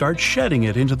 bones start shedding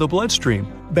it into the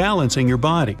bloodstream, balancing your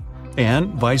body. And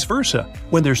vice versa,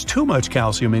 when there's too much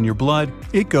calcium in your blood,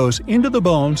 it goes into the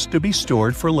bones to be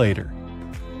stored for later.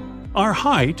 Our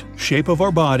height, shape of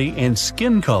our body, and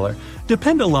skin color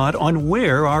depend a lot on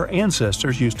where our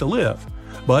ancestors used to live,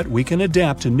 but we can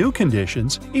adapt to new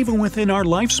conditions even within our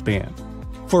lifespan.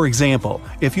 For example,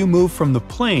 if you move from the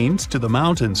plains to the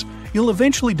mountains, you'll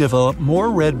eventually develop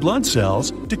more red blood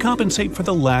cells to compensate for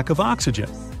the lack of oxygen.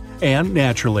 And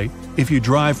naturally, if you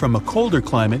drive from a colder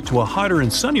climate to a hotter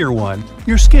and sunnier one,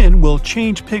 your skin will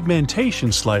change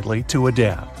pigmentation slightly to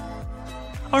adapt.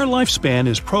 Our lifespan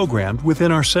is programmed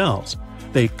within our cells.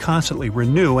 They constantly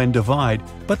renew and divide,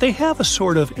 but they have a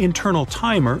sort of internal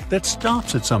timer that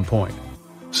stops at some point.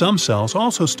 Some cells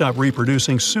also stop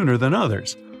reproducing sooner than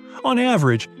others. On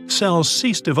average, cells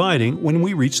cease dividing when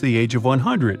we reach the age of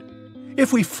 100.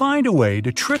 If we find a way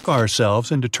to trick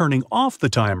ourselves into turning off the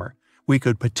timer, we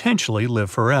could potentially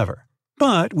live forever.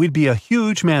 But we'd be a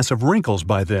huge mass of wrinkles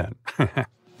by then.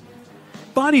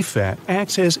 Body fat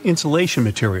acts as insulation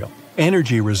material,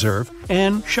 energy reserve,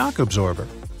 and shock absorber.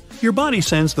 Your body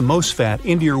sends the most fat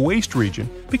into your waist region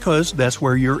because that's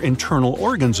where your internal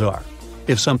organs are.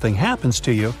 If something happens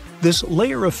to you, this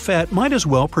layer of fat might as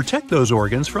well protect those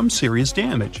organs from serious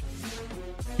damage.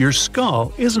 Your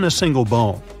skull isn't a single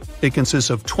bone. It consists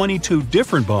of 22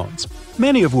 different bones,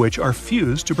 many of which are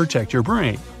fused to protect your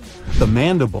brain. The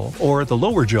mandible, or the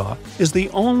lower jaw, is the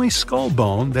only skull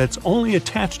bone that's only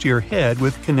attached to your head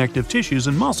with connective tissues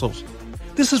and muscles.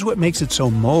 This is what makes it so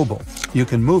mobile. You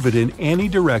can move it in any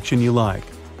direction you like.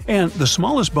 And the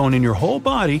smallest bone in your whole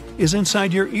body is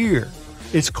inside your ear.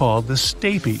 It's called the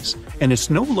stapes, and it's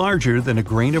no larger than a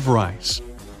grain of rice.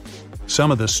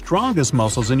 Some of the strongest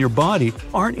muscles in your body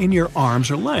aren't in your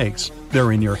arms or legs,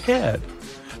 they're in your head.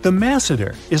 The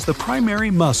masseter is the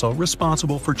primary muscle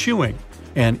responsible for chewing,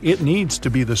 and it needs to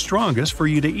be the strongest for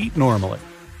you to eat normally.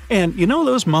 And you know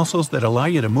those muscles that allow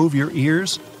you to move your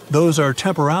ears? Those are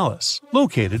temporalis,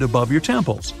 located above your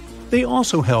temples. They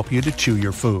also help you to chew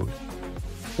your food.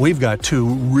 We've got two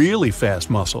really fast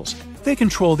muscles. They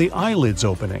control the eyelids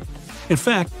opening. In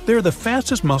fact, they're the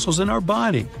fastest muscles in our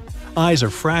body. Eyes are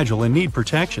fragile and need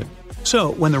protection.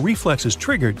 So, when the reflex is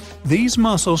triggered, these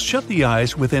muscles shut the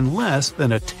eyes within less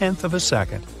than 1/10 of a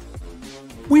second.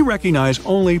 We recognize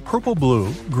only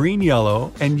purple-blue,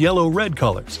 green-yellow, and yellow-red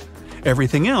colors.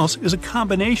 Everything else is a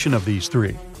combination of these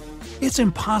three. It's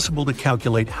impossible to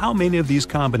calculate how many of these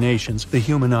combinations the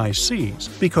human eye sees,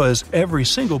 because every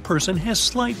single person has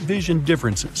slight vision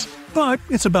differences. But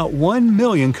it's about 1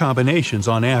 million combinations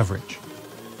on average.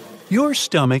 Your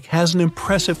stomach has an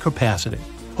impressive capacity,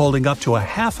 holding up to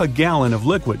 1/2 gallon of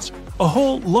liquids, a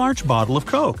whole large bottle of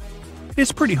Coke.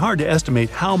 It's pretty hard to estimate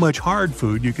how much hard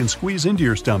food you can squeeze into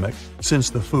your stomach, since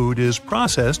the food is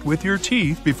processed with your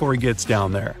teeth before it gets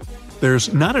down there.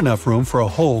 There's not enough room for a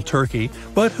whole turkey,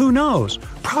 but who knows,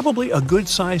 probably a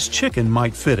good-sized chicken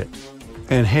might fit it.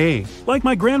 And hey, like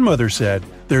my grandmother said,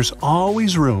 there's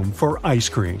always room for ice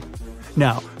cream.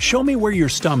 Now, show me where your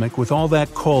stomach with all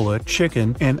that cola,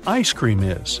 chicken, and ice cream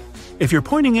is. If you're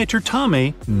pointing at your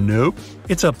tummy, nope,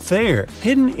 it's up there,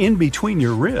 hidden in between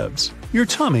your ribs. Your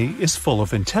tummy is full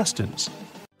of intestines.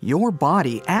 Your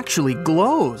body actually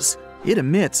glows. It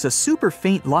emits a super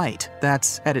faint light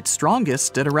that's at its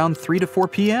strongest at around 3 to 4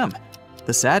 p.m.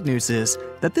 The sad news is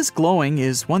that this glowing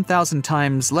is 1,000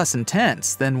 times less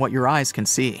intense than what your eyes can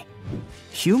see.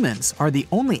 Humans are the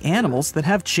only animals that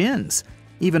have chins.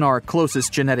 Even our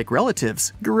closest genetic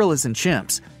relatives, gorillas and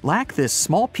chimps, lack this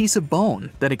small piece of bone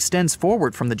that extends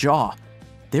forward from the jaw.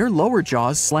 Their lower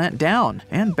jaws slant down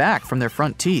and back from their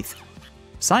front teeth.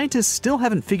 Scientists still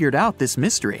haven't figured out this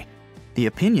mystery. The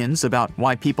opinions about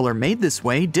why people are made this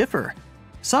way differ.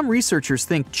 Some researchers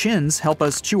think chins help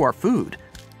us chew our food.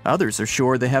 Others are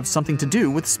sure they have something to do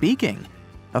with speaking.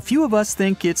 A few of us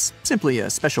think it's simply a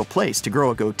special place to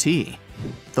grow a goatee.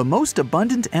 The most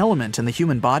abundant element in the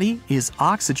human body is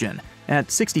oxygen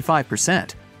at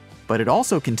 65%, but it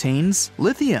also contains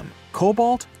lithium,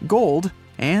 cobalt, gold,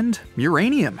 and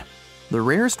uranium. The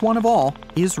rarest one of all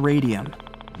is radium.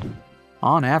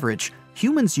 On average,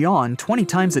 humans yawn 20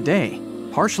 times a day,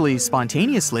 partially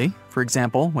spontaneously, for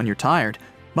example, when you're tired,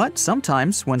 but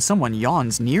sometimes when someone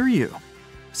yawns near you.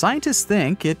 Scientists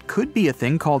think it could be a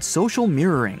thing called social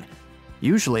mirroring.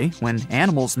 Usually, when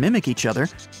animals mimic each other,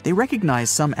 they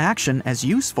recognize some action as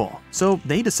useful, so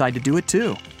they decide to do it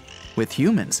too. With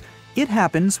humans, it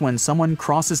happens when someone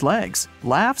crosses legs,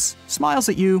 laughs, smiles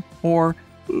at you, or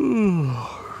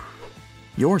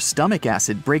Your stomach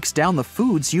acid breaks down the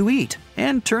foods you eat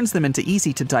and turns them into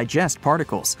easy-to-digest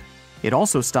particles. It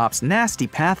also stops nasty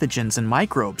pathogens and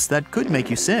microbes that could make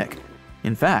you sick.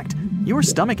 In fact, your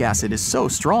stomach acid is so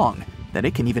strong that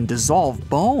it can even dissolve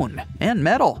bone and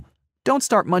metal. Don't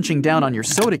start munching down on your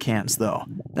soda cans, though.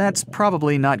 That's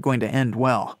probably not going to end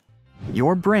well.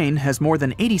 Your brain has more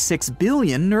than 86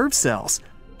 billion nerve cells.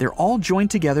 They're all joined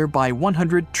together by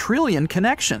 100 trillion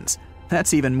connections.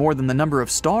 That's even more than the number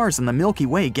of stars in the Milky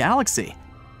Way galaxy.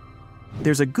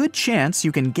 There's a good chance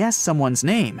you can guess someone's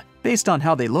name based on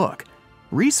how they look.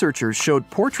 Researchers showed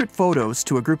portrait photos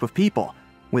to a group of people,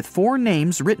 with 4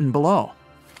 names written below.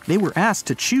 They were asked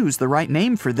to choose the right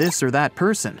name for this or that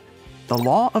person. The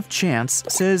law of chance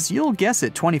says you'll guess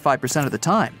it 25% of the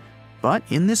time, but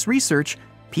in this research,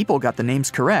 people got the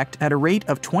names correct at a rate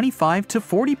of 25 to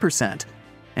 40%,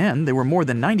 and there were more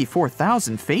than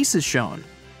 94,000 faces shown.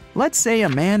 Let's say a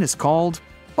man is called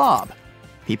Bob.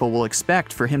 People will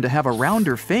expect for him to have a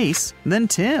rounder face than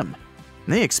Tim.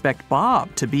 They expect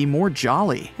Bob to be more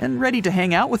jolly and ready to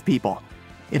hang out with people.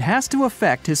 It has to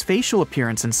affect his facial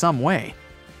appearance in some way.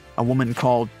 A woman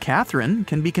called Catherine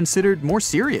can be considered more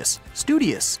serious,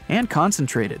 studious, and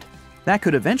concentrated. That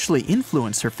could eventually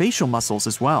influence her facial muscles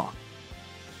as well.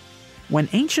 When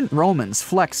ancient Romans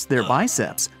flexed their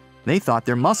biceps, they thought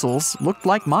their muscles looked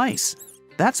like mice.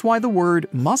 That's why the word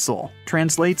muscle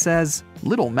translates as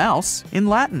little mouse in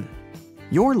Latin.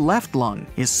 Your left lung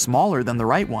is smaller than the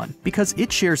right one because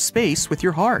it shares space with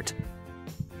your heart.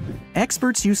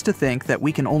 Experts used to think that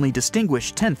we can only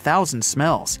distinguish 10,000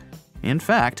 smells. In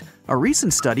fact, a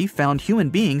recent study found human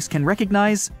beings can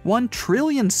recognize 1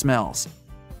 trillion smells.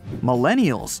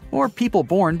 Millennials, or people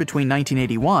born between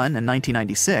 1981 and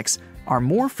 1996, are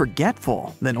more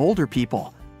forgetful than older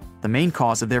people. The main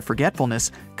cause of their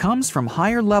forgetfulness comes from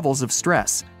higher levels of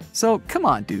stress. So come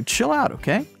on, dude, chill out,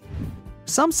 okay?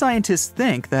 Some scientists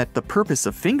think that the purpose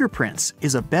of fingerprints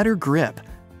is a better grip,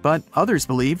 but others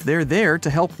believe they're there to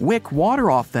help wick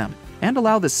water off them and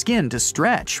allow the skin to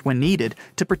stretch when needed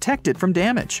to protect it from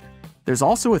damage. There's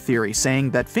also a theory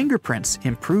saying that fingerprints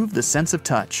improve the sense of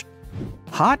touch.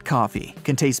 Hot coffee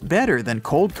can taste better than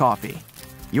cold coffee.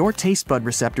 Your taste bud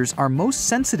receptors are most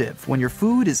sensitive when your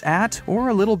food is at or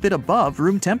a little bit above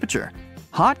room temperature.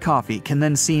 Hot coffee can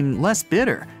then seem less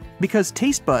bitter because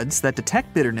taste buds that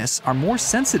detect bitterness are more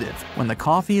sensitive when the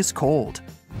coffee is cold.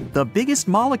 The biggest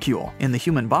molecule in the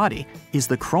human body is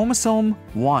the chromosome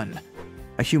 1.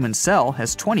 A human cell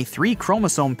has 23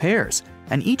 chromosome pairs,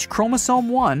 and each chromosome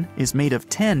 1 is made of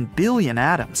 10 billion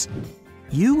atoms.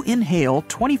 You inhale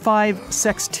 25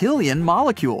 sextillion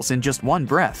molecules in just one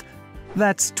breath.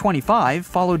 That's 25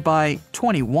 followed by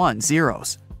 21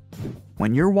 zeros.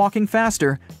 When you're walking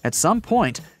faster, at some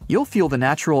point, you'll feel the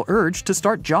natural urge to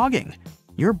start jogging.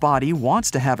 Your body wants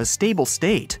to have a stable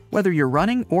state, whether you're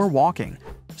running or walking.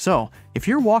 So, if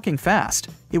you're walking fast,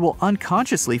 it will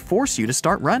unconsciously force you to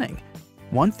start running.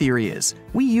 One theory is,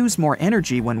 we use more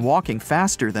energy when walking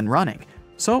faster than running.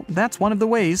 So that's one of the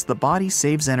ways the body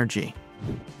saves energy.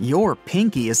 Your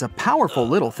pinky is a powerful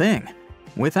little thing.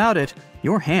 Without it,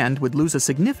 your hand would lose a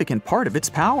significant part of its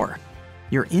power.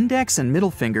 Your index and middle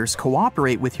fingers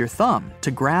cooperate with your thumb to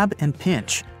grab and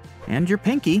pinch. And your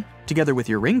pinky, together with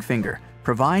your ring finger,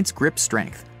 provides grip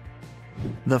strength.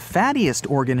 The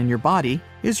fattiest organ in your body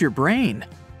is your brain.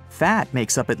 Fat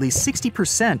makes up at least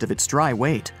 60% of its dry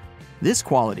weight. This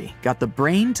quality got the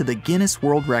brain to the Guinness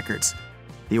World Records.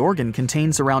 The organ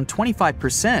contains around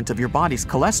 25% of your body's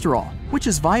cholesterol, which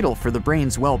is vital for the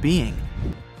brain's well-being.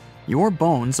 Your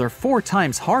bones are 4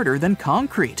 times harder than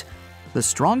concrete. The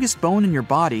strongest bone in your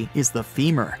body is the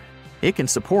femur. It can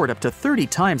support up to 30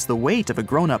 times the weight of a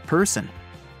grown-up person.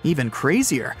 Even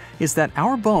crazier is that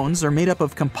our bones are made up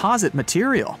of composite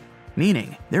material,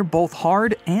 meaning they're both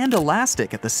hard and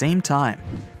elastic at the same time.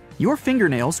 Your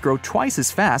fingernails grow twice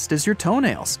as fast as your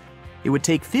toenails. It would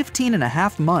take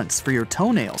 15.5 months for your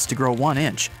toenails to grow 1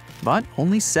 inch, but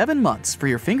only 7 months for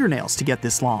your fingernails to get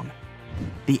this long.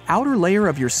 The outer layer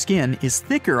of your skin is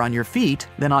thicker on your feet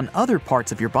than on other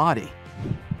parts of your body.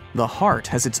 The heart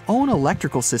has its own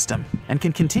electrical system and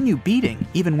can continue beating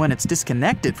even when it's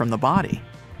disconnected from the body.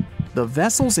 The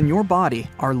vessels in your body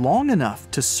are long enough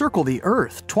to circle the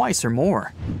earth twice or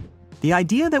more. The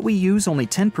idea that we use only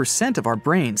 10% of our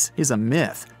brains is a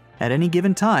myth. At any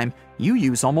given time, you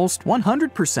use almost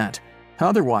 100%.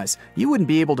 Otherwise, you wouldn't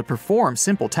be able to perform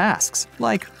simple tasks,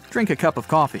 like drink a cup of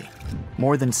coffee.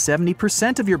 More than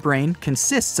 70% of your brain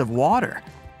consists of water,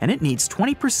 and it needs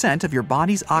 20% of your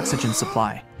body's oxygen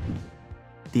supply.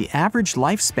 The average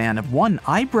lifespan of one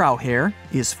eyebrow hair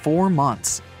is 4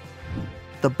 months.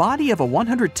 The body of a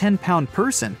 110-pound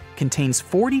person contains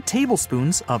 40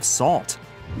 tablespoons of salt.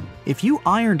 If you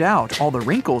ironed out all the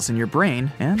wrinkles in your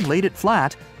brain and laid it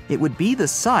flat, it would be the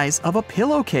size of a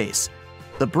pillowcase.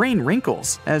 The brain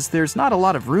wrinkles as there's not a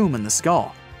lot of room in the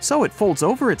skull, so it folds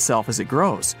over itself as it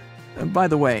grows. By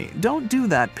the way, don't do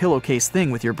that pillowcase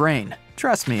thing with your brain.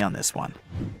 Trust me on this one.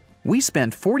 We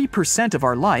spend 40% of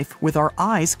our life with our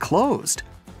eyes closed.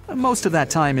 Most of that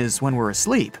time is when we're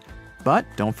asleep. But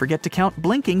don't forget to count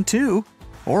blinking too,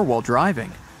 or while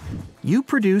driving. You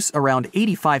produce around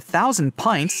 85,000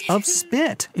 pints of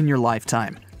spit in your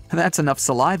lifetime. That's enough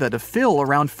saliva to fill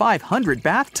around 500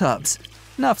 bathtubs.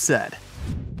 Enough said.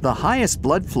 The highest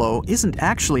blood flow isn't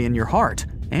actually in your heart,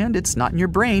 and it's not in your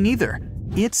brain either.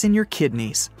 It's in your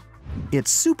kidneys.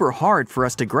 It's super hard for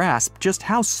us to grasp just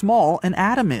how small an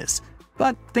atom is.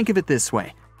 But think of it this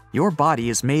way. Your body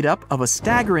is made up of a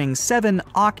staggering 7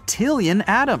 octillion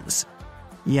atoms.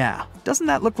 Yeah, doesn't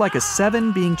that look like a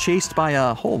 7 being chased by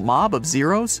a whole mob of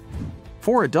zeros?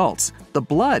 For adults, the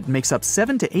blood makes up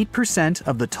 7 to 8%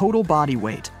 of the total body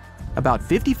weight. About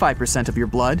 55% of your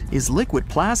blood is liquid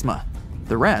plasma.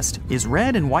 The rest is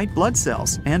red and white blood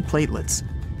cells and platelets.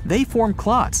 They form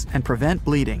clots and prevent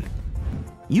bleeding.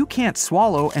 You can't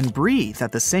swallow and breathe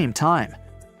at the same time.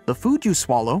 The food you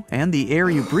swallow and the air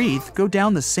you breathe go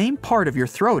down the same part of your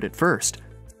throat at first.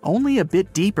 Only a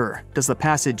bit deeper does the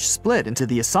passage split into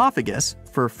the esophagus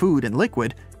for food and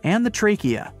liquid, and the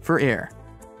trachea for air.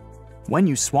 When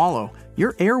you swallow,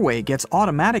 your airway gets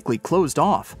automatically closed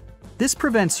off. This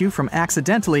prevents you from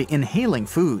accidentally inhaling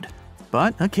food,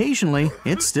 but occasionally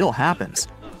it still happens.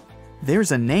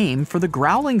 There's a name for the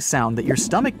growling sound that your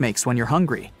stomach makes when you're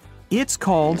hungry. It's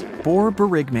called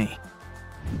borborygmi.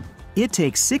 It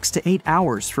takes 6 to 8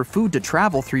 hours for food to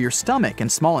travel through your stomach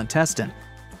and small intestine.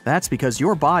 That's because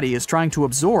your body is trying to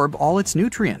absorb all its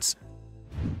nutrients.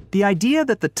 The idea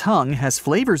that the tongue has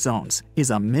flavor zones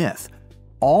is a myth.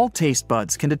 All taste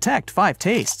buds can detect 5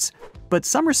 tastes, but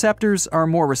some receptors are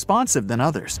more responsive than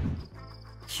others.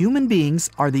 Human beings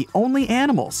are the only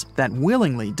animals that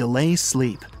willingly delay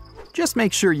sleep. Just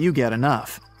make sure you get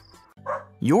enough.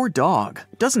 Your dog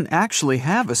doesn't actually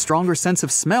have a stronger sense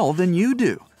of smell than you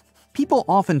do. People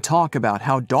often talk about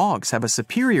how dogs have a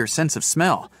superior sense of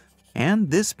smell,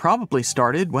 and this probably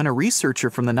started when a researcher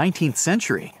from the 19th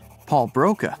century, Paul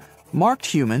Broca, marked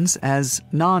humans as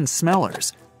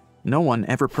non-smellers. No one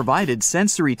ever provided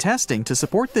sensory testing to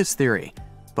support this theory,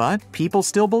 but people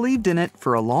still believed in it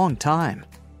for a long time.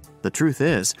 The truth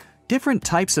is, different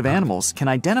types of animals can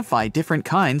identify different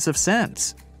kinds of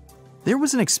scents. There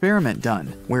was an experiment done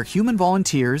where human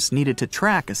volunteers needed to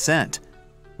track a scent.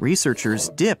 Researchers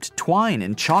dipped twine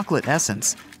in chocolate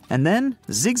essence and then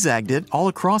zigzagged it all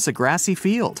across a grassy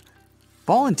field.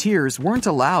 Volunteers weren't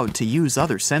allowed to use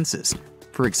other senses.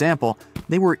 For example,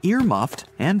 they were ear-muffed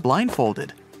and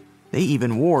blindfolded. They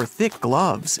even wore thick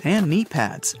gloves and knee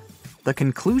pads. The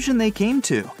conclusion they came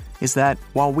to is that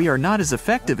while we are not as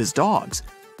effective as dogs,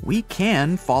 we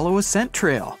can follow a scent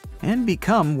trail and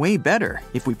become way better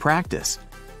if we practice.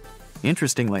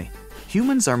 Interestingly,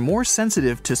 humans are more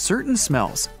sensitive to certain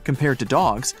smells compared to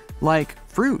dogs, like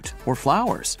fruit or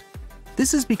flowers.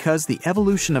 This is because the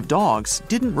evolution of dogs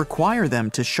didn't require them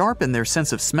to sharpen their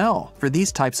sense of smell for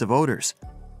these types of odors.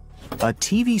 A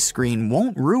TV screen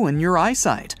won't ruin your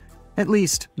eyesight. At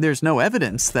least, there's no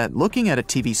evidence that looking at a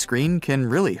TV screen can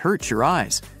really hurt your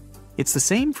eyes. It's the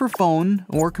same for phone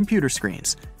or computer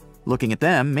screens. Looking at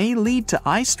them may lead to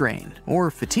eye strain or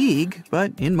fatigue,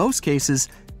 but in most cases,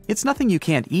 it's nothing you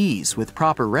can't ease with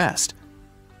proper rest.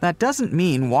 That doesn't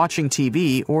mean watching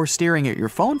TV or staring at your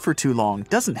phone for too long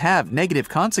doesn't have negative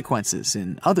consequences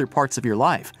in other parts of your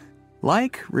life,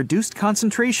 like reduced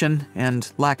concentration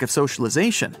and lack of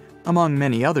socialization, among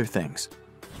many other things.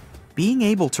 Being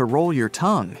able to roll your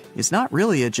tongue is not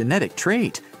really a genetic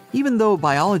trait, even though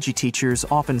biology teachers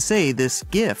often say this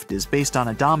gift is based on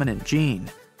a dominant gene.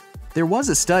 There was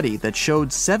a study that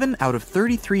showed 7 out of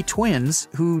 33 twins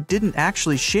who didn't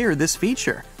actually share this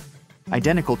feature.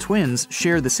 Identical twins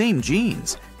share the same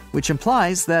genes, which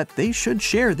implies that they should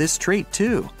share this trait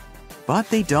too. But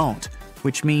they don't,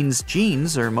 which means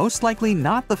genes are most likely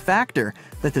not the factor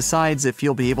that decides if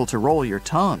you'll be able to roll your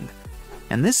tongue.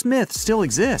 And this myth still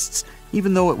exists,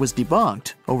 even though it was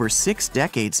debunked over 6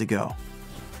 decades ago.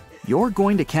 You're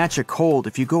going to catch a cold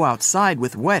if you go outside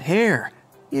with wet hair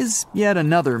is yet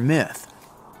another myth.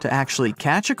 To actually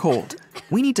catch a cold,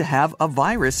 we need to have a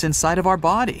virus inside of our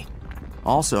body.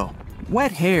 Also,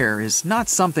 wet hair is not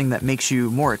something that makes you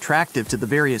more attractive to the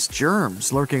various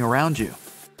germs lurking around you.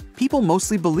 People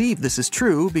mostly believe this is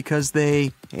true because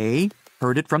they A.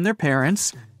 heard it from their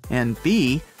parents, and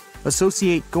B.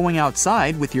 associate going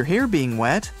outside with your hair being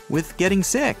wet with getting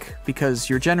sick because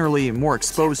you're generally more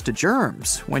exposed to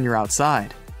germs when you're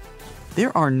outside.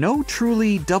 There are no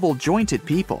truly double-jointed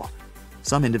people.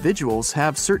 Some individuals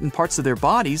have certain parts of their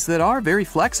bodies that are very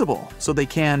flexible, so they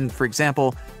can, for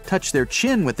example, touch their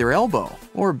chin with their elbow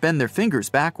or bend their fingers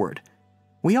backward.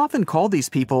 We often call these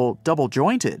people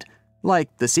double-jointed,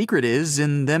 like the secret is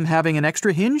in them having an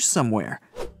extra hinge somewhere.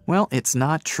 Well, it's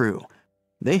not true.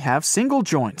 They have single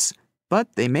joints,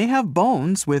 but they may have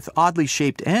bones with oddly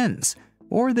shaped ends,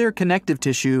 or their connective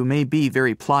tissue may be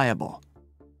very pliable.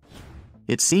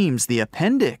 It seems the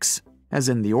appendix, as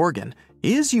in the organ,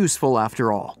 is useful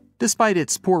after all, despite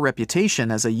its poor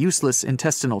reputation as a useless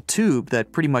intestinal tube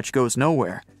that pretty much goes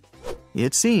nowhere.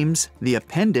 It seems the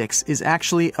appendix is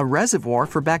actually a reservoir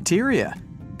for bacteria,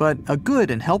 but a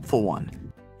good and helpful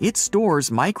one. It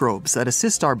stores microbes that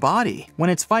assist our body when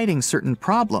it's fighting certain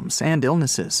problems and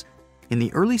illnesses. In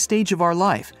the early stage of our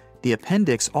life, the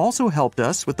appendix also helped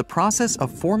us with the process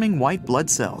of forming white blood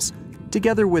cells,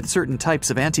 together with certain types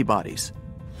of antibodies.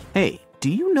 Hey, do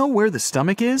you know where the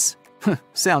stomach is?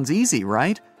 Sounds easy,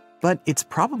 right? But it's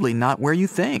probably not where you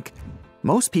think.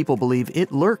 Most people believe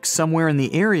it lurks somewhere in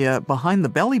the area behind the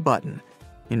belly button.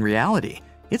 In reality,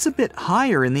 it's a bit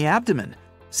higher in the abdomen,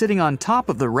 sitting on top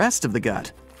of the rest of the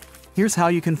gut. Here's how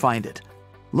you can find it.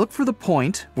 Look for the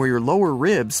point where your lower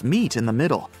ribs meet in the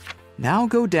middle. Now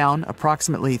go down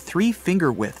approximately 3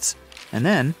 finger widths, and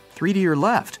then 3 to your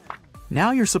left. Now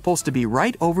you're supposed to be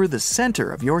right over the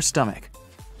center of your stomach.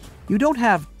 You don't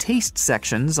have taste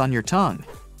sections on your tongue.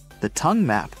 The tongue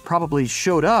map probably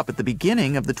showed up at the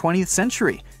beginning of the 20th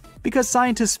century because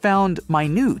scientists found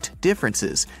minute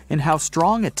differences in how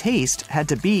strong a taste had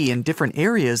to be in different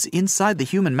areas inside the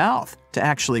human mouth to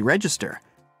actually register.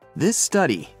 This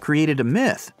study created a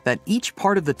myth that each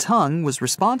part of the tongue was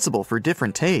responsible for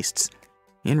different tastes.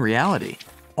 In reality,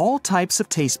 all types of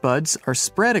taste buds are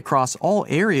spread across all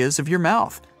areas of your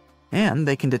mouth, and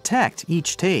they can detect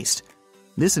each taste.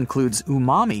 This includes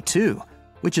umami too,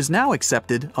 which is now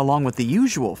accepted along with the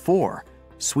usual 4: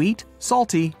 sweet,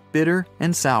 salty, bitter,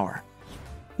 and sour.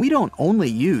 We don't only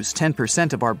use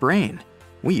 10% of our brain.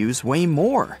 We use way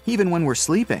more, even when we're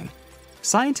sleeping.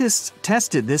 Scientists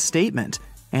tested this statement,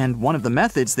 and one of the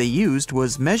methods they used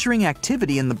was measuring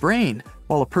activity in the brain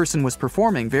while a person was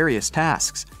performing various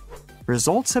tasks.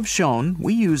 Results have shown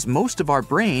we use most of our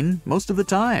brain most of the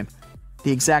time.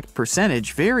 The exact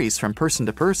percentage varies from person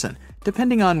to person,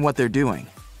 depending on what they're doing.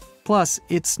 Plus,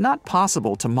 it's not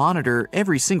possible to monitor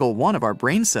every single one of our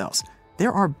brain cells.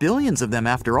 There are billions of them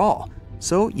after all,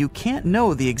 so you can't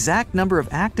know the exact number of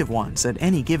active ones at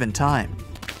any given time.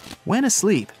 When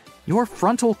asleep, your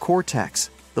frontal cortex,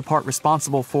 the part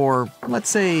responsible for, let's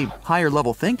say, higher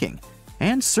level thinking,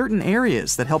 and certain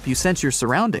areas that help you sense your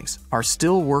surroundings are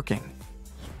still working.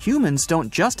 Humans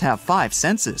don't just have 5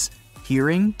 senses: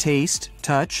 hearing, taste,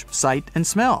 touch, sight, and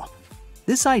smell.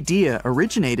 This idea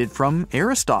originated from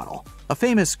Aristotle, a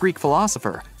famous Greek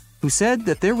philosopher, who said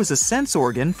that there was a sense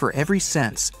organ for every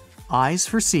sense: eyes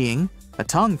for seeing, a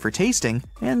tongue for tasting,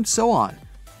 and so on.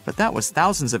 But that was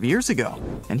thousands of years ago,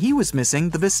 and he was missing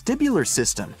the vestibular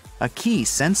system, a key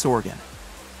sense organ.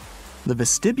 The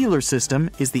vestibular system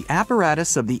is the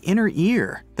apparatus of the inner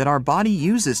ear that our body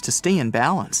uses to stay in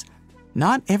balance.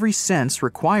 Not every sense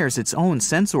requires its own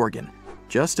sense organ,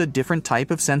 just a different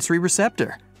type of sensory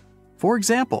receptor. For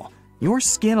example, your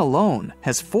skin alone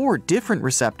has 4 different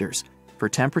receptors for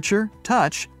temperature,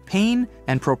 touch, pain,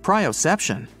 and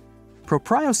proprioception.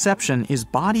 Proprioception is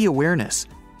body awareness,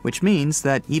 which means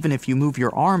that even if you move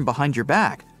your arm behind your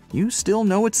back, you still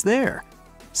know it's there.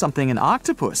 Something an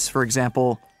octopus, for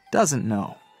example, doesn't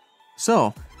know.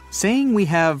 So, saying we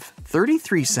have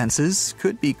 33 senses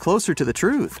could be closer to the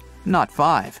truth, not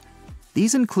 5.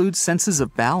 These include senses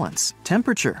of balance,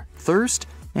 temperature, thirst,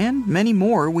 and many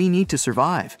more we need to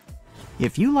survive.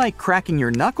 If you like cracking your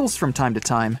knuckles from time to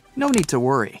time, no need to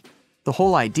worry. The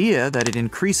whole idea that it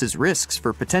increases risks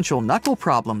for potential knuckle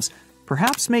problems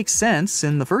perhaps makes sense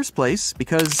in the first place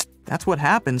because that's what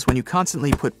happens when you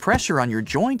constantly put pressure on your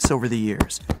joints over the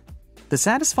years. The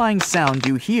satisfying sound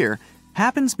you hear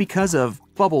happens because of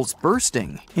bubbles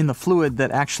bursting in the fluid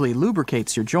that actually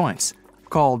lubricates your joints,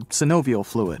 called synovial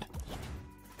fluid.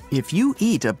 If you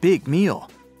eat a big meal,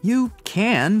 you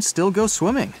can still go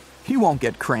swimming. You won't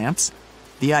get cramps.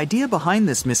 The idea behind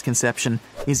this misconception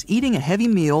is eating a heavy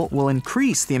meal will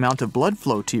increase the amount of blood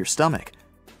flow to your stomach.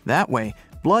 That way,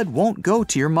 blood won't go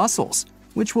to your muscles,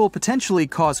 which will potentially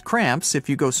cause cramps if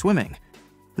you go swimming.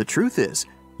 The truth is,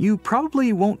 you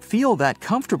probably won't feel that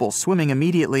comfortable swimming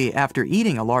immediately after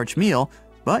eating a large meal,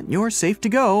 but you're safe to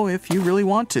go if you really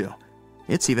want to.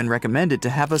 It's even recommended to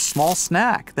have a small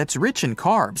snack that's rich in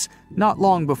carbs not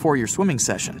long before your swimming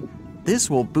session. This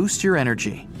will boost your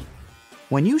energy.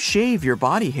 When you shave your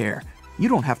body hair, you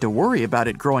don't have to worry about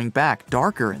it growing back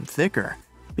darker and thicker,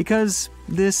 because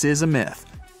this is a myth.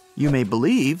 You may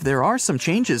believe there are some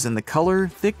changes in the color,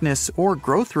 thickness, or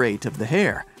growth rate of the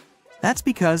hair. That's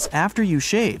because after you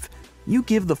shave, you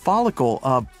give the follicle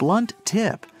a blunt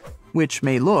tip, which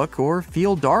may look or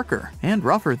feel darker and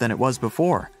rougher than it was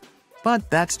before. But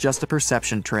that's just a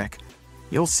perception trick.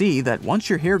 You'll see that once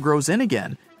your hair grows in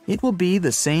again, it will be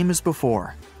the same as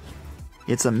before.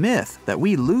 It's a myth that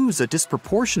we lose a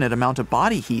disproportionate amount of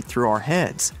body heat through our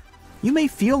heads. You may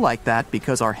feel like that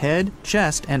because our head,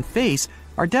 chest, and face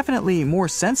are definitely more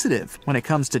sensitive when it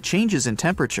comes to changes in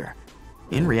temperature.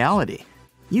 In reality,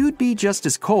 you'd be just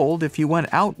as cold if you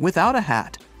went out without a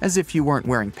hat as if you weren't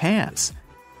wearing pants.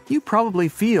 You probably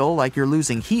feel like you're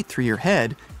losing heat through your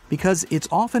head because it's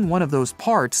often one of those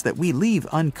parts that we leave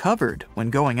uncovered when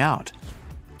going out.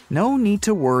 No need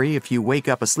to worry if you wake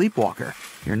up a sleepwalker.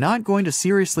 You're not going to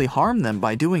seriously harm them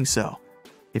by doing so.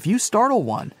 If you startle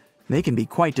one, they can be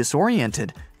quite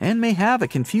disoriented and may have a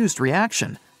confused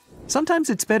reaction. Sometimes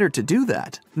it's better to do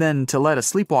that than to let a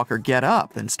sleepwalker get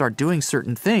up and start doing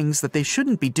certain things that they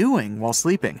shouldn't be doing while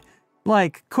sleeping,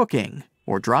 like cooking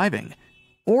or driving.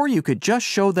 Or you could just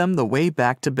show them the way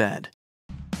back to bed.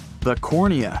 The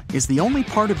cornea is the only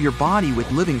part of your body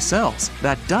with living cells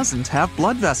that doesn't have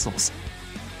blood vessels.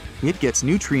 It gets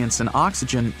nutrients and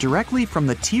oxygen directly from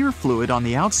the tear fluid on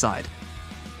the outside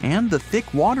and the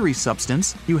thick watery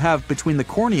substance you have between the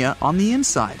cornea on the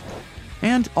inside,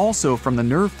 and also from the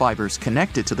nerve fibers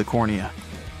connected to the cornea.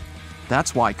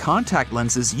 That's why contact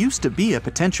lenses used to be a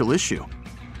potential issue.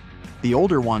 The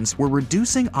older ones were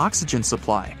reducing oxygen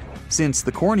supply, since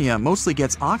the cornea mostly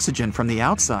gets oxygen from the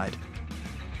outside.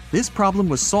 This problem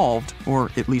was solved,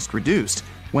 or at least reduced,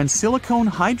 when silicone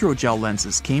hydrogel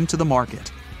lenses came to the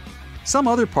market. Some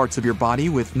other parts of your body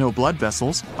with no blood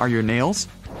vessels are your nails,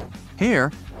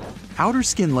 hair, outer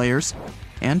skin layers,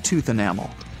 and tooth enamel.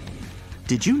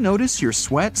 Did you notice your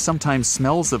sweat sometimes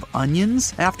smells of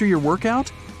onions after your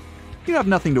workout? You have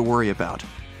nothing to worry about.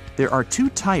 There are two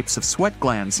types of sweat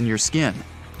glands in your skin.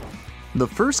 The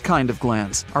first kind of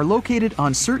glands are located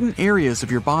on certain areas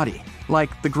of your body,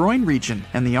 like the groin region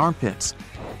and the armpits.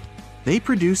 They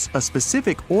produce a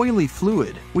specific oily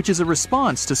fluid, which is a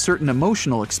response to certain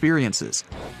emotional experiences.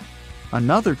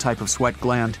 Another type of sweat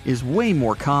gland is way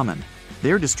more common.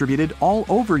 They're distributed all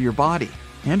over your body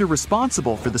and are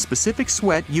responsible for the specific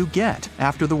sweat you get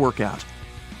after the workout.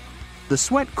 The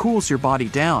sweat cools your body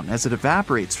down as it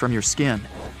evaporates from your skin.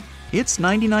 It's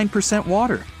 99%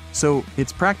 water, so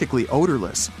it's practically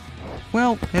odorless.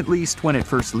 Well, at least when it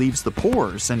first leaves the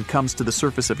pores and comes to the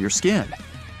surface of your skin.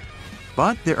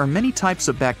 But there are many types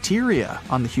of bacteria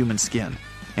on the human skin,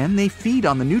 and they feed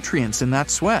on the nutrients in that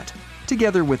sweat,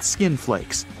 together with skin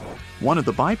flakes. One of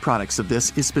the byproducts of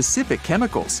this is specific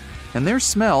chemicals, and their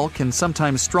smell can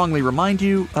sometimes strongly remind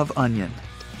you of onion.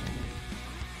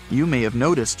 You may have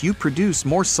noticed you produce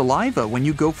more saliva when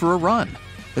you go for a run,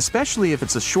 especially if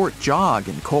it's a short jog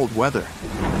in cold weather.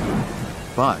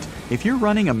 But if you're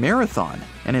running a marathon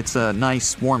and it's a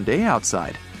nice warm day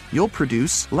outside, you'll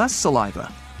produce less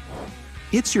saliva.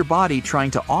 It's your body trying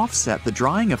to offset the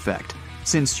drying effect,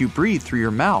 since you breathe through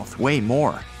your mouth way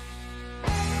more.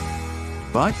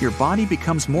 But your body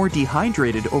becomes more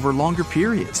dehydrated over longer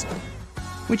periods,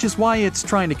 which is why it's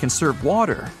trying to conserve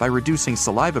water by reducing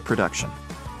saliva production.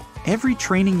 Every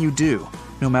training you do,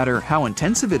 no matter how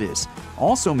intensive it is,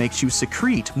 also makes you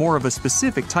secrete more of a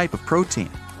specific type of protein.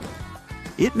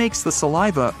 It makes the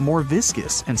saliva more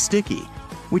viscous and sticky,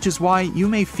 which is why you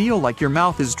may feel like your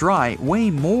mouth is dry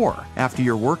way more after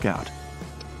your workout.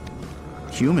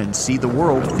 Humans see the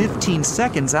world 15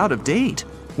 seconds out of date,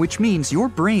 which means your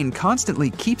brain constantly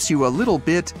keeps you a little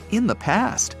bit in the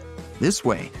past. This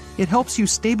way, it helps you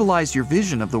stabilize your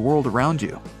vision of the world around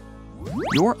you.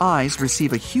 Your eyes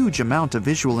receive a huge amount of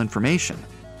visual information.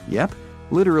 Yep,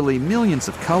 literally millions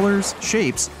of colors,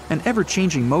 shapes, and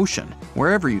ever-changing motion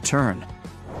wherever you turn.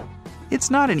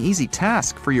 It's not an easy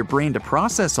task for your brain to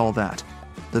process all that.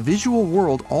 The visual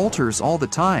world alters all the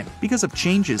time because of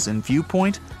changes in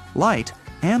viewpoint, light,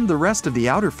 and the rest of the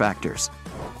outer factors.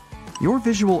 Your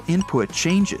visual input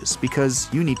changes because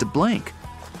you need to blink.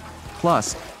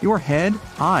 Plus, your head,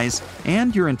 eyes,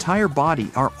 and your entire body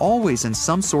are always in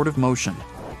some sort of motion.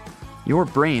 Your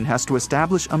brain has to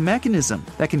establish a mechanism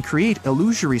that can create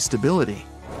illusory stability.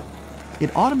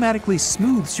 It automatically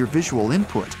smooths your visual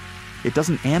input. It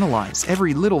doesn't analyze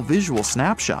every little visual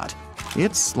snapshot.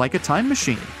 It's like a time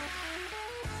machine.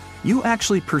 You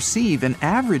actually perceive an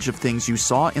average of things you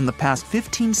saw in the past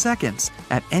 15 seconds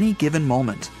at any given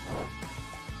moment.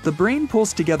 The brain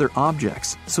pulls together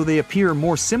objects so they appear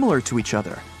more similar to each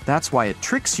other. That's why it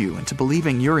tricks you into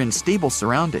believing you're in stable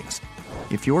surroundings.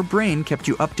 If your brain kept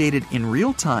you updated in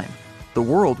real time, the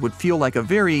world would feel like a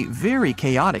very, very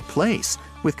chaotic place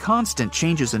with constant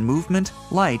changes in movement,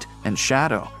 light, and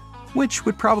shadow, which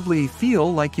would probably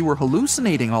feel like you were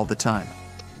hallucinating all the time.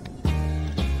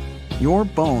 Your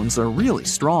bones are really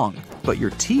strong, but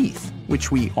your teeth,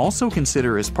 which we also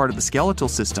consider as part of the skeletal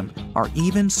system, are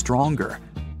even stronger.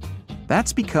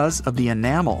 That's because of the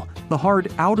enamel, the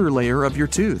hard outer layer of your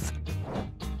tooth.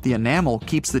 The enamel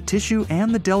keeps the tissue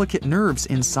and the delicate nerves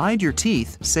inside your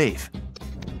teeth safe.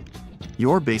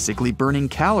 You're basically burning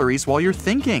calories while you're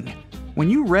thinking. When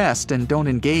you rest and don't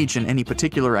engage in any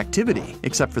particular activity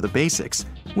except for the basics,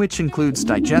 which includes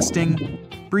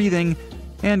digesting, breathing,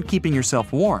 and keeping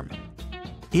yourself warm,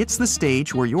 it's the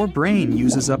stage where your brain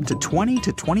uses up to 20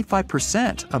 to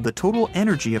 25% of the total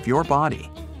energy of your body.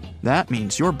 That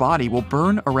means your body will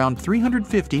burn around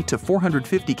 350 to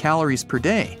 450 calories per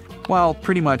day while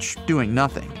pretty much doing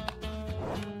nothing.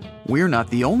 We're not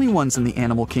the only ones in the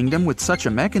animal kingdom with such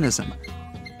a mechanism.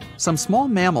 Some small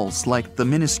mammals like the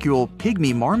minuscule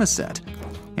pygmy marmoset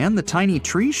and the tiny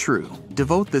tree shrew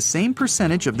devote the same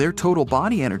percentage of their total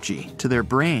body energy to their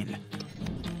brain.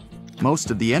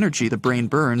 Most of the energy the brain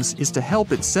burns is to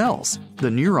help its cells, the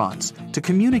neurons, to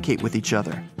communicate with each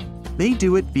other. They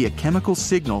do it via chemical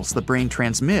signals the brain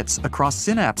transmits across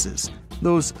synapses,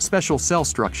 those special cell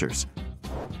structures.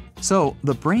 So,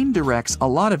 the brain directs a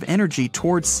lot of energy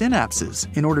towards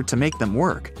synapses in order to make them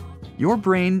work. Your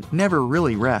brain never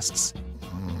really rests.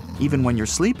 Even when you're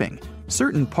sleeping,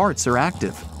 certain parts are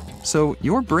active. So,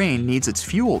 your brain needs its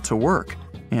fuel to work,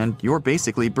 and you're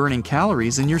basically burning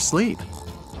calories in your sleep.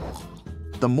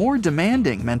 The more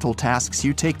demanding mental tasks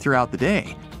you take throughout the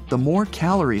day, the more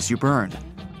calories you burn.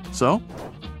 So,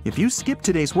 if you skip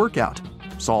today's workout,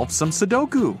 solve some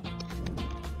Sudoku.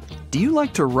 Do you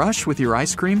like to rush with your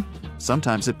ice cream?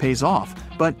 Sometimes it pays off,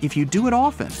 but if you do it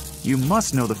often, you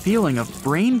must know the feeling of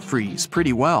brain freeze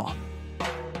pretty well.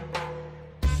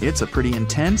 It's a pretty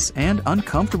intense and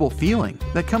uncomfortable feeling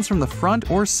that comes from the front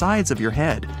or sides of your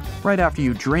head right after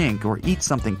you drink or eat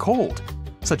something cold,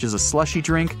 such as a slushy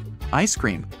drink, ice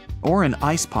cream, or an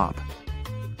ice pop.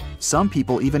 Some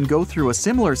people even go through a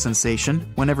similar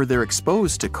sensation whenever they're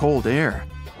exposed to cold air.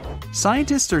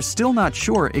 Scientists are still not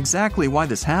sure exactly why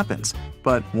this happens,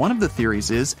 but one of the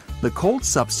theories is the cold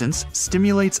substance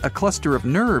stimulates a cluster of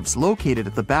nerves located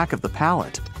at the back of the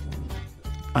palate.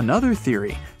 Another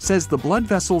theory says the blood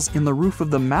vessels in the roof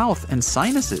of the mouth and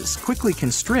sinuses quickly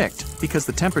constrict because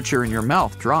the temperature in your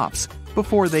mouth drops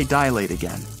before they dilate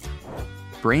again.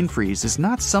 Brain freeze is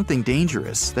not something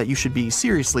dangerous that you should be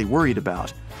seriously worried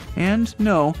about. And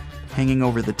no, hanging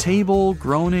over the table,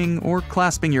 groaning, or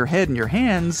clasping your head in your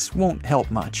hands won't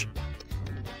help much.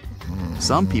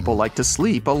 Some people like to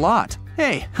sleep a lot.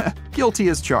 Hey, guilty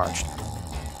as charged.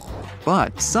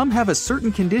 But some have a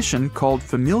certain condition called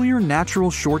familiar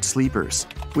natural short sleepers,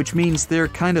 which means they're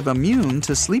kind of immune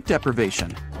to sleep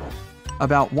deprivation.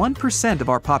 About 1% of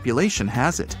our population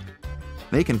has it.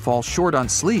 They can fall short on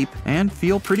sleep and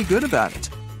feel pretty good about it.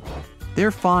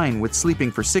 They're fine with sleeping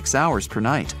for 6 hours per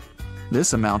night.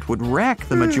 This amount would wreck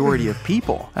the majority of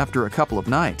people after a couple of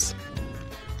nights.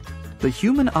 The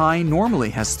human eye normally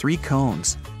has 3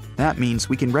 cones. That means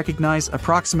we can recognize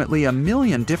approximately 1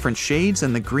 million different shades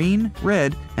in the green,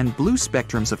 red, and blue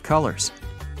spectrums of colors.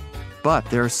 But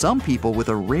there are some people with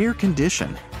a rare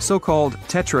condition, so-called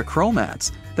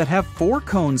tetrachromats, that have 4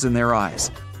 cones in their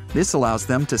eyes. This allows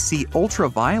them to see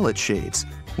ultraviolet shades,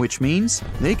 which means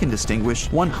they can distinguish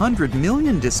 100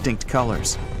 million distinct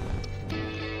colors.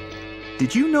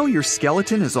 Did you know your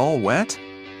skeleton is all wet?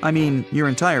 I mean, your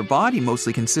entire body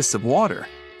mostly consists of water,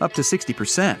 up to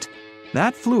 60%.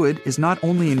 That fluid is not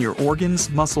only in your organs,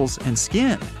 muscles, and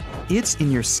skin, it's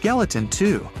in your skeleton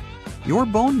too. Your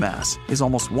bone mass is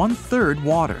almost 1/3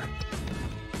 water.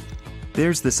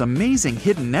 There's this amazing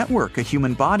hidden network a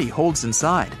human body holds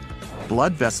inside.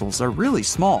 Blood vessels are really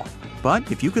small, but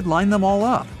if you could line them all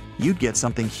up, you'd get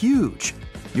something huge.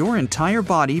 Your entire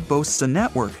body boasts a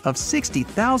network of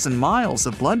 60,000 miles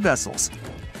of blood vessels.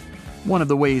 One of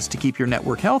the ways to keep your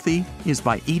network healthy is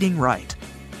by eating right.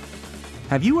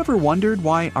 Have you ever wondered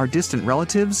why our distant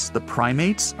relatives, the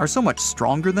primates, are so much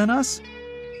stronger than us?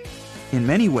 In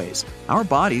many ways, our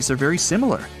bodies are very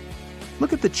similar.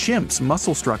 Look at the chimp's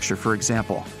muscle structure, for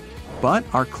example. But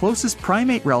our closest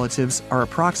primate relatives are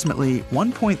approximately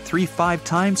 1.35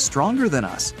 times stronger than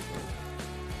us.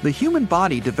 The human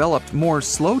body developed more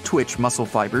slow-twitch muscle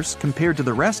fibers compared to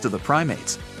the rest of the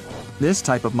primates. This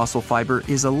type of muscle fiber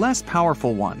is a less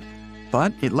powerful one,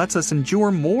 but it lets us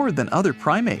endure more than other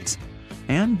primates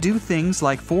and do things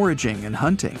like foraging and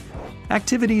hunting,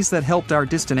 activities that helped our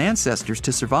distant ancestors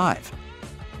to survive.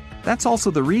 That's also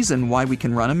the reason why we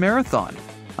can run a marathon.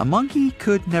 A monkey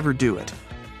could never do it.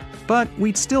 But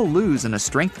we'd still lose in a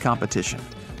strength competition.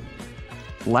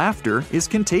 Laughter is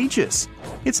contagious.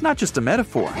 It's not just a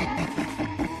metaphor.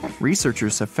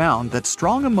 Researchers have found that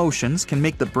strong emotions can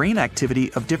make the brain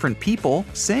activity of different people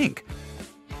sync.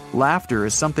 Laughter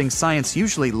is something science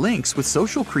usually links with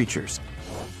social creatures.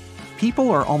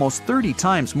 People are almost 30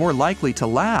 times more likely to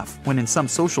laugh when in some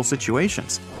social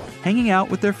situations, hanging out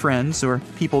with their friends or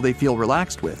people they feel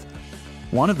relaxed with.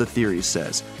 One of the theories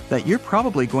says that you're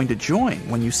probably going to join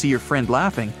when you see your friend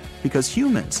laughing because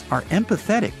humans are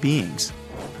empathetic beings.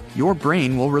 Your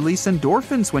brain will release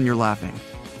endorphins when you're laughing.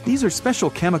 These are special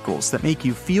chemicals that make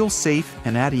you feel safe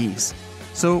and at ease.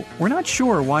 So we're not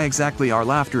sure why exactly our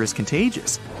laughter is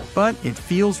contagious, but it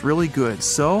feels really good,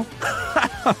 so...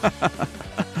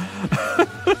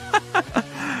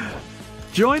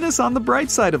 Join us on the bright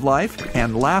side of life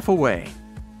and laugh away.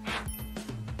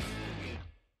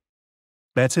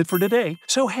 That's it for today.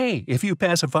 So hey, if you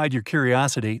pacified your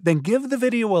curiosity, then give the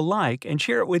video a like and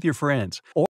share it with your friends.